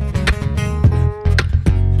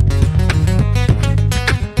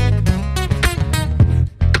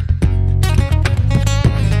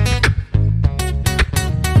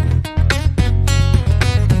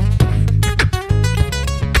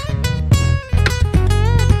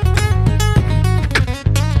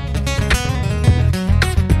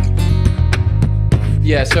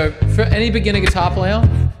 Yeah, so for any beginner guitar player,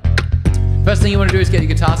 first thing you want to do is get your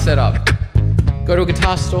guitar set up. Go to a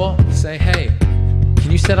guitar store, say, hey,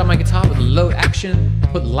 can you set up my guitar with low action,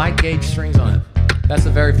 put light gauge strings on it? That's the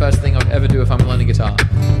very first thing I'll ever do if I'm learning guitar.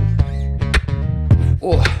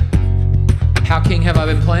 Oh, how king have I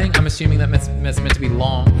been playing? I'm assuming that it's meant to be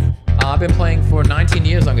long. I've been playing for 19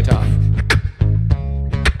 years on guitar.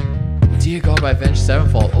 Dear God by Avenged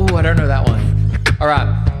Sevenfold. Oh, I don't know that one. All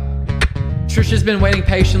right. Trisha's been waiting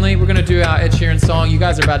patiently. We're gonna do our Ed Sheeran song. You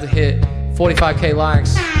guys are about to hit 45K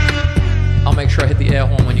likes. I'll make sure I hit the air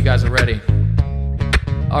horn when you guys are ready.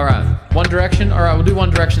 All right, One Direction. All right, we'll do One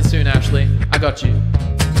Direction soon, Ashley. I got you.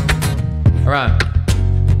 All right.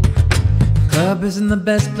 Club isn't the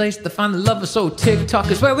best place to find the lovers, so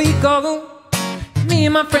TikTok is where we go. Me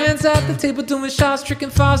and my friends at the table doing shots, tricking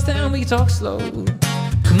fast, and we talk slow.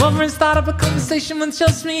 Come over and start up a conversation with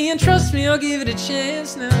just me, and trust me, I'll give it a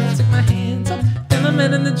chance. Now I take my hands up, then I'm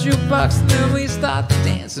in the jukebox, and then we start to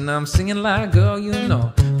dance. And I'm singing like, girl, you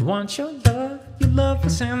know, I want your love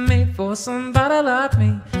was handmade for somebody like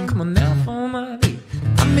me. Come on now, for my lead.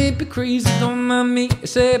 I may be crazy, don't mind me. You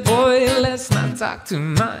say, boy, let's not talk too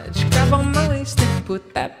much. Grab on my waist and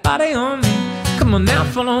put that body on me. Come on now,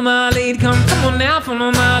 follow my lead. Come on now,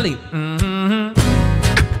 follow my lead.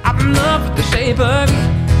 I'm in love with the shape of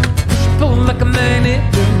you. Pull like a magnet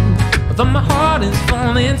do, although my heart is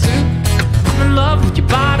falling too. I'm in love with your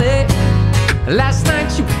body. Last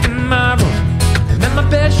night you were in my room, and then my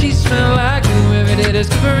bed sheets smell like you. Every day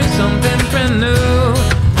discovering something brand new.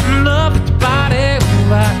 I'm in love with your body.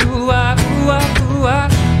 Ooh, ah, ooh, ah, ooh, ah, ooh, ah.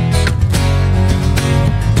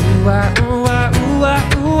 Ooh, ah, ooh, ah, ooh, ah,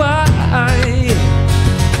 ooh, ah, yeah.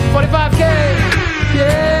 45K,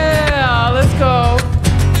 yeah, let's go.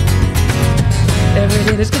 Every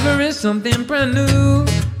day discovering something brand new.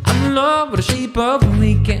 I'm in love with the shape of a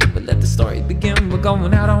weekend, but let the story begin. We're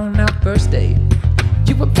going out on our first date.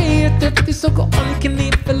 You were paid $50, so go all you can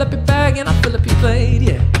eat. Fill up your bag and I'll fill up your plate,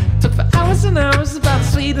 yeah. Took for hours and hours, about the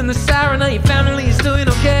sweet and the sour. Now your family is doing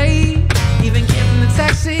okay. Even getting the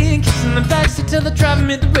taxi and kissing the backseat till the driving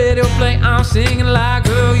me the radio play. I'm singing like,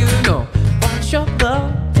 girl, you know, want your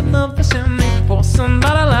love was handmade for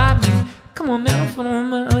somebody like me. Come on now, follow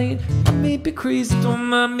my lead. I may be crazy, don't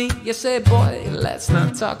mind me. You say, boy, let's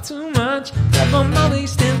not talk too much. Grab on my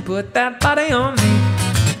waist and put that body on me.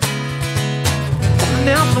 Come on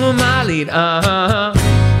now, follow my lead.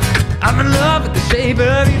 I'm in love with the shape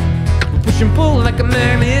of you. We push and pull like a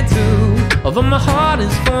magnet too. Although my heart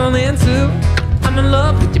is falling too. I'm in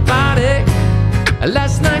love with your body.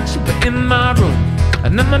 Last night you were in my room,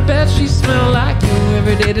 and then my bed sheets smell like you.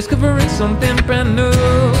 Every day discovering something brand new.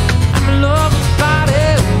 I'm in love with your body.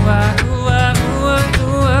 Ooh, ah, ooh, ah, ooh, ah,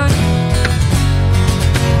 ooh, ah.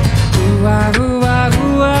 Ooh, ah, ooh, ah,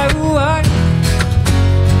 ooh, ah, ooh, ah.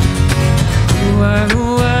 Ooh, ah,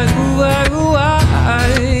 ooh, ah, ooh, ah, ooh, ah.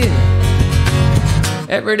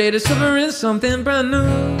 Every day discovering something brand new.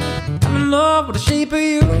 I'm in love with the shape of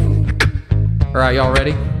you. All right, y'all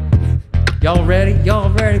ready? Y'all ready? Y'all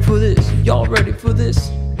ready for this? Y'all ready for this?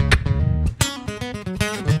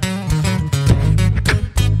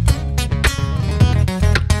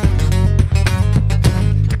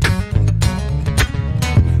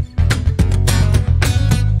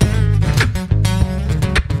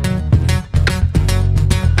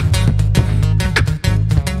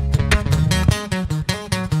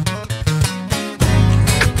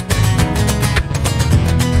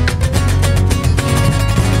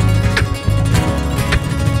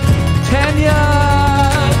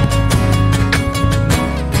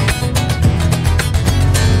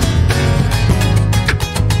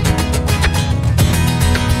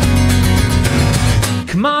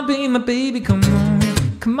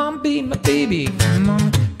 on, be my baby, come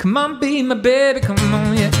on. Come on, be my baby, come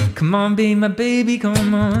on, yeah. Come on, be my baby,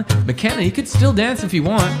 come on. McKenna, you could still dance if you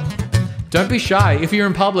want. Don't be shy. If you're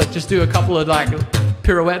in public, just do a couple of like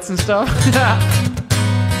pirouettes and stuff.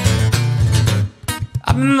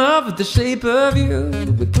 I'm in love with the shape of you.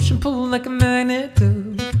 We push and pull like a magnet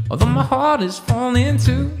do. Although my heart is falling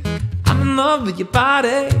too. I'm in love with your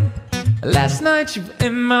body. Last night you were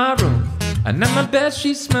in my room, and now my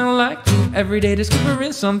bedsheets smell like you. Every day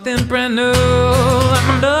discovering something brand new.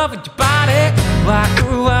 I'm in love with your body. Why,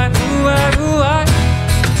 ooh, why, ooh, why, ooh, why.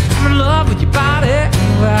 I'm in love with your body.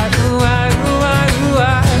 Why, ooh, why, ooh, why, ooh,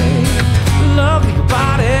 why. In love with your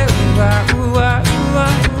body. Why, ooh, why, ooh,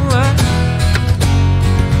 why, ooh, why.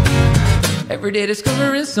 Every day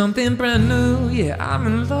discovering something brand new. Yeah, I'm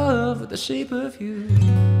in love with the shape of you.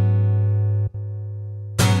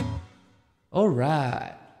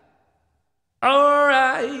 Alright.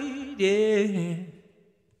 Alright, yeah.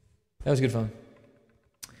 That was good fun.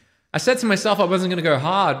 I said to myself I wasn't going to go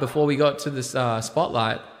hard before we got to this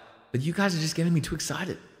spotlight, but you guys are just getting me too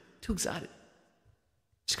excited. Too excited.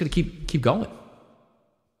 Just got to keep going.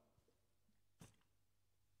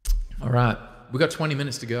 Alright, we got 20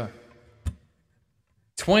 minutes to go.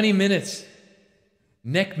 20 minutes.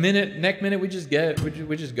 Neck minute, we just go.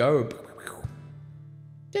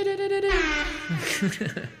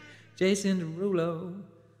 Jason Derulo.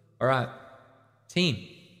 All right. Team.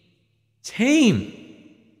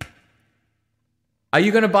 Are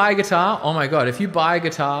you going to buy a guitar? Oh my God. If you buy a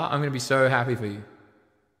guitar, I'm going to be so happy for you.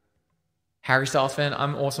 Harry Styles fan,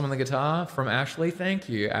 I'm awesome on the guitar from Ashley. Thank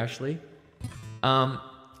you, Ashley.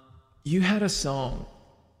 You had a song.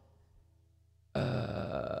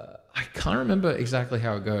 I can't remember exactly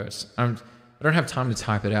how it goes. I don't have time to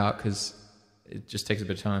type it out because it just takes a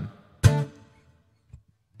bit of time.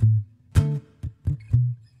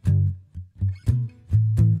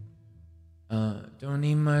 Don't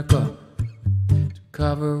need my glove to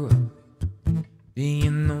cover up.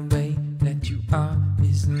 Being the way that you are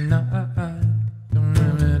is not. Don't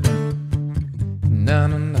remember. No.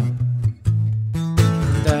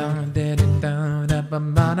 Down, down, down.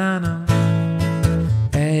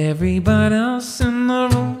 Everyone else in the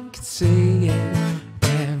room can say it.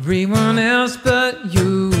 Everyone else but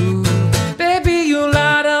you. Baby, you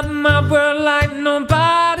light up my world like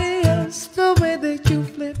nobody else. The way that you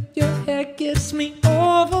flip your hair gets me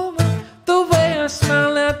overwhelmed. The way I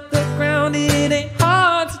smile at the ground, it ain't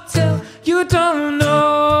hard to tell. You don't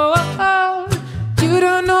know, you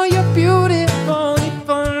don't know you're beautiful. If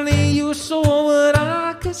only you saw what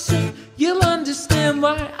I could see, you'll understand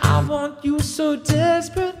why I want you so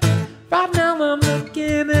desperate. Right now I'm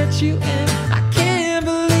looking at you and I can't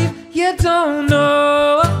believe you don't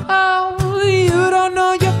know. You don't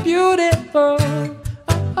know you're beautiful.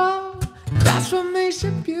 That's what makes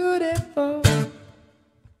you beautiful.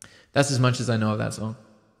 That's as much as I know of that song.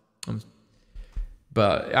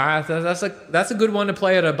 But that's a good one to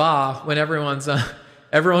play at a bar when everyone's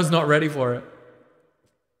not ready for it.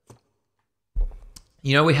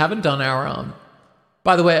 You know, we haven't done our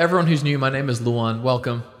by the way, everyone who's new, my name is Luan.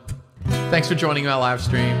 Welcome. Thanks for joining our live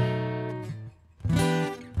stream.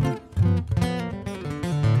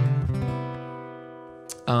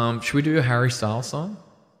 Should we do a Harry Styles song?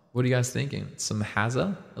 What are you guys thinking? Some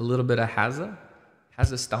Hazza? A little bit of Hazza?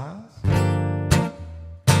 Hazza Styles?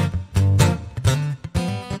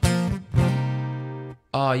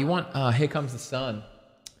 Oh, you want Here Comes the Sun.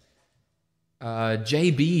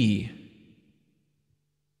 JB.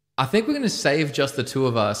 I think we're going to save just the two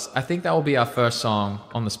of us. I think that will be our first song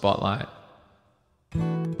on the spotlight.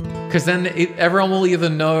 Because then everyone will either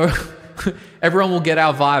know, everyone will get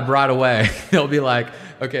our vibe right away. They'll be like,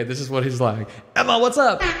 okay, this is what he's like. Emma, what's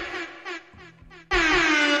up?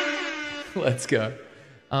 Let's go.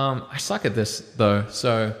 I suck at this though,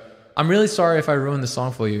 so I'm really sorry if I ruined the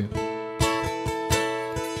song for you.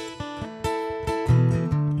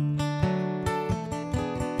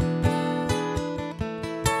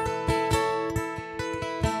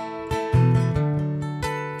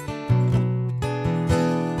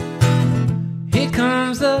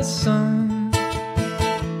 The sun,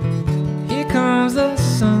 here comes the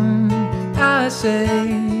sun. I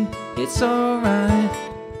say it's alright.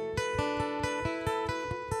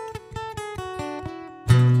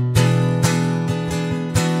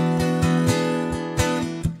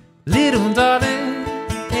 Little darling,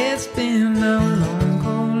 it's been a long,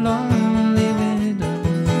 cold, lonely winter.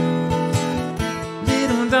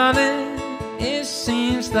 Little darling, it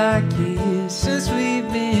seems like years since we've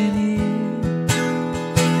been here.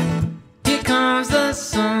 Here comes the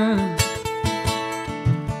sun,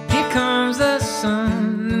 here comes the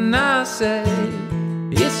sun, and I say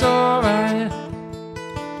it's all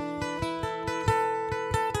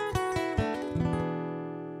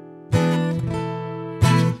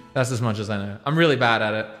That's as much as I know. I'm really bad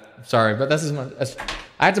at it. Sorry, but that's as much as...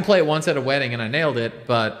 I had to play it once at a wedding and I nailed it,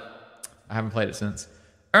 but I haven't played it since.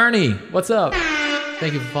 Ernie, what's up?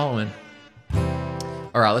 Thank you for following.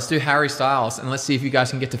 All right, let's do Harry Styles and let's see if you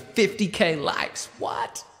guys can get to 50K likes.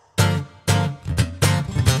 What?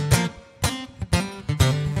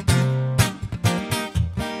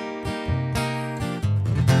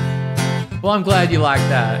 Well, I'm glad you like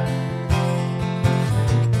that.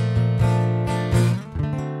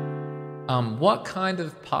 What kind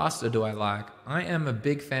of pasta do I like? I am a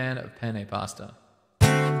big fan of penne pasta.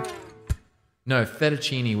 No,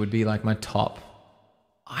 fettuccine would be like my top.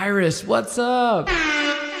 Iris, what's up?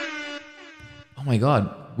 Oh my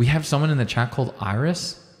God, we have someone in the chat called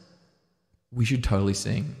Iris? We should totally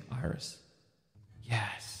sing Iris.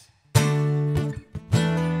 Yes.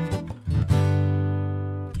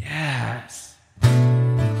 Yes.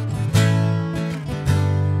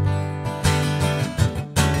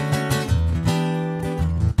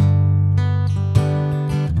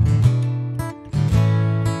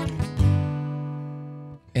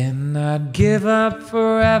 And I'd give up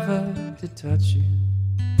forever to touch you,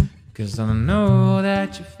 'cause I know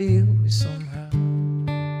that you feel me somehow.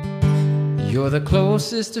 You're the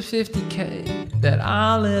closest to 50K that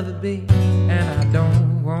I'll ever be, and I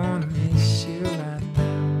don't wanna miss you right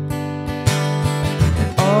now.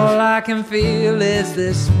 And all I can feel is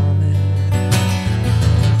this moment.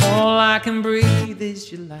 All I can breathe is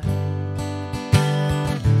your light.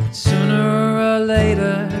 Sooner or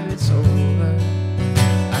later it's over.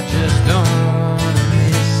 Just don't wanna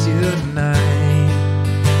miss you tonight.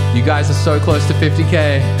 You guys are so close to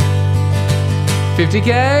 50K.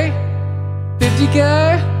 50K?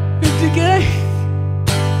 50K? 50K?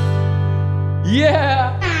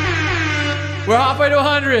 Yeah! We're halfway to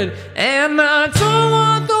 100. And I don't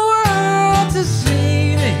want the world to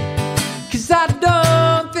see me, 'cause I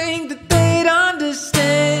don't think that they'd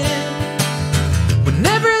understand. When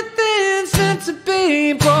everything's meant to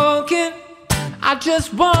be broken, I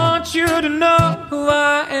just want you to know who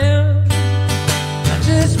I am. I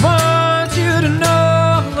just want you to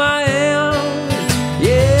know who I am.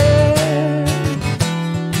 Yeah.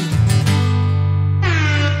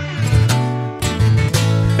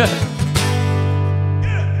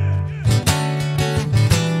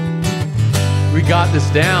 We got this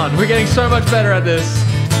down. We're getting so much better at this.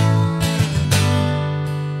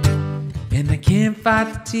 And I can't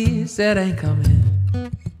fight the tears that ain't coming.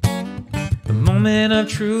 The moment of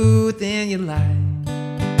truth in your life,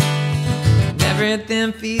 and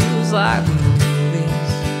everything feels like the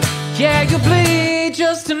movies. Yeah, you bleed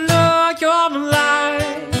just to know you're alive.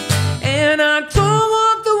 And I don't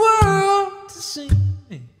want the world to see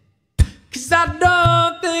me, 'cause I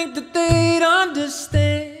don't think that they'd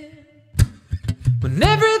understand. When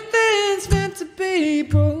everything's meant to be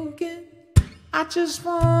broken, I just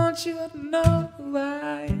want you to know who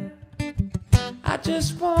I am. I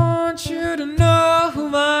just want you to know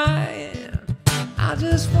who I am. I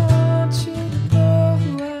just want you to know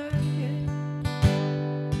who I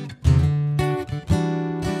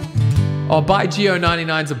am. Oh, buy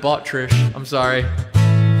Geo99's a bot, Trish. I'm sorry.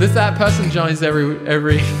 That person joins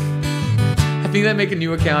every I think they make a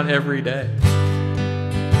new account every day.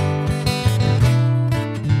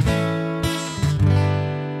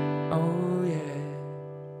 Oh yeah.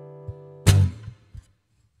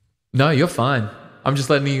 No, you're fine. I'm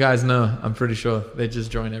just letting you guys know. I'm pretty sure they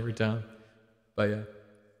just join every time. But yeah.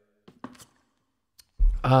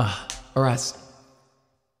 All right.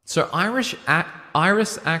 So Iris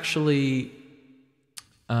actually,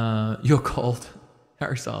 you're cold.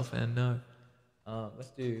 Harry Styles fan, no.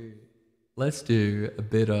 Let's do a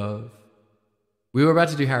bit of, we were about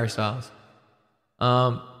to do Harry Styles.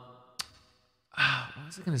 What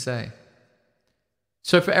was I going to say?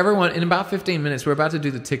 So for everyone, in about 15 minutes, we're about to do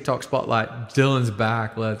the TikTok spotlight. Dylan's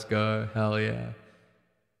back. Let's go. Hell yeah.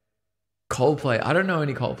 Coldplay. I don't know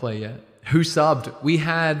any Coldplay yet. Who subbed? We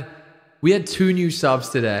had 2 new subs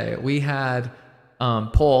today. We had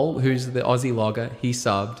Paul, who's the Aussie logger. He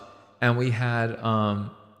subbed. And we had,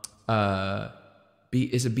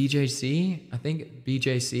 is it BJC? I think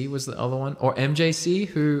BJC was the other one. Or MJC,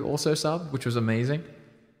 who also subbed, which was amazing.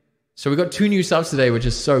 So we got 2 new subs today, which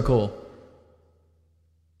is so cool.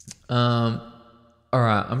 All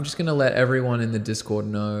right, I'm just gonna let everyone in the Discord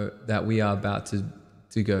know that we are about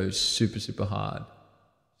to go super, super hard.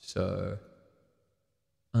 So,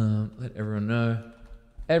 let everyone know.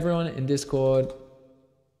 Everyone in Discord,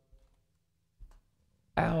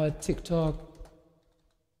 our TikTok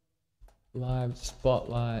live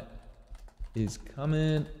spotlight is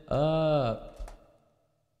coming up.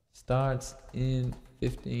 Starts in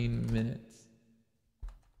 15 minutes.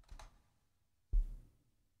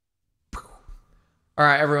 All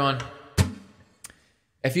right, everyone.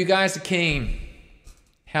 If you guys are keen,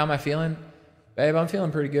 how am I feeling? Babe, I'm feeling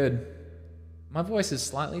pretty good. My voice is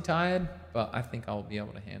slightly tired, but I think I'll be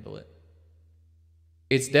able to handle it.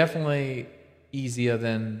 It's definitely easier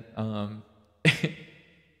than...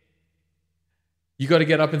 You got to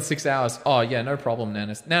get up in 6 hours. Oh, yeah, no problem,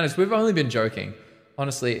 Nanas. Nanas, we've only been joking.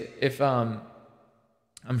 Honestly, if I'm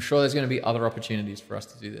sure there's going to be other opportunities for us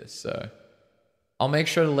to do this. So I'll make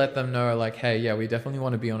sure to let them know, like, hey, yeah, we definitely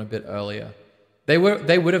want to be on a bit earlier. They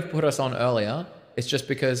would have put us on earlier. It's just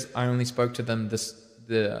because I only spoke to them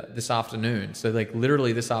this afternoon. So like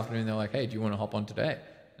literally this afternoon, they're like, hey, do you want to hop on today?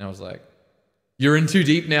 And I was like, you're in too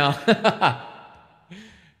deep now.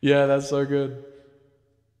 Yeah, that's so good.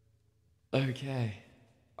 Okay.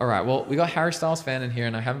 All right. Well, we got Harry Styles fan in here,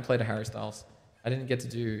 and I haven't played a Harry Styles. I didn't get to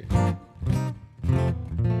do...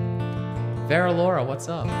 Vera Laura, what's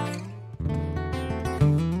up?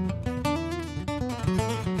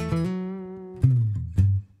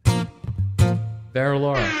 Vera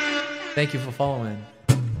Laura, thank you for following.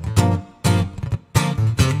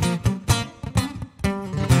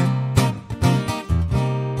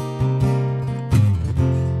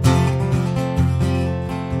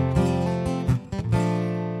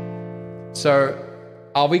 So,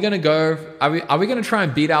 are we gonna go? Are we gonna try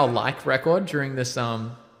and beat our like record during this? I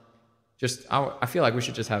feel like we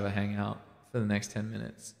should just have a hangout for the next 10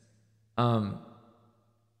 minutes. Are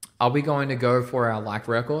we going to go for our like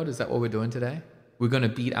record? Is that what we're doing today? We're gonna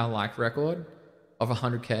beat our like record of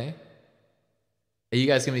 100K. Are you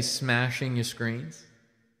guys gonna be smashing your screens?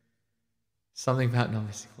 Something about not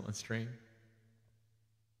missing one stream.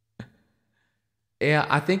 Yeah,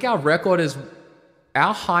 I think our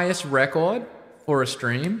highest record for a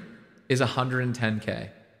stream is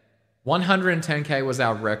 110K. 110K was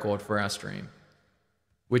our record for our stream,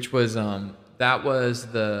 which was that was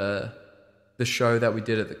the show that we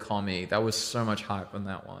did at the Commie. That was so much hype on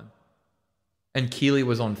that one. And Keely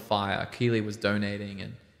was on fire. Keely was donating,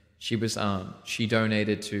 and she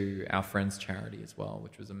donated to our friend's charity as well,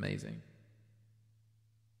 which was amazing.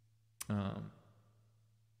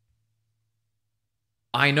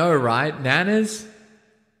 I know, right? Nanas.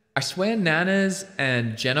 I swear Nanas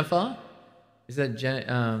and Jennifer, is that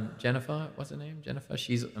Jennifer? What's her name? Jennifer?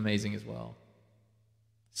 She's amazing as well.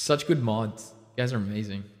 Such good mods. You guys are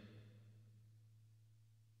amazing.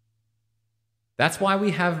 That's why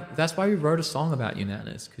we wrote a song about you,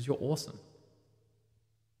 Nanas, because you're awesome.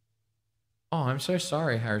 Oh, I'm so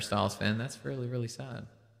sorry, Harry Styles fan. That's really, really sad.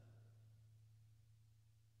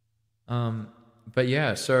 But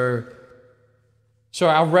yeah, so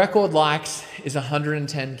our record likes is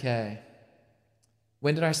 110K.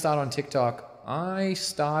 When did I start on TikTok? I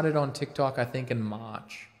started on TikTok, I think, in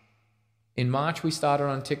March. In March, we started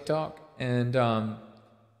on TikTok, and I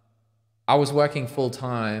was working full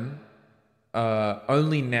time.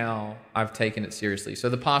 Only now I've taken it seriously. So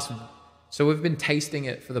we've been tasting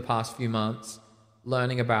it for the past few months,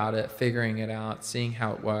 learning about it, figuring it out, seeing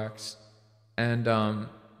how it works, and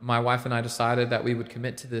my wife and I decided that we would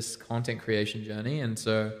commit to this content creation journey. And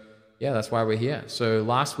so, yeah, that's why we're here. So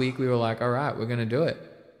last week we were like, all right, we're going to do it.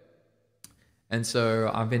 And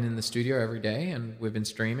so I've been in the studio every day, and we've been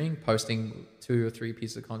streaming, posting 2 or 3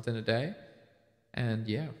 pieces of content a day. And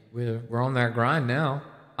yeah, we're on that grind now.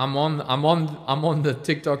 I'm on the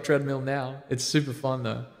TikTok treadmill now. It's super fun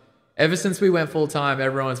though. Ever since we went full time,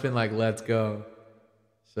 everyone's been like, let's go.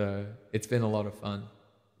 So it's been a lot of fun.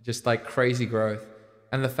 Just like crazy growth.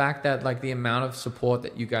 And the fact that like the amount of support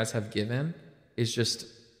that you guys have given is just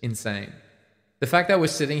insane. The fact that we're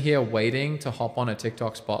sitting here waiting to hop on a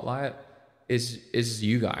TikTok spotlight is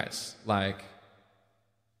you guys. Like,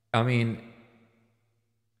 I mean,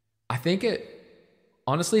 I think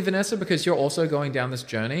honestly, Vanessa, because you're also going down this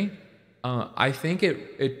journey, I think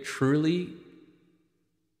it truly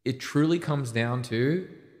comes down to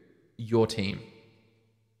your team.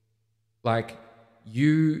 Like,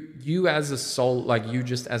 you as a soul, like you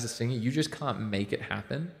just as a singer, you just can't make it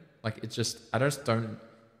happen. Like, it's just, I don't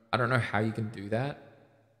know how you can do that.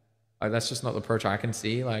 Like, that's just not the approach I can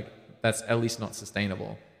see. Like, that's at least not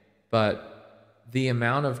sustainable. But the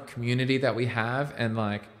amount of community that we have, and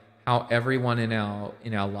like how everyone in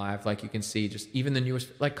our life, like you can see, just even the newest,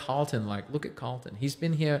 like Carlton, like look at Carlton. He's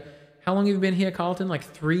been here. How long have you been here, Carlton? Like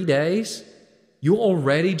 3 days? You're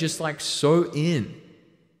already just like so in.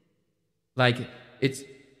 Like, it's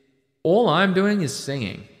all I'm doing is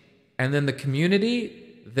singing. And then the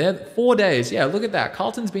community, they're 4 days. Yeah, look at that.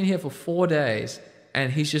 Carlton's been here for 4 days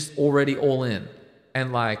and he's just already all in.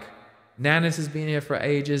 And like Nanas has been here for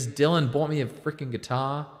ages. Dylan bought me a freaking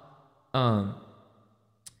guitar. And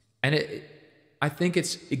I think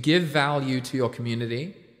it give value to your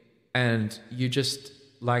community, and you just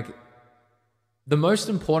like the most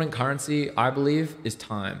important currency, I believe, is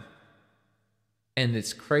time. And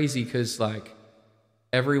it's crazy because like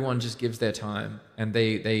everyone just gives their time, and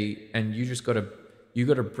and you just gotta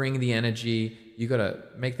bring the energy, you gotta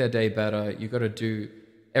make their day better, you gotta do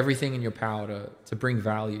everything in your power to bring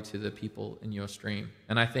value to the people in your stream.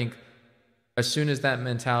 And I think as soon as that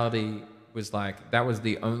mentality was like, that was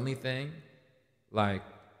the only thing, like,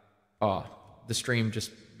 oh, the stream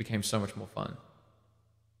just became so much more fun.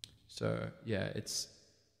 So yeah,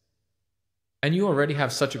 and you already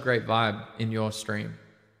have such a great vibe in your stream.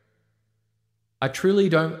 I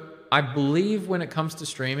believe when it comes to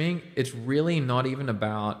streaming, it's really not even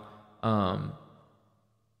about,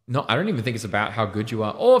 I don't even think it's about how good you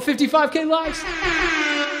are. Oh, 55K likes.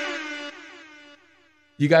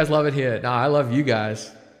 You guys love it here. No, I love you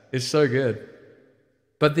guys. It's so good.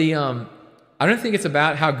 But I don't think it's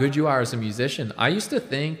about how good you are as a musician. I used to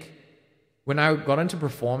think when I got into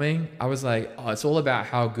performing, I was like, oh, it's all about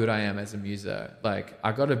how good I am as a muser. Like,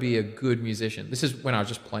 I got to be a good musician. This is when I was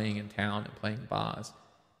just playing in town and playing bars.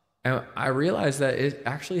 And I realized that it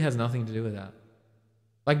actually has nothing to do with that.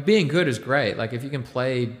 Like, being good is great. Like, if you can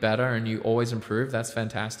play better and you always improve, that's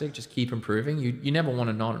fantastic. Just keep improving. You never want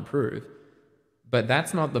to not improve. But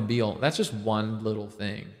that's not the be-all. That's just one little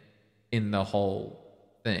thing in the whole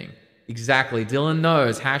thing. Exactly. Dylan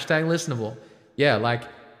knows. Hashtag listenable. Yeah, like,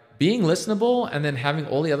 being listenable and then having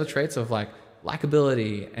all the other traits of, like,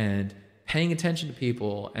 likability and paying attention to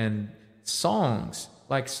people and songs.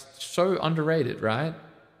 Like, so underrated, right?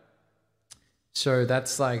 So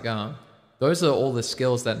that's like... those are all the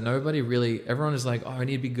skills that everyone is like, oh, I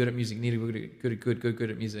need to be good at music, need to be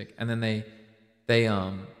good at music. And then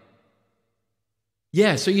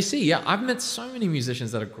yeah, so you see, yeah, I've met so many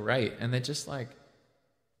musicians that are great, and they're just like,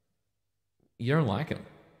 you don't like them.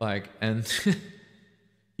 Like, and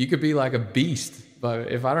you could be like a beast, but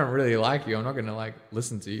if I don't really like you, I'm not going to like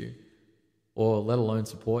listen to you or let alone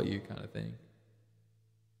support you kind of thing.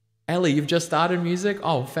 Ellie, you've just started music?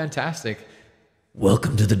 Oh, fantastic.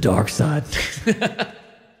 Welcome to the dark side.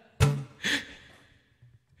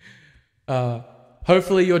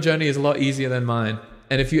 Hopefully your journey is a lot easier than mine.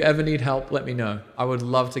 And if you ever need help, let me know. I would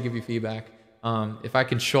love to give you feedback. If I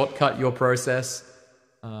can shortcut your process.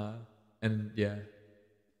 And yeah.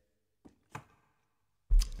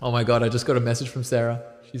 Oh my God, I just got a message from Sarah.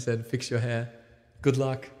 She said, fix your hair. Good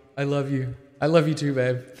luck. I love you. I love you too,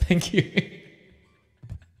 babe. Thank you.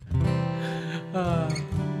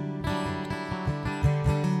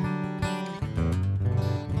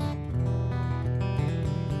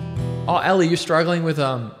 Oh, Ellie, you're struggling with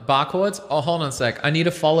bar chords? Oh, hold on a sec. I need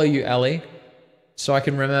to follow you, Ellie, so I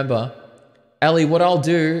can remember. Ellie, what I'll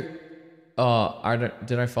do... Oh,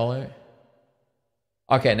 did I follow?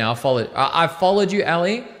 Okay, now I followed you,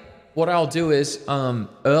 Ellie. What I'll do is,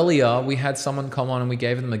 earlier we had someone come on and we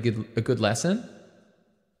gave them a good lesson.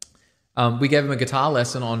 We gave them a guitar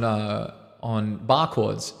lesson on bar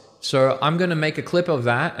chords. So I'm going to make a clip of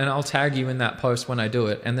that and I'll tag you in that post when I do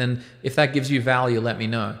it. And then if that gives you value, let me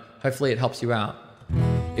know. Hopefully it helps you out.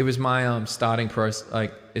 It was my starting process.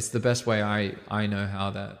 Like, it's the best way I know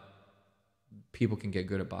how that people can get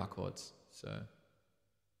good at bar chords. So,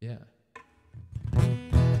 yeah.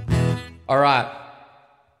 All right.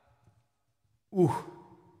 Ooh.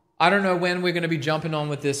 I don't know when we're going to be jumping on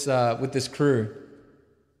with this crew,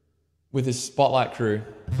 with this spotlight crew.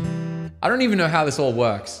 I don't even know how this all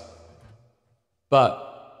works, but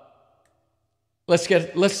let's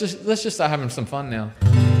just start having some fun now.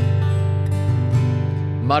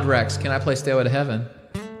 Mudrex, can I play Stairway to Heaven?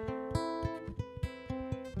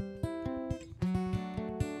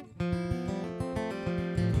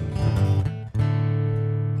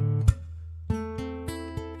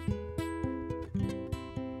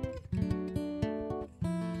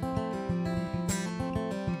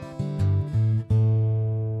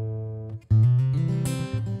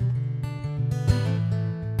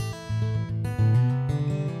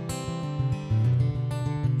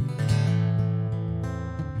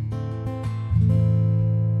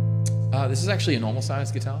 This is actually a normal size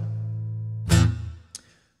guitar.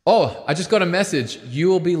 Oh, I just got a message. You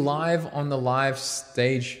will be live on the live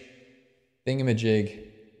stage thingamajig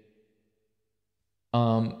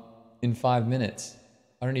in 5 minutes.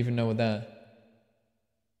 I don't even know what that...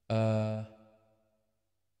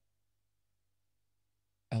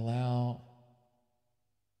 allow...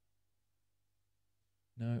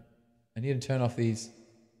 No, I need to turn off these...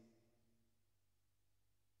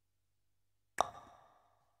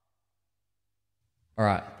 All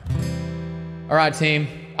right, team.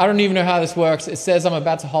 I don't even know how this works. It says I'm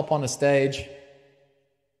about to hop on a stage.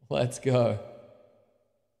 Let's go.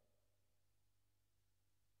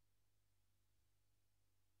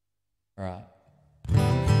 All right.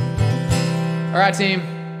 All right, team.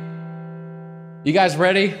 You guys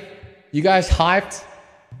ready? You guys hyped?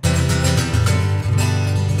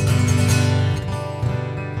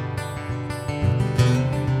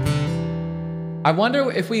 I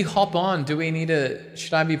wonder if we hop on, do we need to,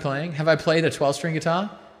 should I be playing? Have I played a 12-string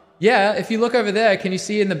guitar? Yeah, if you look over there, can you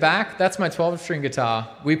see in the back? That's my 12-string guitar.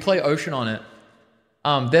 We play Ocean on it.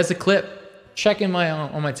 There's a clip. Check in my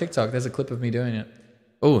on my TikTok. There's a clip of me doing it.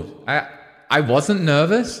 Oh, I wasn't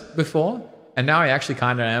nervous before, and now I actually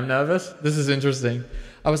kind of am nervous. This is interesting.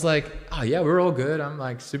 I was like, oh yeah, we're all good. I'm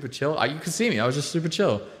like super chill. You can see me. I was just super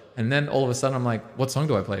chill. And then all of a sudden I'm like, what song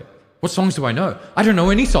do I play? What songs do I know? I don't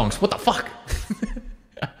know any songs. What the fuck?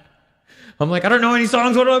 I'm like, I don't know any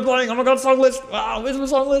songs. What am I playing? Oh my God, song list. Wow, where's my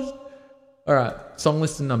song list? All right, song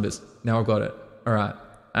list and numbers. Now I've got it. All right,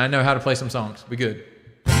 I know how to play some songs. We good.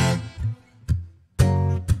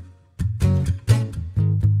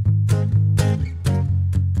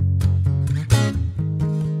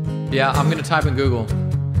 Yeah, I'm gonna type in Google.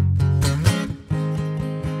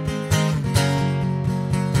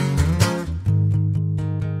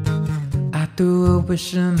 I threw a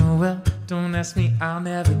wish in the well. Don't ask me, I'll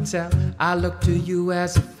never tell. I look to you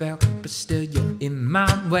as it felt, but still you're in my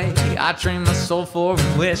way. I trained my soul for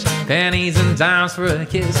a wish, pennies and dimes for a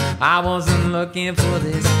kiss. I wasn't looking for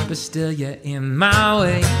this, but still you're in my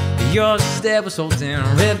way. Your step was holding,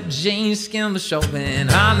 ripped jeans, skin was showing.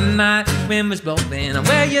 Hot night, wind was blowing.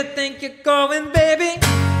 Where you think you're going, baby?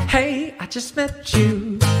 Hey, I just met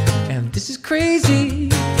you, and this is crazy,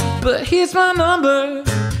 but here's my number,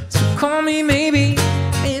 so call me maybe.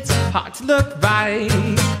 It's hard to look right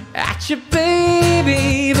at you,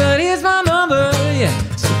 baby, but here's my number,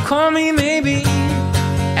 yeah, so call me maybe.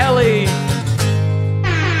 Ellie,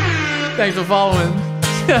 thanks for following.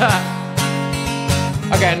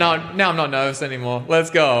 Okay, now I'm not nervous anymore.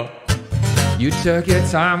 Let's go. You took your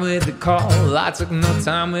time with the call, I took no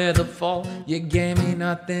time with the fall. You gave me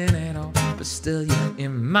nothing at all, but still you're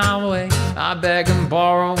in my way. I beg and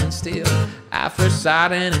borrow and steal at first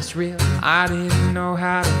sight, and it's real. I didn't know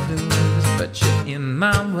how to do this, but you're in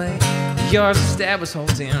my way. Your step was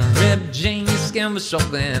holding, ripped jeans, skin was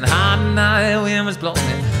showing. Hot night, wind was blowing.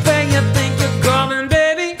 Where you think you're going,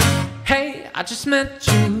 baby? Hey, I just met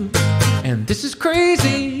you, and this is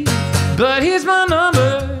crazy, but here's my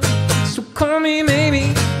number, so call me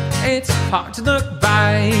maybe. It's hard to look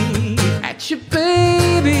right at you,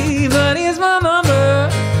 baby, but here's my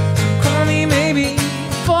number, so call me maybe.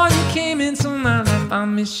 Before you came into my life, I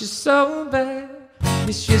miss you so bad,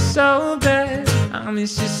 miss you so bad, I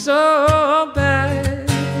miss you so bad,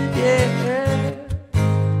 yeah.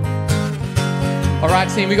 All right,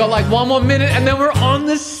 team, we got like 1 more minute and then we're on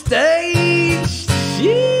the stage.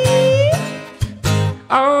 Yeah.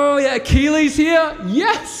 Oh yeah, Keely's here.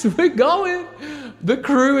 Yes, we're going. The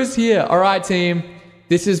crew is here. All right, team.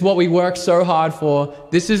 This is what we worked so hard for.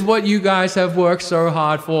 This is what you guys have worked so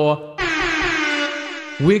hard for.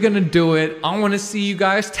 We're gonna do it. I wanna see you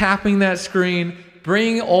guys tapping that screen.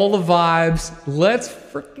 Bring all the vibes. Let's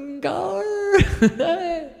freaking go.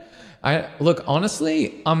 Look,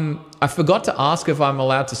 honestly, I forgot to ask if I'm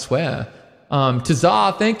allowed to swear.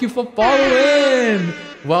 Tazar, thank you for following.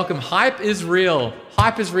 Welcome. Hype is real.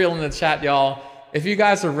 Hype is real in the chat, y'all. If you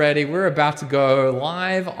guys are ready, we're about to go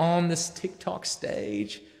live on this TikTok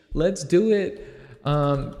stage. Let's do it.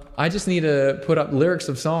 I just need to put up lyrics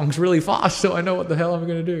of songs really fast so I know what the hell I'm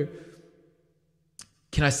gonna do.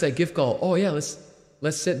 Can I set gift goal? Oh yeah, let's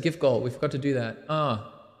set gift goal. We forgot to do that.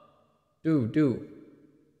 Do.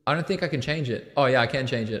 I don't think I can change it. Oh yeah, I can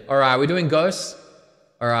change it. All right, we're doing ghosts.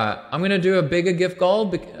 All right, I'm gonna do a bigger gift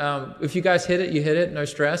goal. If you guys hit it, you hit it, no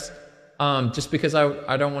stress. Just because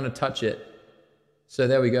I don't want to touch it. So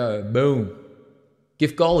there we go, boom.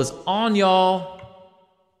 Gift goal is on, y'all.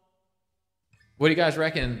 What do you guys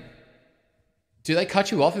reckon? Do they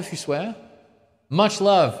cut you off if you swear? Much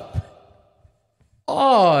love.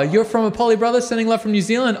 Oh, you're from a Poly brother, sending love from New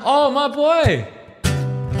Zealand. Oh, my boy.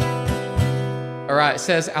 All right, it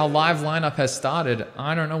says our live lineup has started.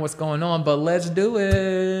 I don't know what's going on, but let's do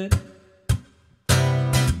it.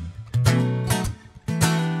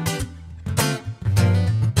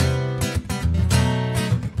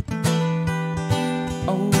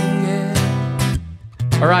 Oh, yeah.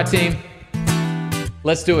 All right, team.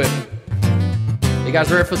 Let's do it. You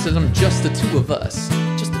guys ready for some just the two of us?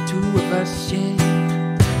 Just the two of us, yeah.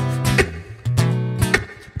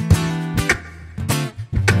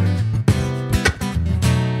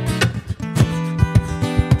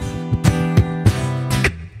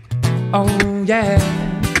 Oh yeah.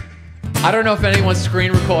 I don't know if anyone's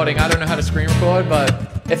screen recording. I don't know how to screen record, but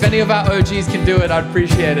if any of our OGs can do it, I'd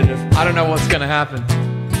appreciate it. I don't know what's gonna happen.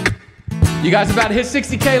 You guys about to hit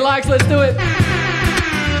 60K likes? Let's do it.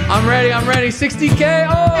 I'm ready, 60K,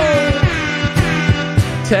 oh!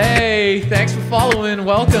 Tay, thanks for following.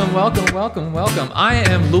 Welcome. I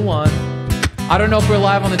am Luan. I don't know if we're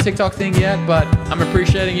live on the TikTok thing yet, but I'm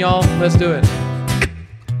appreciating y'all. Let's do it.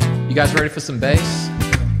 You guys ready for some bass?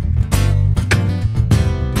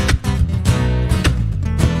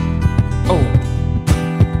 Oh.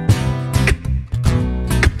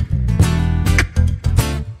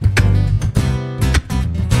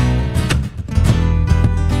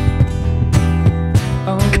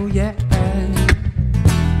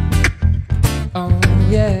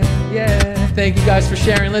 Thank you guys for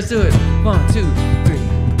sharing. Let's do it. 1, 2, 3.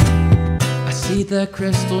 I see the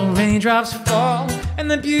crystal raindrops fall,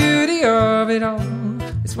 and the beauty of it all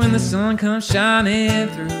is when the sun comes shining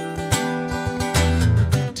through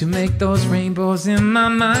to make those rainbows in my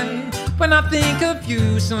mind. When I think of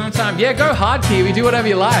you sometime, yeah, go hard, Kiwi. Do whatever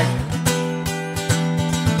you like.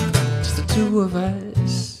 Just the two of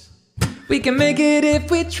us. We can make it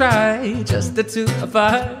if we try. Just the two of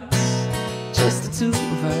us. Just the two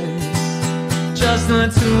of us. Just the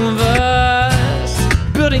two of us,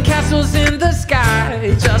 building castles in the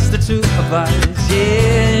sky. Just the two of us,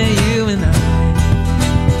 yeah, you and I.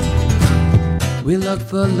 We look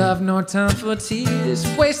for love, no time for tears.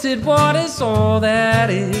 Wasted water's all that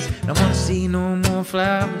is. I wanna see no more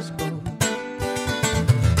flowers grow.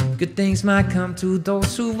 Good things might come to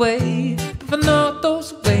those who wait, but for not those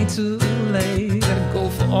who wait too late. Gotta go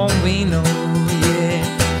for all we know, yeah.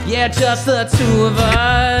 Yeah, just the two of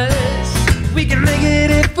us. We can make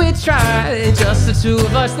it if we try. Just the two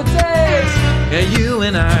of us, the days, yeah, you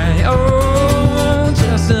and I. Oh,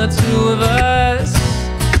 just the two of us,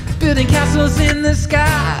 building castles in the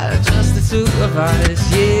sky. Just the two of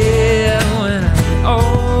us, yeah, you and I.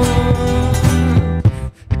 Oh.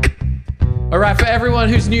 All right, for everyone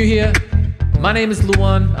who's new here, my name is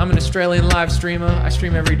Luan. I'm an Australian live streamer. I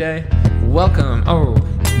stream every day. Welcome. Oh.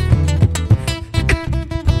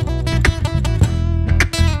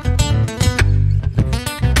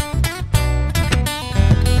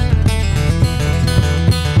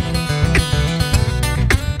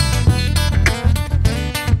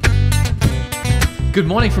 Good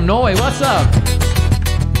morning from Norway, what's up?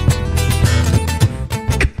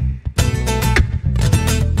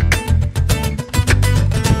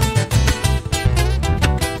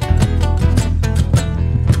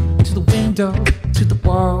 To the window, to the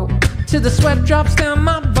wall, to the sweat drops down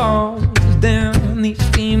my balls. Down, these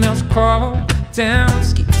females crawl down.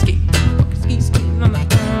 Ski, ski, ski, ski on the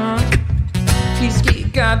ground. Ski, ski,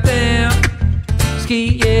 goddamn.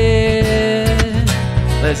 Ski, yeah.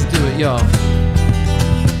 Let's do it, y'all.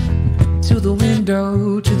 To the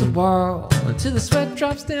window, to the wall, to the sweat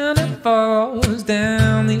drops down and falls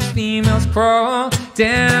down. These females crawl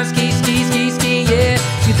down. Ski, ski, ski, ski, yeah.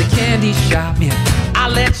 To the candy shop, yeah.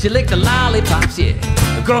 I'll let you lick the lollipops, yeah.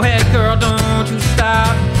 Go ahead, girl, don't you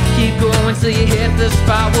stop. Keep going till you hit the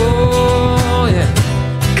spot, whoa, yeah.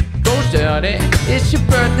 Go dirty, it's your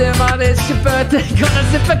birthday, man, it's your birthday. Gonna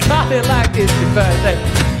sip a coffee like it's your birthday.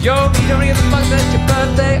 Yo, you don't give a fuck, that's your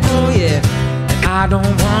birthday, oh yeah. I don't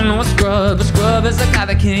want no scrub. A scrub is a guy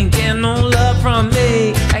that can't get no love from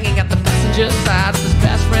me. I ain't got the passenger side of his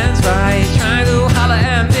best friend's right, trying to holler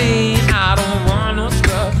at me. I don't want no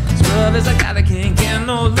scrub. Scrub is a guy that can't get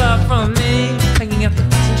no love from me. Hanging up the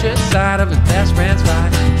passenger side of his best friend's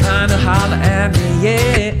right, trying to holler at me.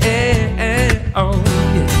 Yeah, oh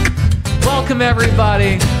yeah. Welcome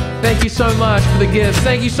everybody. Thank you so much for the gifts.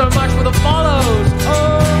 Thank you so much for the follows.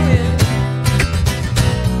 Oh yeah.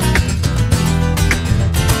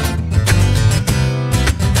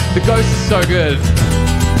 The ghost is so good.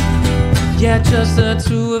 Yeah, just the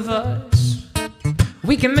two of us.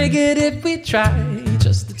 We can make it if we try.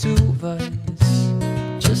 Just the two of us.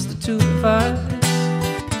 Just the two of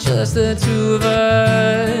us. Just the two of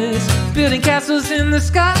us. Building castles in the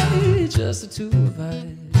sky. Just the two of us.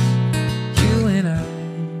 You and I.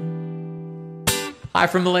 Hi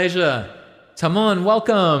from Malaysia. Tamon,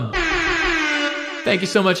 welcome. Thank you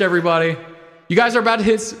so much, everybody. You guys are about to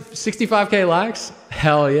hit 65K likes?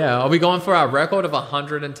 Hell yeah. Are we going for our record of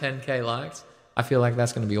 110K likes? I feel like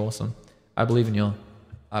that's going to be awesome. I believe in y'all.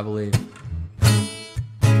 I believe. All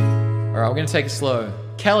right, we're going to take it slow.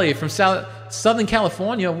 Kelly from Southern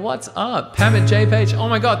California, what's up? Pam at JPage. Oh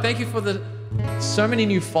my God, thank you for so many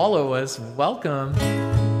new followers. Welcome.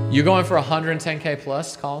 You're going for 110K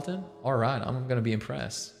plus, Carlton? All right, I'm going to be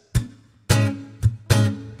impressed.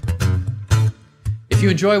 If you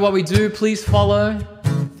enjoy what we do, please follow.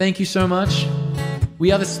 Thank you so much.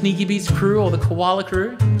 We are the Sneaky Beats crew or the Koala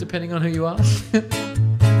crew, depending on who you ask.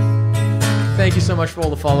 Thank you so much for all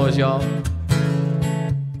the followers, y'all.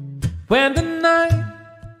 When the night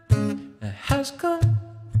has come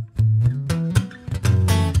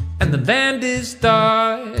and the land is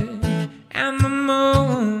dark and the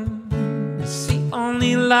moon is the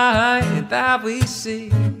only light that we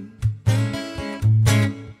see.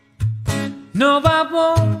 No, I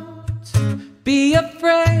won't be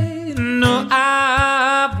afraid. No,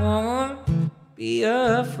 I won't be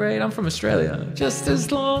afraid. I'm from Australia. Just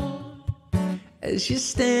as long as you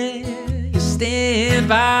stand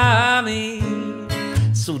by me.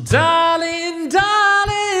 So darling,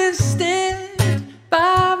 darling, stand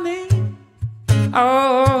by me.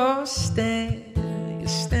 Oh, stand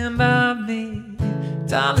by me.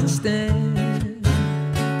 Darling,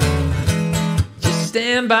 just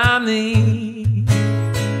stand by me.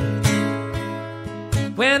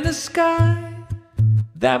 When the sky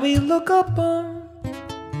that we look upon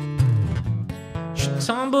should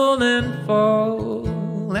tumble and fall,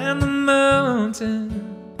 and the mountains,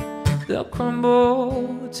 they'll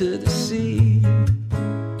crumble to the sea.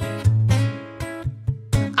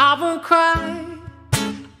 I won't cry,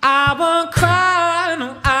 I won't cry,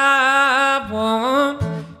 no, I won't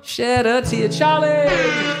shed a tear, Charlie,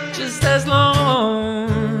 just as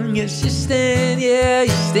long as you stand, yeah,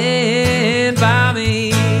 you stand by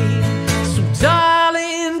me. So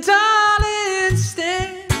darling, darling,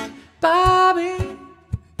 stand by me.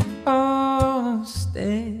 Oh,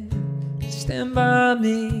 stand by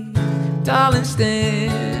me. Darling,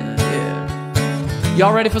 stand, yeah.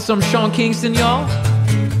 Y'all ready for some Sean Kingston, y'all?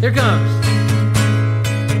 Here comes.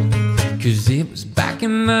 Cause it was back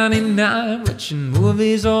in '99, watching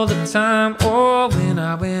movies all the time. Oh, when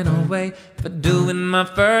I went away for doing my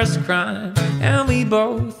first crime, and we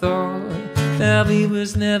both thought that we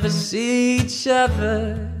was never see each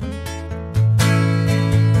other.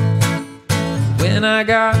 When I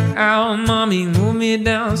got out, mommy moved me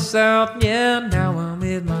down south. Yeah, now I'm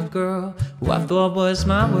with my girl, who I thought was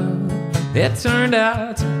my world. It turned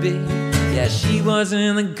out to be, yeah, she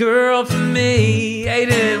wasn't the girl for me.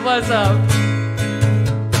 Aiden, what's up?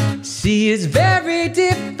 See, it's very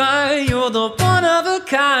different. You're the one of a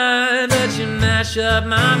kind, but you mash up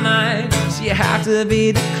my mind, so you have to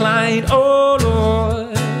be declined. Oh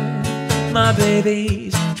Lord, my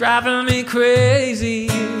baby's driving me crazy.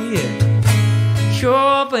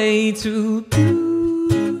 You're way too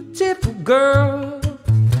beautiful, girl.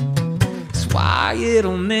 That's why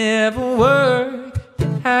it'll never work. You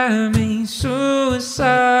have me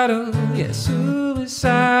suicidal, yeah,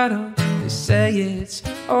 suicidal. They say it's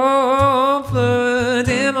over.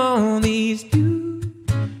 Them all these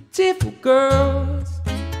beautiful girls,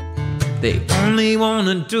 they only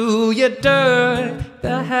wanna do you dirt.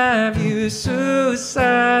 They'll have you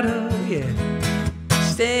suicidal, yeah.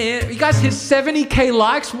 You guys hit 70K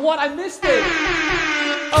likes? What? I missed it.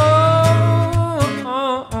 Oh,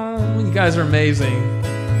 you guys are amazing.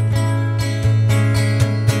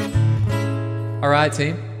 All right,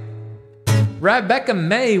 team. Rebecca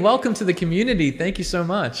May, welcome to the community. Thank you so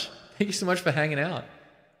much. Thank you so much for hanging out.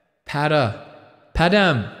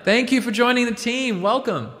 Padam, thank you for joining the team.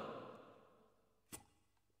 Welcome.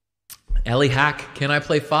 Ellie Hack, can I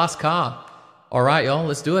play Fast Car? All right, y'all,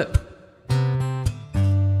 let's do it.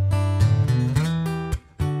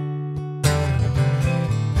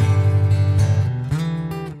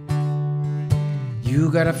 You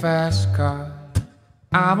got a fast car,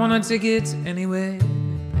 I want a ticket anyway.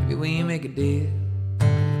 Maybe we make a deal.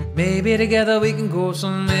 Maybe together we can go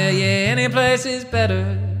somewhere. Yeah, any place is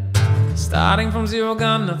better. Starting from zero,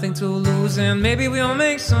 got nothing to lose, and maybe we'll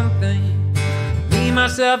make something. Me,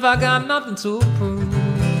 myself, I got nothing to prove.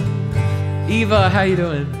 Eva, how you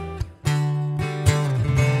doing?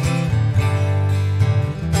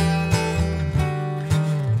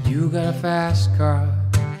 You got a fast car,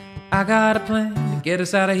 I got a plan to get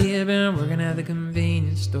us out of here. Been working at the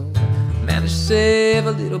convenience store, managed to save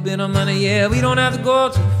a little bit of money. Yeah, we don't have to go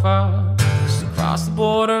too far, just across the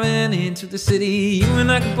border and into the city. You and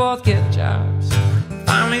I can both get jobs,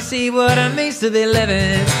 finally see what it means to be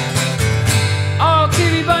living. Oh,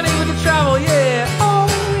 TV Bunny with the travel, yeah, oh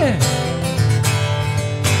yeah.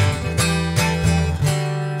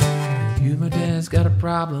 You, my dad's got a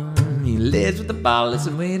problem. He lives with the bottle, it's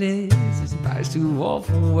the way it is. His body's too old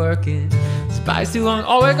for working. His body's too long.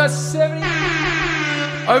 Oh, I got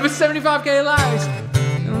over 75K likes.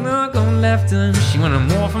 I'm not gonna left him. She wanted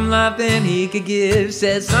more from life than he could give.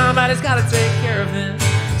 Said somebody's gotta take care of him,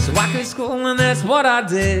 so I quit school and that's what I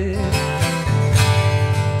did.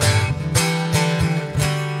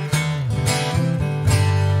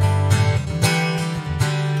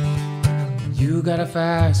 a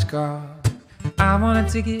fast car. I want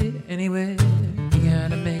a ticket anywhere. You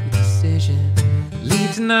gotta make a decision.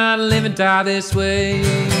 Leave tonight, live and die this way.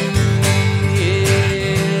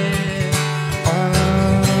 Oh,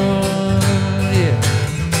 yeah.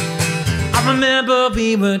 I remember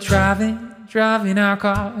we were driving our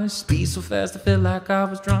cars. Speed so fast I felt like I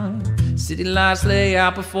was drunk. City lights lay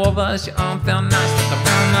out before us. Your arm felt nice stuck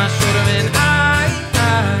around my shoulder. And I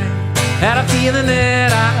had a feeling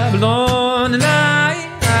that I belonged. And I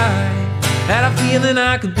had a feeling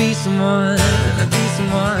I could be someone. Be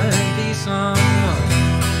someone, be someone.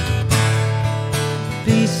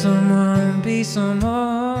 Be someone, be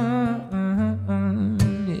someone.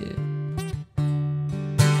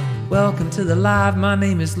 Welcome to the live, my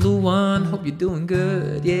name is Luan. Hope you're doing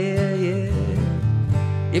good, yeah, yeah.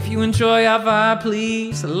 If you enjoy our vibe,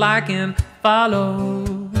 please like and follow.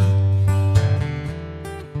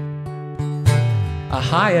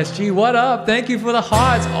 Hi SG, what up? Thank you for the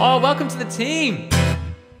hearts. Oh, welcome to the team.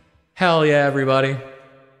 Hell yeah, everybody.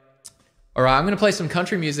 All right, I'm gonna play some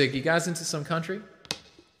country music. You guys into some country?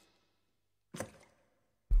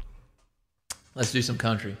 Let's do some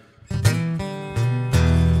country.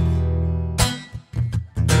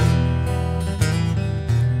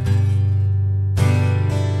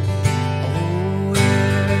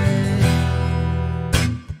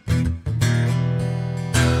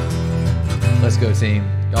 Let's go, team.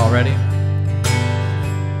 Y'all ready?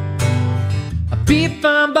 I'll be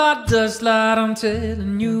fine by dust light, I'm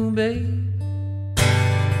telling you, babe.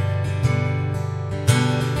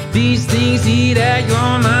 These things eat at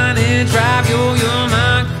your mind and drive your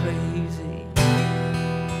mind crazy.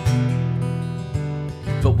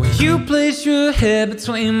 But when you place your head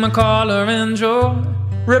between my collar and jaw,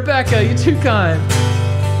 Rebecca, you're too kind.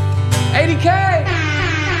 80K!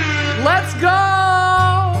 Let's go!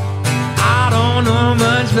 I don't know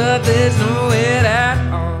much, but there's no it at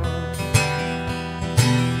all.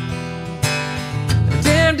 I'm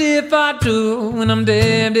damned if I do, and I'm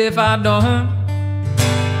damned if I don't.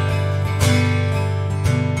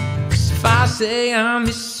 'Cause if I say I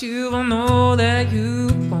miss you, I know that you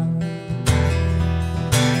won't.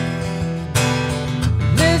 I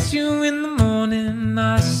miss you in the morning,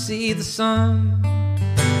 I see the sun.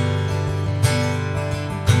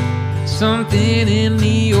 Something in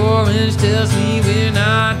the orange tells me we're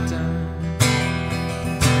not done.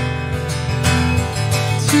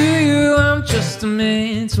 To you, I'm just a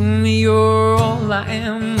man. To me, you're all I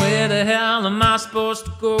am. Where the hell am I supposed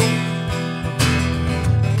to go? I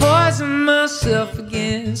poison myself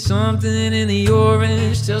again. Something in the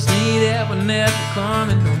orange tells me that we're never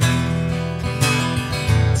coming home.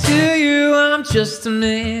 To you, I'm just a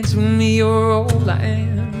man. To me, you're all I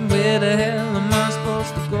am. Where the hell am I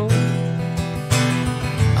supposed to go?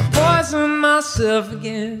 Poison myself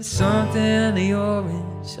against something in the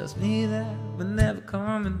orange tells me that we're never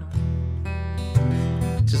coming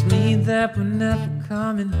home. Just me that we're never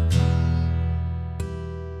coming home.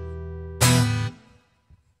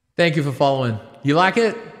 Thank you for following. You like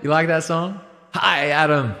it? You like that song? Hi,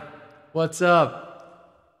 Adam. What's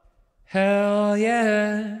up? Hell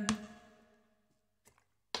yeah.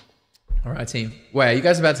 All right, team. Wait, you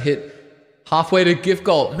guys about to hit halfway to gift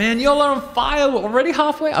goal. Man, y'all are on fire already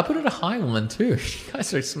halfway. I put it a high one too. You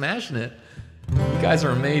guys are smashing it. You guys are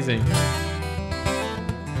amazing.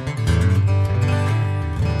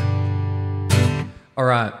 All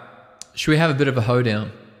right. Should we have a bit of a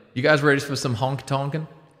hoedown? You guys ready for some honk tonkin'?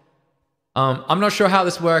 I'm not sure how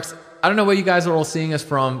this works. I don't know where you guys are all seeing us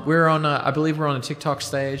from. We're on, I believe we're on a TikTok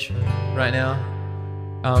stage right now.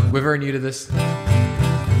 We're very new to this.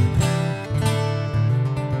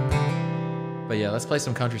 But yeah, let's play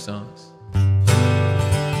some country songs.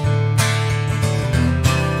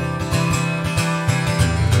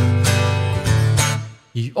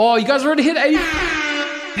 Oh, you guys already hit 80?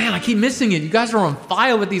 Man, I keep missing it. You guys are on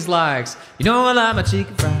fire with these likes. You know I like my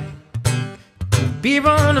chicken fried. Beer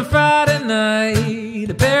on a Friday night.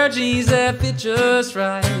 A pair of jeans that fit just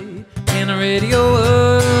right. And the radio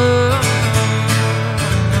up.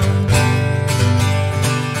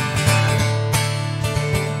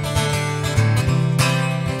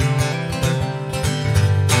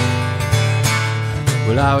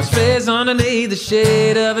 Well, I was raised underneath the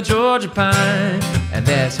shade of a Georgia pine, and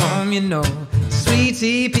that's home, you know, sweet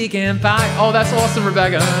tea, pecan pie. Oh, that's awesome,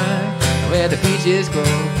 Rebecca. Where the peaches grow.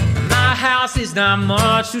 My house is not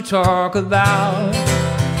much to talk about,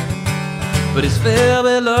 but it's filled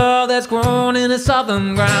with love that's grown in the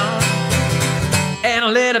southern ground. And a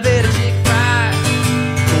little bit of chicken fried,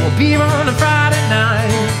 or beer on a Friday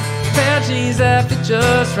night, pair of jeans that fit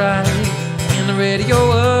just right, and the radio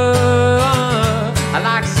up. I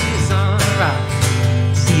like to see the sunrise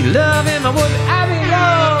See love in my wood, Abbey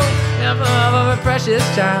Road. Never of a precious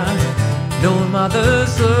child, no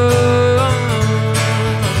mother's love.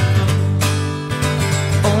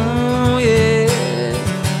 Oh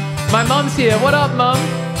yeah. My mom's here. What up, Mom?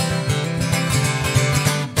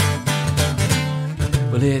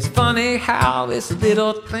 Well, it's funny how it's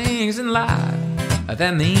little things in life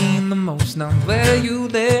that mean the most. Not where you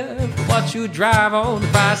live, what you drive, or the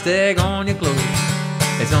price tag on your clothes.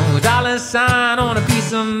 There's no dollar sign on a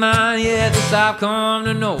piece of mind. Yeah, this I've come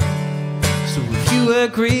to know. So if you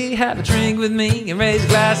agree, have a drink with me and raise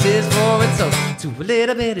glasses for it. So to a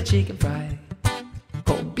little bit of chicken fried,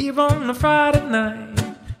 cold beer on a Friday night,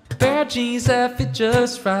 a pair of jeans that fit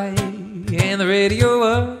just right, and the radio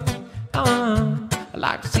up. I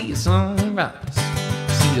like to see a sunrise,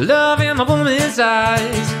 see the love in my woman's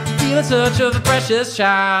eyes, feel the touch of a precious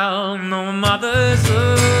child, no mother's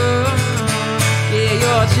love. Yeah,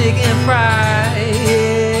 your chicken fried.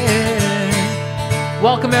 Yeah.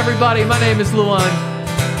 Welcome everybody, my name is Luan.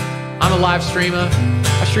 I'm a live streamer.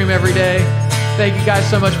 I stream every day. Thank you guys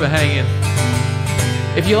so much for hanging.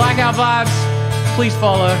 If you like our vibes, please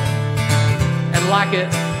follow and like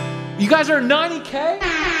it. You guys are 90K?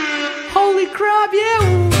 Holy crap,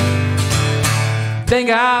 yeah! Thank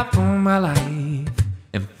God for my life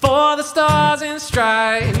and for the stars and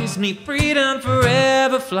stripes. Me freedom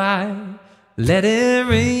forever fly. Let it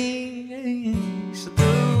ring so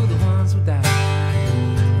through the ones who died,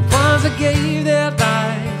 the ones that gave their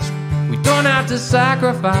lives. We don't have to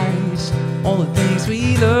sacrifice all the things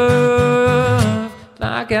we love,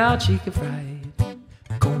 like our chicken fried,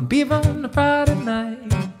 corned beef on a Friday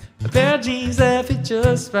night, a pair of jeans that fit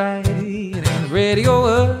just right, and the radio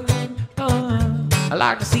up. I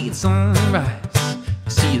like to see the sunrise,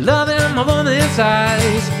 see love in my woman's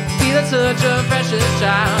eyes, feel the touch of a precious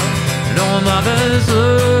child, no mother's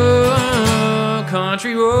love.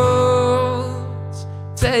 Country roads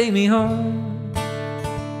take me home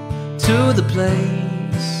to the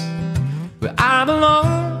place where I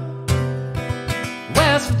belong,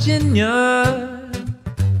 West Virginia,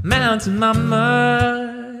 mountain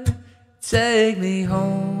mama, take me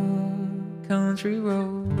home, country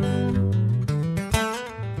road.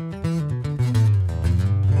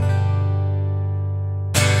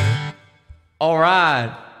 All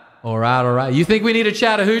right. All right. You think we need a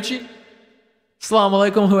Chattahoochee?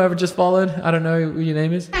 Assalamu alaikum, whoever just followed. I don't know who your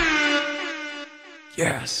name is.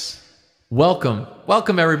 Yes. Welcome.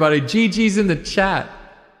 Welcome, everybody. GG's in the chat.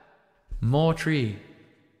 More tree.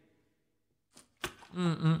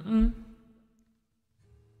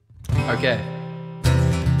 Okay.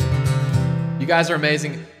 You guys are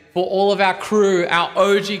amazing. For all of our crew, our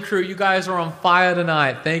OG crew, you guys are on fire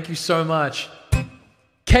tonight. Thank you so much.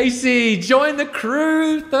 Casey, join the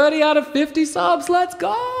crew. 30 out of 50 subs. Let's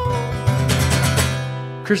go.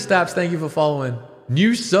 Chris Stapps, thank you for following.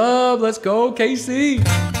 New sub. Let's go, Casey.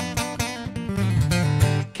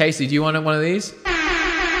 Casey, do you want one of these?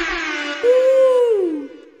 Woo.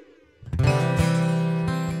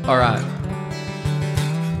 All right.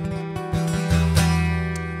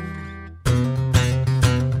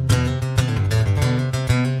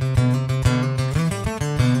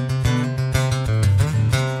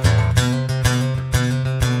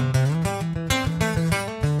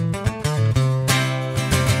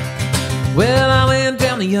 Well, I went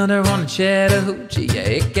down the yonder on the Chattahoochee. Yeah,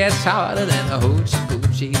 it gets hotter than a hoochie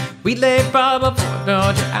coochie. We lay far before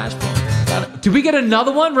Georgia Ashburn. Did we get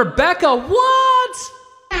another one? Rebecca, what?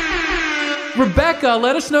 Rebecca,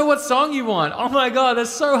 let us know what song you want. Oh my God, that's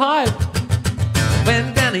so hype.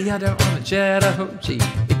 Went down the yonder on the Chattahoochee.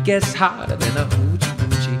 It gets hotter than a hoochie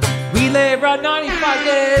coochie. We lay right 95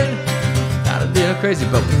 days. Got a little crazy,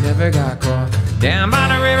 but we never got caught. Down by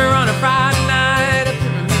the river on a Friday night.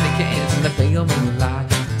 In the pale moonlight,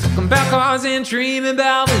 talking about cars and dreaming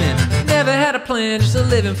about winning. Never had a plan, just a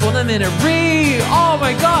living for the minute. Oh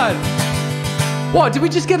my God! What? Did we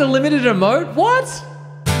just get a limited emote? What?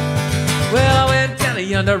 Well, I went down to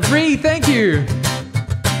yonder. Thank you.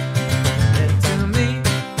 And to me.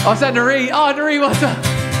 Oh, is that Nari? Oh, Nari, what's up?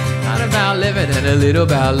 Not about living and a little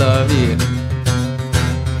about love, yeah.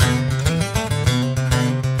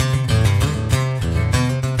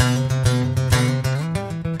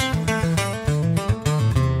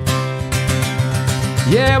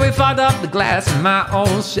 Yeah, we fogged up the glass in my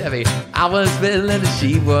old Chevy. I was feeling that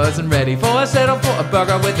she wasn't ready for a settle for a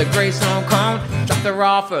burger with a gray stone cone. Dropped her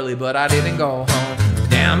off early, but I didn't go home.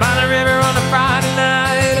 Down by the river on a Friday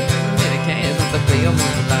night, many cans with the pale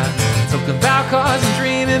moonlight. Talking about cars and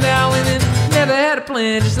dreaming about winning. Never had a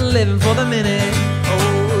plan, just living for the minute.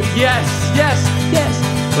 Oh, yes, yes, yes.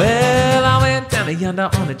 Well, I went down down yonder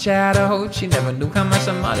on the shadow. She never knew how much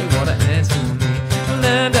somebody wanted to answer me. I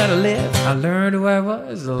learned how to live, I learned who I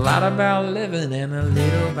was. A lot about living and a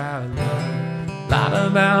little about love. A lot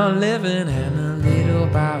about living and a little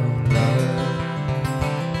about love.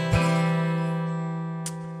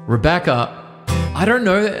 Rebecca, I don't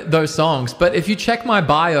know those songs, but if you check my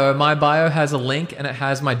bio has a link and it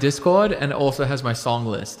has my Discord and it also has my song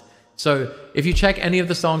list. So if you check any of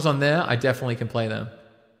the songs on there, I definitely can play them.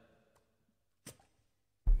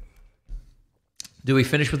 Do we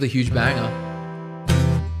finish with a huge banger?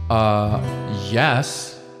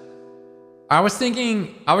 Yes. I was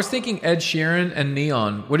thinking Ed Sheeran and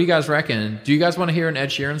Neon. What do you guys reckon? Do you guys want to hear an Ed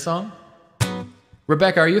Sheeran song?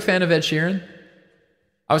 Rebecca, are you a fan of Ed Sheeran?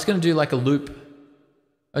 I was gonna do like a loop.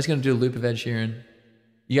 I was gonna do a loop of Ed Sheeran.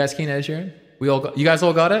 You guys keen Ed Sheeran? You guys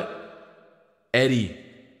all got it? Eddie.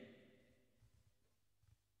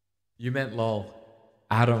 You meant lol.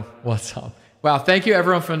 Adam, what's up? Wow, thank you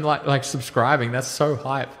everyone for like subscribing. That's so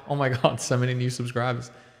hype. Oh my God, so many new subscribers.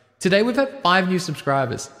 Today we've had 5 new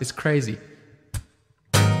subscribers. It's crazy.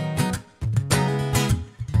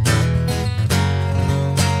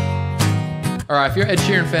 All right, if you're an Ed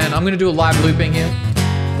Sheeran fan, I'm gonna do a live looping here.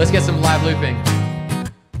 Let's get some live looping.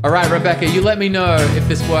 All right, Rebecca, you let me know if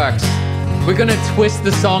this works. We're gonna twist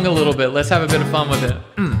the song a little bit. Let's have a bit of fun with it.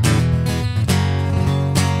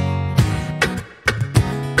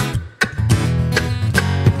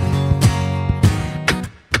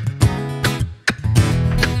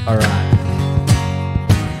 All right.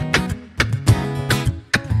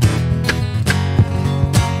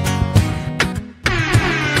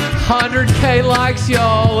 100K likes,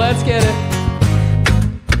 y'all. Let's get it.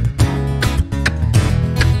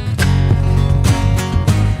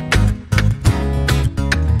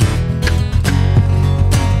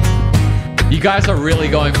 You guys are really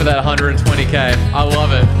going for that 120K. I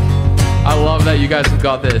love it. I love that you guys have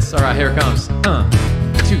got this. All right, here it comes. 2,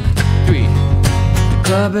 3. The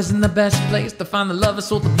club isn't the best place to find the lovers,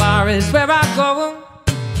 so the bar is where I go.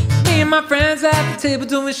 Me and my friends at the table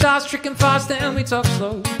doing shots, tricking fast, and we talk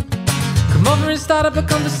slow. Come over and start up a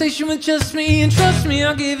conversation with just me, and trust me,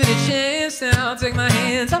 I'll give it a chance. And I'll take my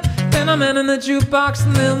hands up, then I'm in the jukebox,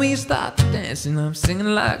 and then we start to dance. And I'm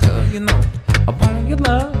singing like, oh, you know, I want your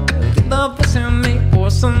love. Your love was handmade for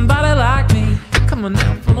somebody like me. Come on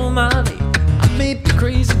now, follow my lead. I may be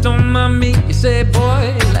crazy, don't mind me. You say,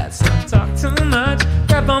 boy, let's not talk too much.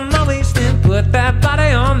 Grab on my waist and put that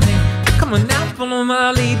body on me. Come on now, follow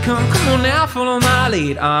my lead. Come on now, follow my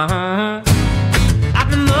lead. I'm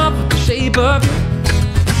in love with the shape of you.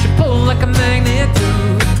 You should pull like a magnet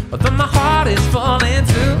too. Although my heart is falling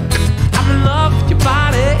too. I'm in love with your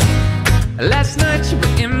body. Last night you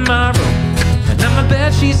were in my room, and now my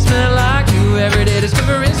bed sheets smell like you. Every day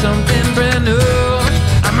discovering something brand new.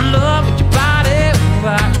 I'm in love with your body. Ooh,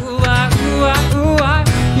 I, ooh, I, ooh, I, ooh, I.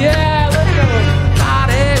 Yeah, let's go.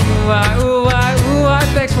 Body. Ooh, I, ooh, I, ooh, I.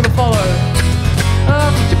 Thanks for the follow.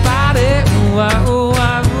 Love with your body. Ooh, I, ooh,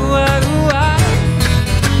 I, ooh, I, ooh, I.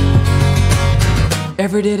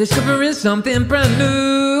 Every day discovering something brand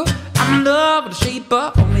new. I'm in love with the shape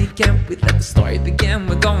of only can we let the story begin.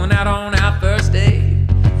 We're going out on our first date.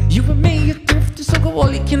 You and me are thrifty, so go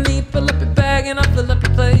all you can eat. Fill up your bag and I'll fill up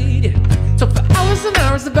your plate, yeah. Talk for hours and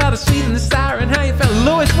hours about a sweet and the sour and how you felt.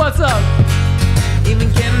 Louis, what's up?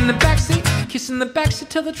 Even getting in the backseat, kissing the backseat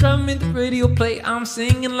till the drum and the radio play. I'm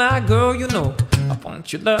singing like, girl, you know I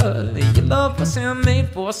want your love. Your love was handmade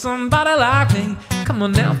for somebody like me. Come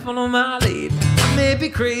on now, follow my lead. I may be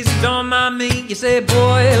crazy, don't mind me. You say,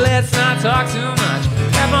 boy, let's not talk too much.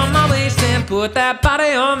 Grab on my waist and put that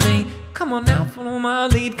body on me. Come on now, follow my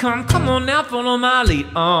lead. Come on now, follow my lead.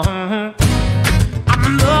 I'm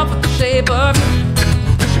in love with the shape of you.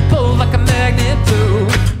 You should pull like a magnet too.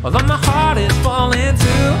 Although my heart is falling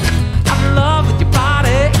too. I'm in love with your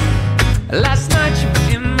body. Last night you were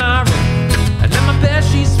in my room, and now my bed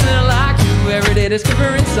sheets smell like you. Every day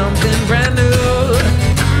discovering something brand new.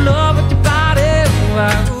 I'm in love with your body. Ooh, I,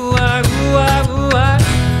 ooh, I, ooh, I, ooh, I.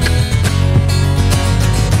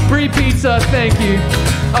 Free pizza, thank you.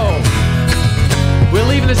 Oh, we're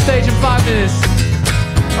leaving the stage in 5 minutes.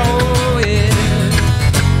 Oh yeah.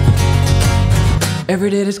 Every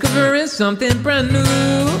day discovering something brand new.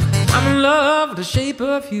 I'm in love with the shape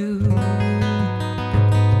of you.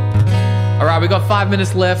 All right, we got 5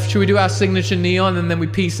 minutes left. Should we do our signature neon and then we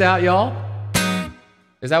peace out, y'all?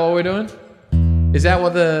 Is that what we're doing? Is that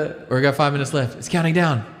what we got 5 minutes left. It's counting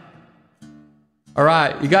down. All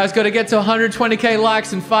right, you guys got to get to 120K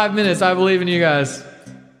likes in 5 minutes. I believe in you guys.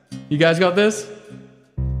 You guys got this?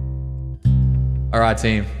 All right,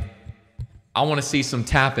 team. I want to see some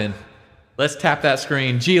tapping. Let's tap that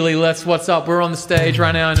screen. Geely, what's up? We're on the stage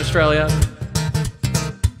right now in Australia.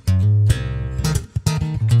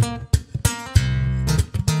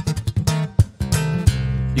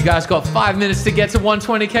 You guys got 5 minutes to get to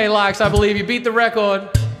 120K likes. I believe you beat the record.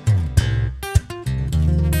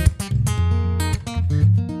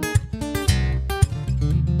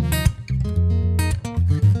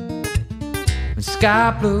 When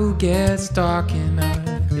sky blue gets dark enough,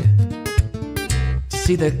 to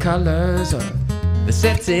see the colors of the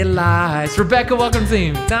city lights. Rebecca, welcome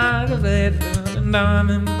team. Diamond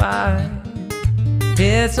light.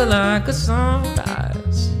 It's like a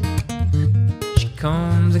sunrise. She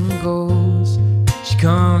comes and goes. She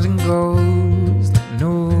comes and goes like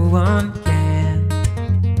no one can.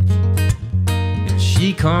 And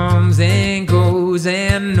she comes and goes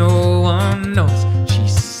and no one knows.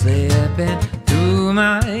 She's slipping through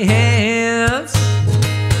my hands.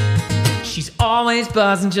 She's always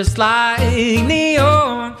buzzing just like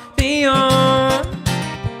neon, neon,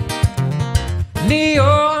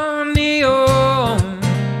 neon, neon.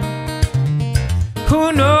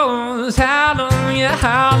 Who knows how long, yeah,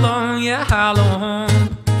 how long, yeah, how long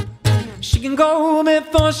she can go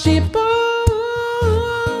before she burns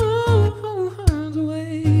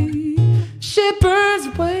away. She burns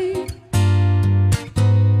away.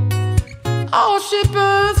 Oh, she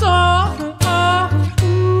burns off.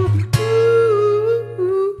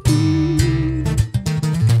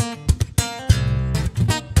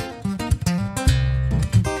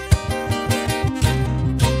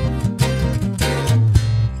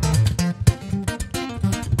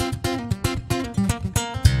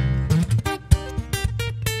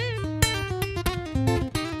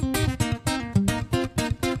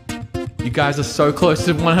 You guys are so close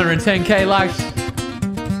to 110K likes.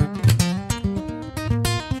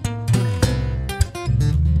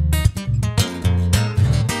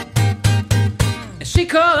 And she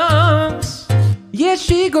comes, yeah,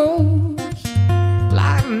 she goes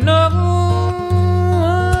like no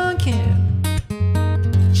one can.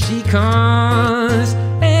 She comes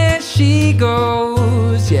and she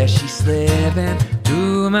goes, yeah, she's slipping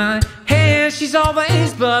through my hands. She's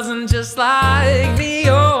always buzzing just like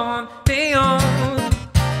neon, neon,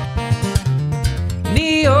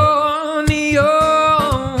 neon,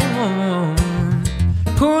 neon.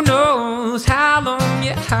 Who knows how long,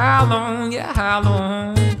 yeah, how long, yeah, how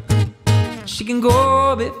long she can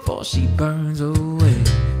go before she burns away.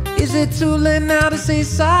 Is it too late now to say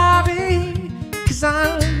sorry? 'Cause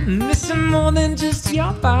I'm missing more than just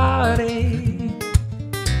your body.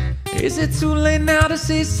 Is it too late now to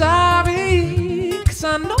say sorry? 'Cause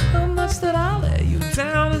I know how much that I let you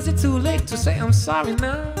down. Is it too late to say I'm sorry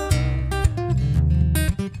now?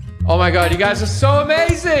 Oh my God, you guys are so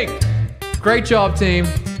amazing. Great job, team.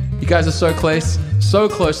 You guys are so close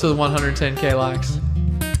to the 110K likes.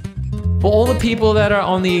 For all the people that are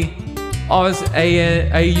on the Oz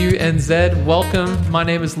AUNZ, welcome. My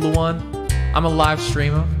name is Luan. I'm a live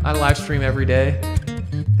streamer. I live stream every day.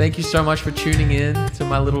 Thank you so much for tuning in to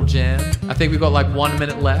my little jam. I think we've got like 1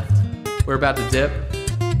 minute left. We're about to dip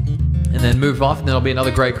and then move off, and then there'll be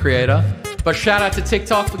another great creator. But shout out to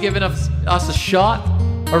TikTok for giving us a shot.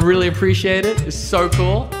 I really appreciate it. It's so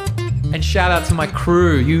cool. And shout out to my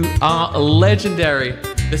crew. You are legendary.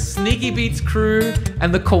 The Sneaky Beats crew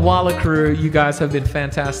and the Koala crew. You guys have been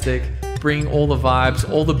fantastic. Bringing all the vibes,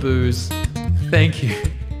 all the booze. Thank you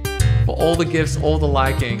for all the gifts, all the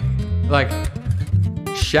liking. Like,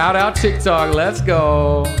 shout out TikTok, let's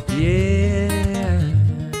go. Yeah.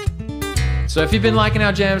 So if you've been liking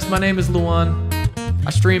our jams, my name is Luan.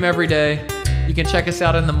 I stream every day. You can check us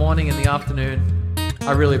out in the morning and the afternoon.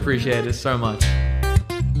 I really appreciate it so much.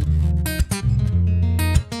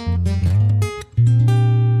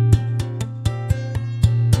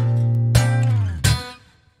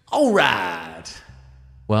 All right.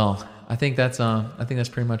 Well, I think that's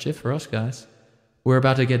pretty much it for us, guys. We're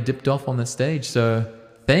about to get dipped off on the stage, so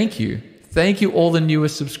thank you. Thank you all the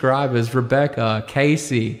newest subscribers. Rebecca,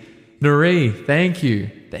 Casey, Nuri, thank you.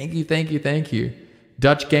 Thank you, thank you, thank you.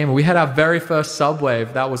 Dutch Gamer, we had our very first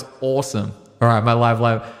subwave. That was awesome. All right, my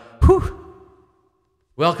live. Whew.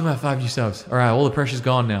 Welcome at 5 new subs. All right, all the pressure's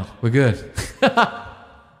gone now. We're good.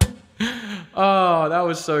 Oh, that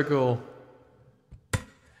was so cool.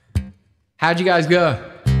 How'd you guys go?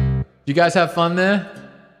 Did you guys have fun there?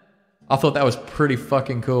 I thought that was pretty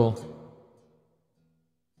fucking cool.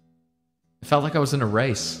 It felt like I was in a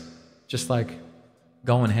race. Just like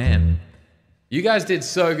going ham. You guys did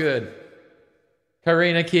so good.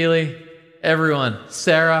 Karina, Keely, everyone.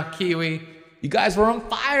 Sarah, Kiwi. You guys were on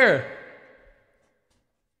fire.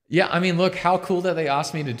 Yeah, I mean, look, how cool that they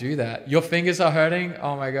asked me to do that. Your fingers are hurting?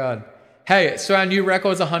 Oh my God. Hey, so our new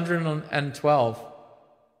record's 112.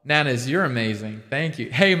 Nanas, you're amazing. Thank you.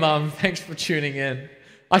 Hey, Mom, thanks for tuning in.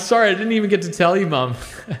 Sorry, I didn't even get to tell you, Mom.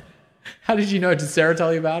 How did you know? Did Sarah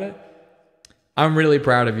tell you about it? I'm really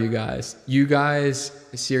proud of you guys. You guys,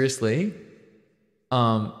 seriously,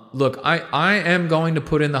 look, I am going to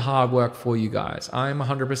put in the hard work for you guys. I'm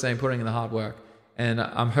 100% putting in the hard work, and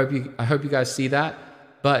I hope you guys see that.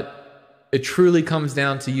 But it truly comes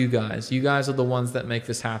down to you guys. You guys are the ones that make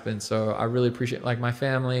this happen. So I really appreciate, like, my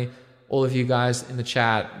family, all of you guys in the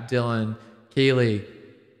chat, Dylan, Keely,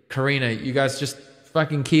 Karina. You guys just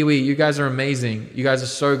fucking Kiwi. You guys are amazing. You guys are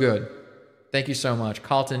so good. Thank you so much.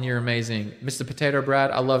 Carlton, you're amazing. Mr. Potato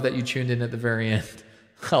Brad, I love that you tuned in at the very end.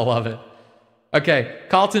 I love it. Okay,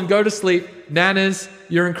 Carlton, go to sleep. Nanas,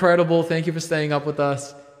 you're incredible. Thank you for staying up with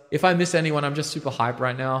us. If I miss anyone, I'm just super hyped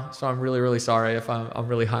right now, so I'm really, really sorry if I'm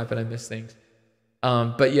really hyped and I miss things.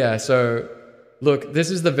 But yeah, so look,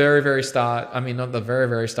 this is the very, very start. I mean, not the very,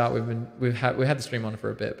 very start. We had the stream on for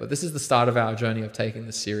a bit, but this is the start of our journey of taking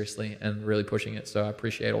this seriously and really pushing it. So I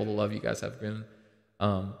appreciate all the love you guys have given.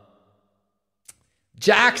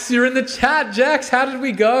 Jax, you're in the chat. Jax, how did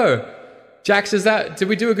we go? Jax, did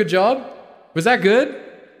we do a good job? Was that good?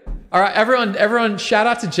 All right, everyone, shout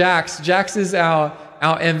out to Jax. Jax is our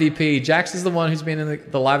MVP. Jax is the one who's been in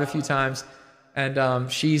the live a few times,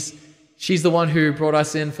 and she's the one who brought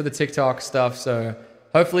us in for the TikTok stuff. So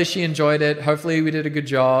hopefully she enjoyed it. Hopefully we did a good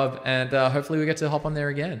job, and hopefully we get to hop on there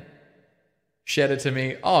again. Shared it to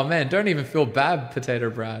me. Oh man, don't even feel bad, Potato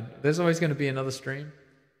Brad. There's always going to be another stream.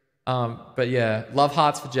 But yeah, love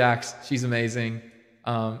hearts for Jax. She's amazing.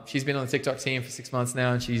 She's been on the TikTok team for 6 months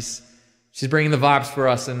now, and she's bringing the vibes for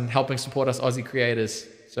us and helping support us Aussie creators.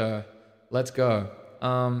 So let's go.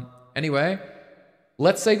 Anyway,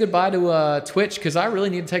 let's say goodbye to Twitch, because I really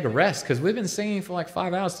need to take a rest, because we've been singing for like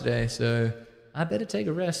 5 hours today. So I better take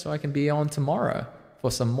a rest so I can be on tomorrow for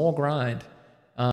some more grind.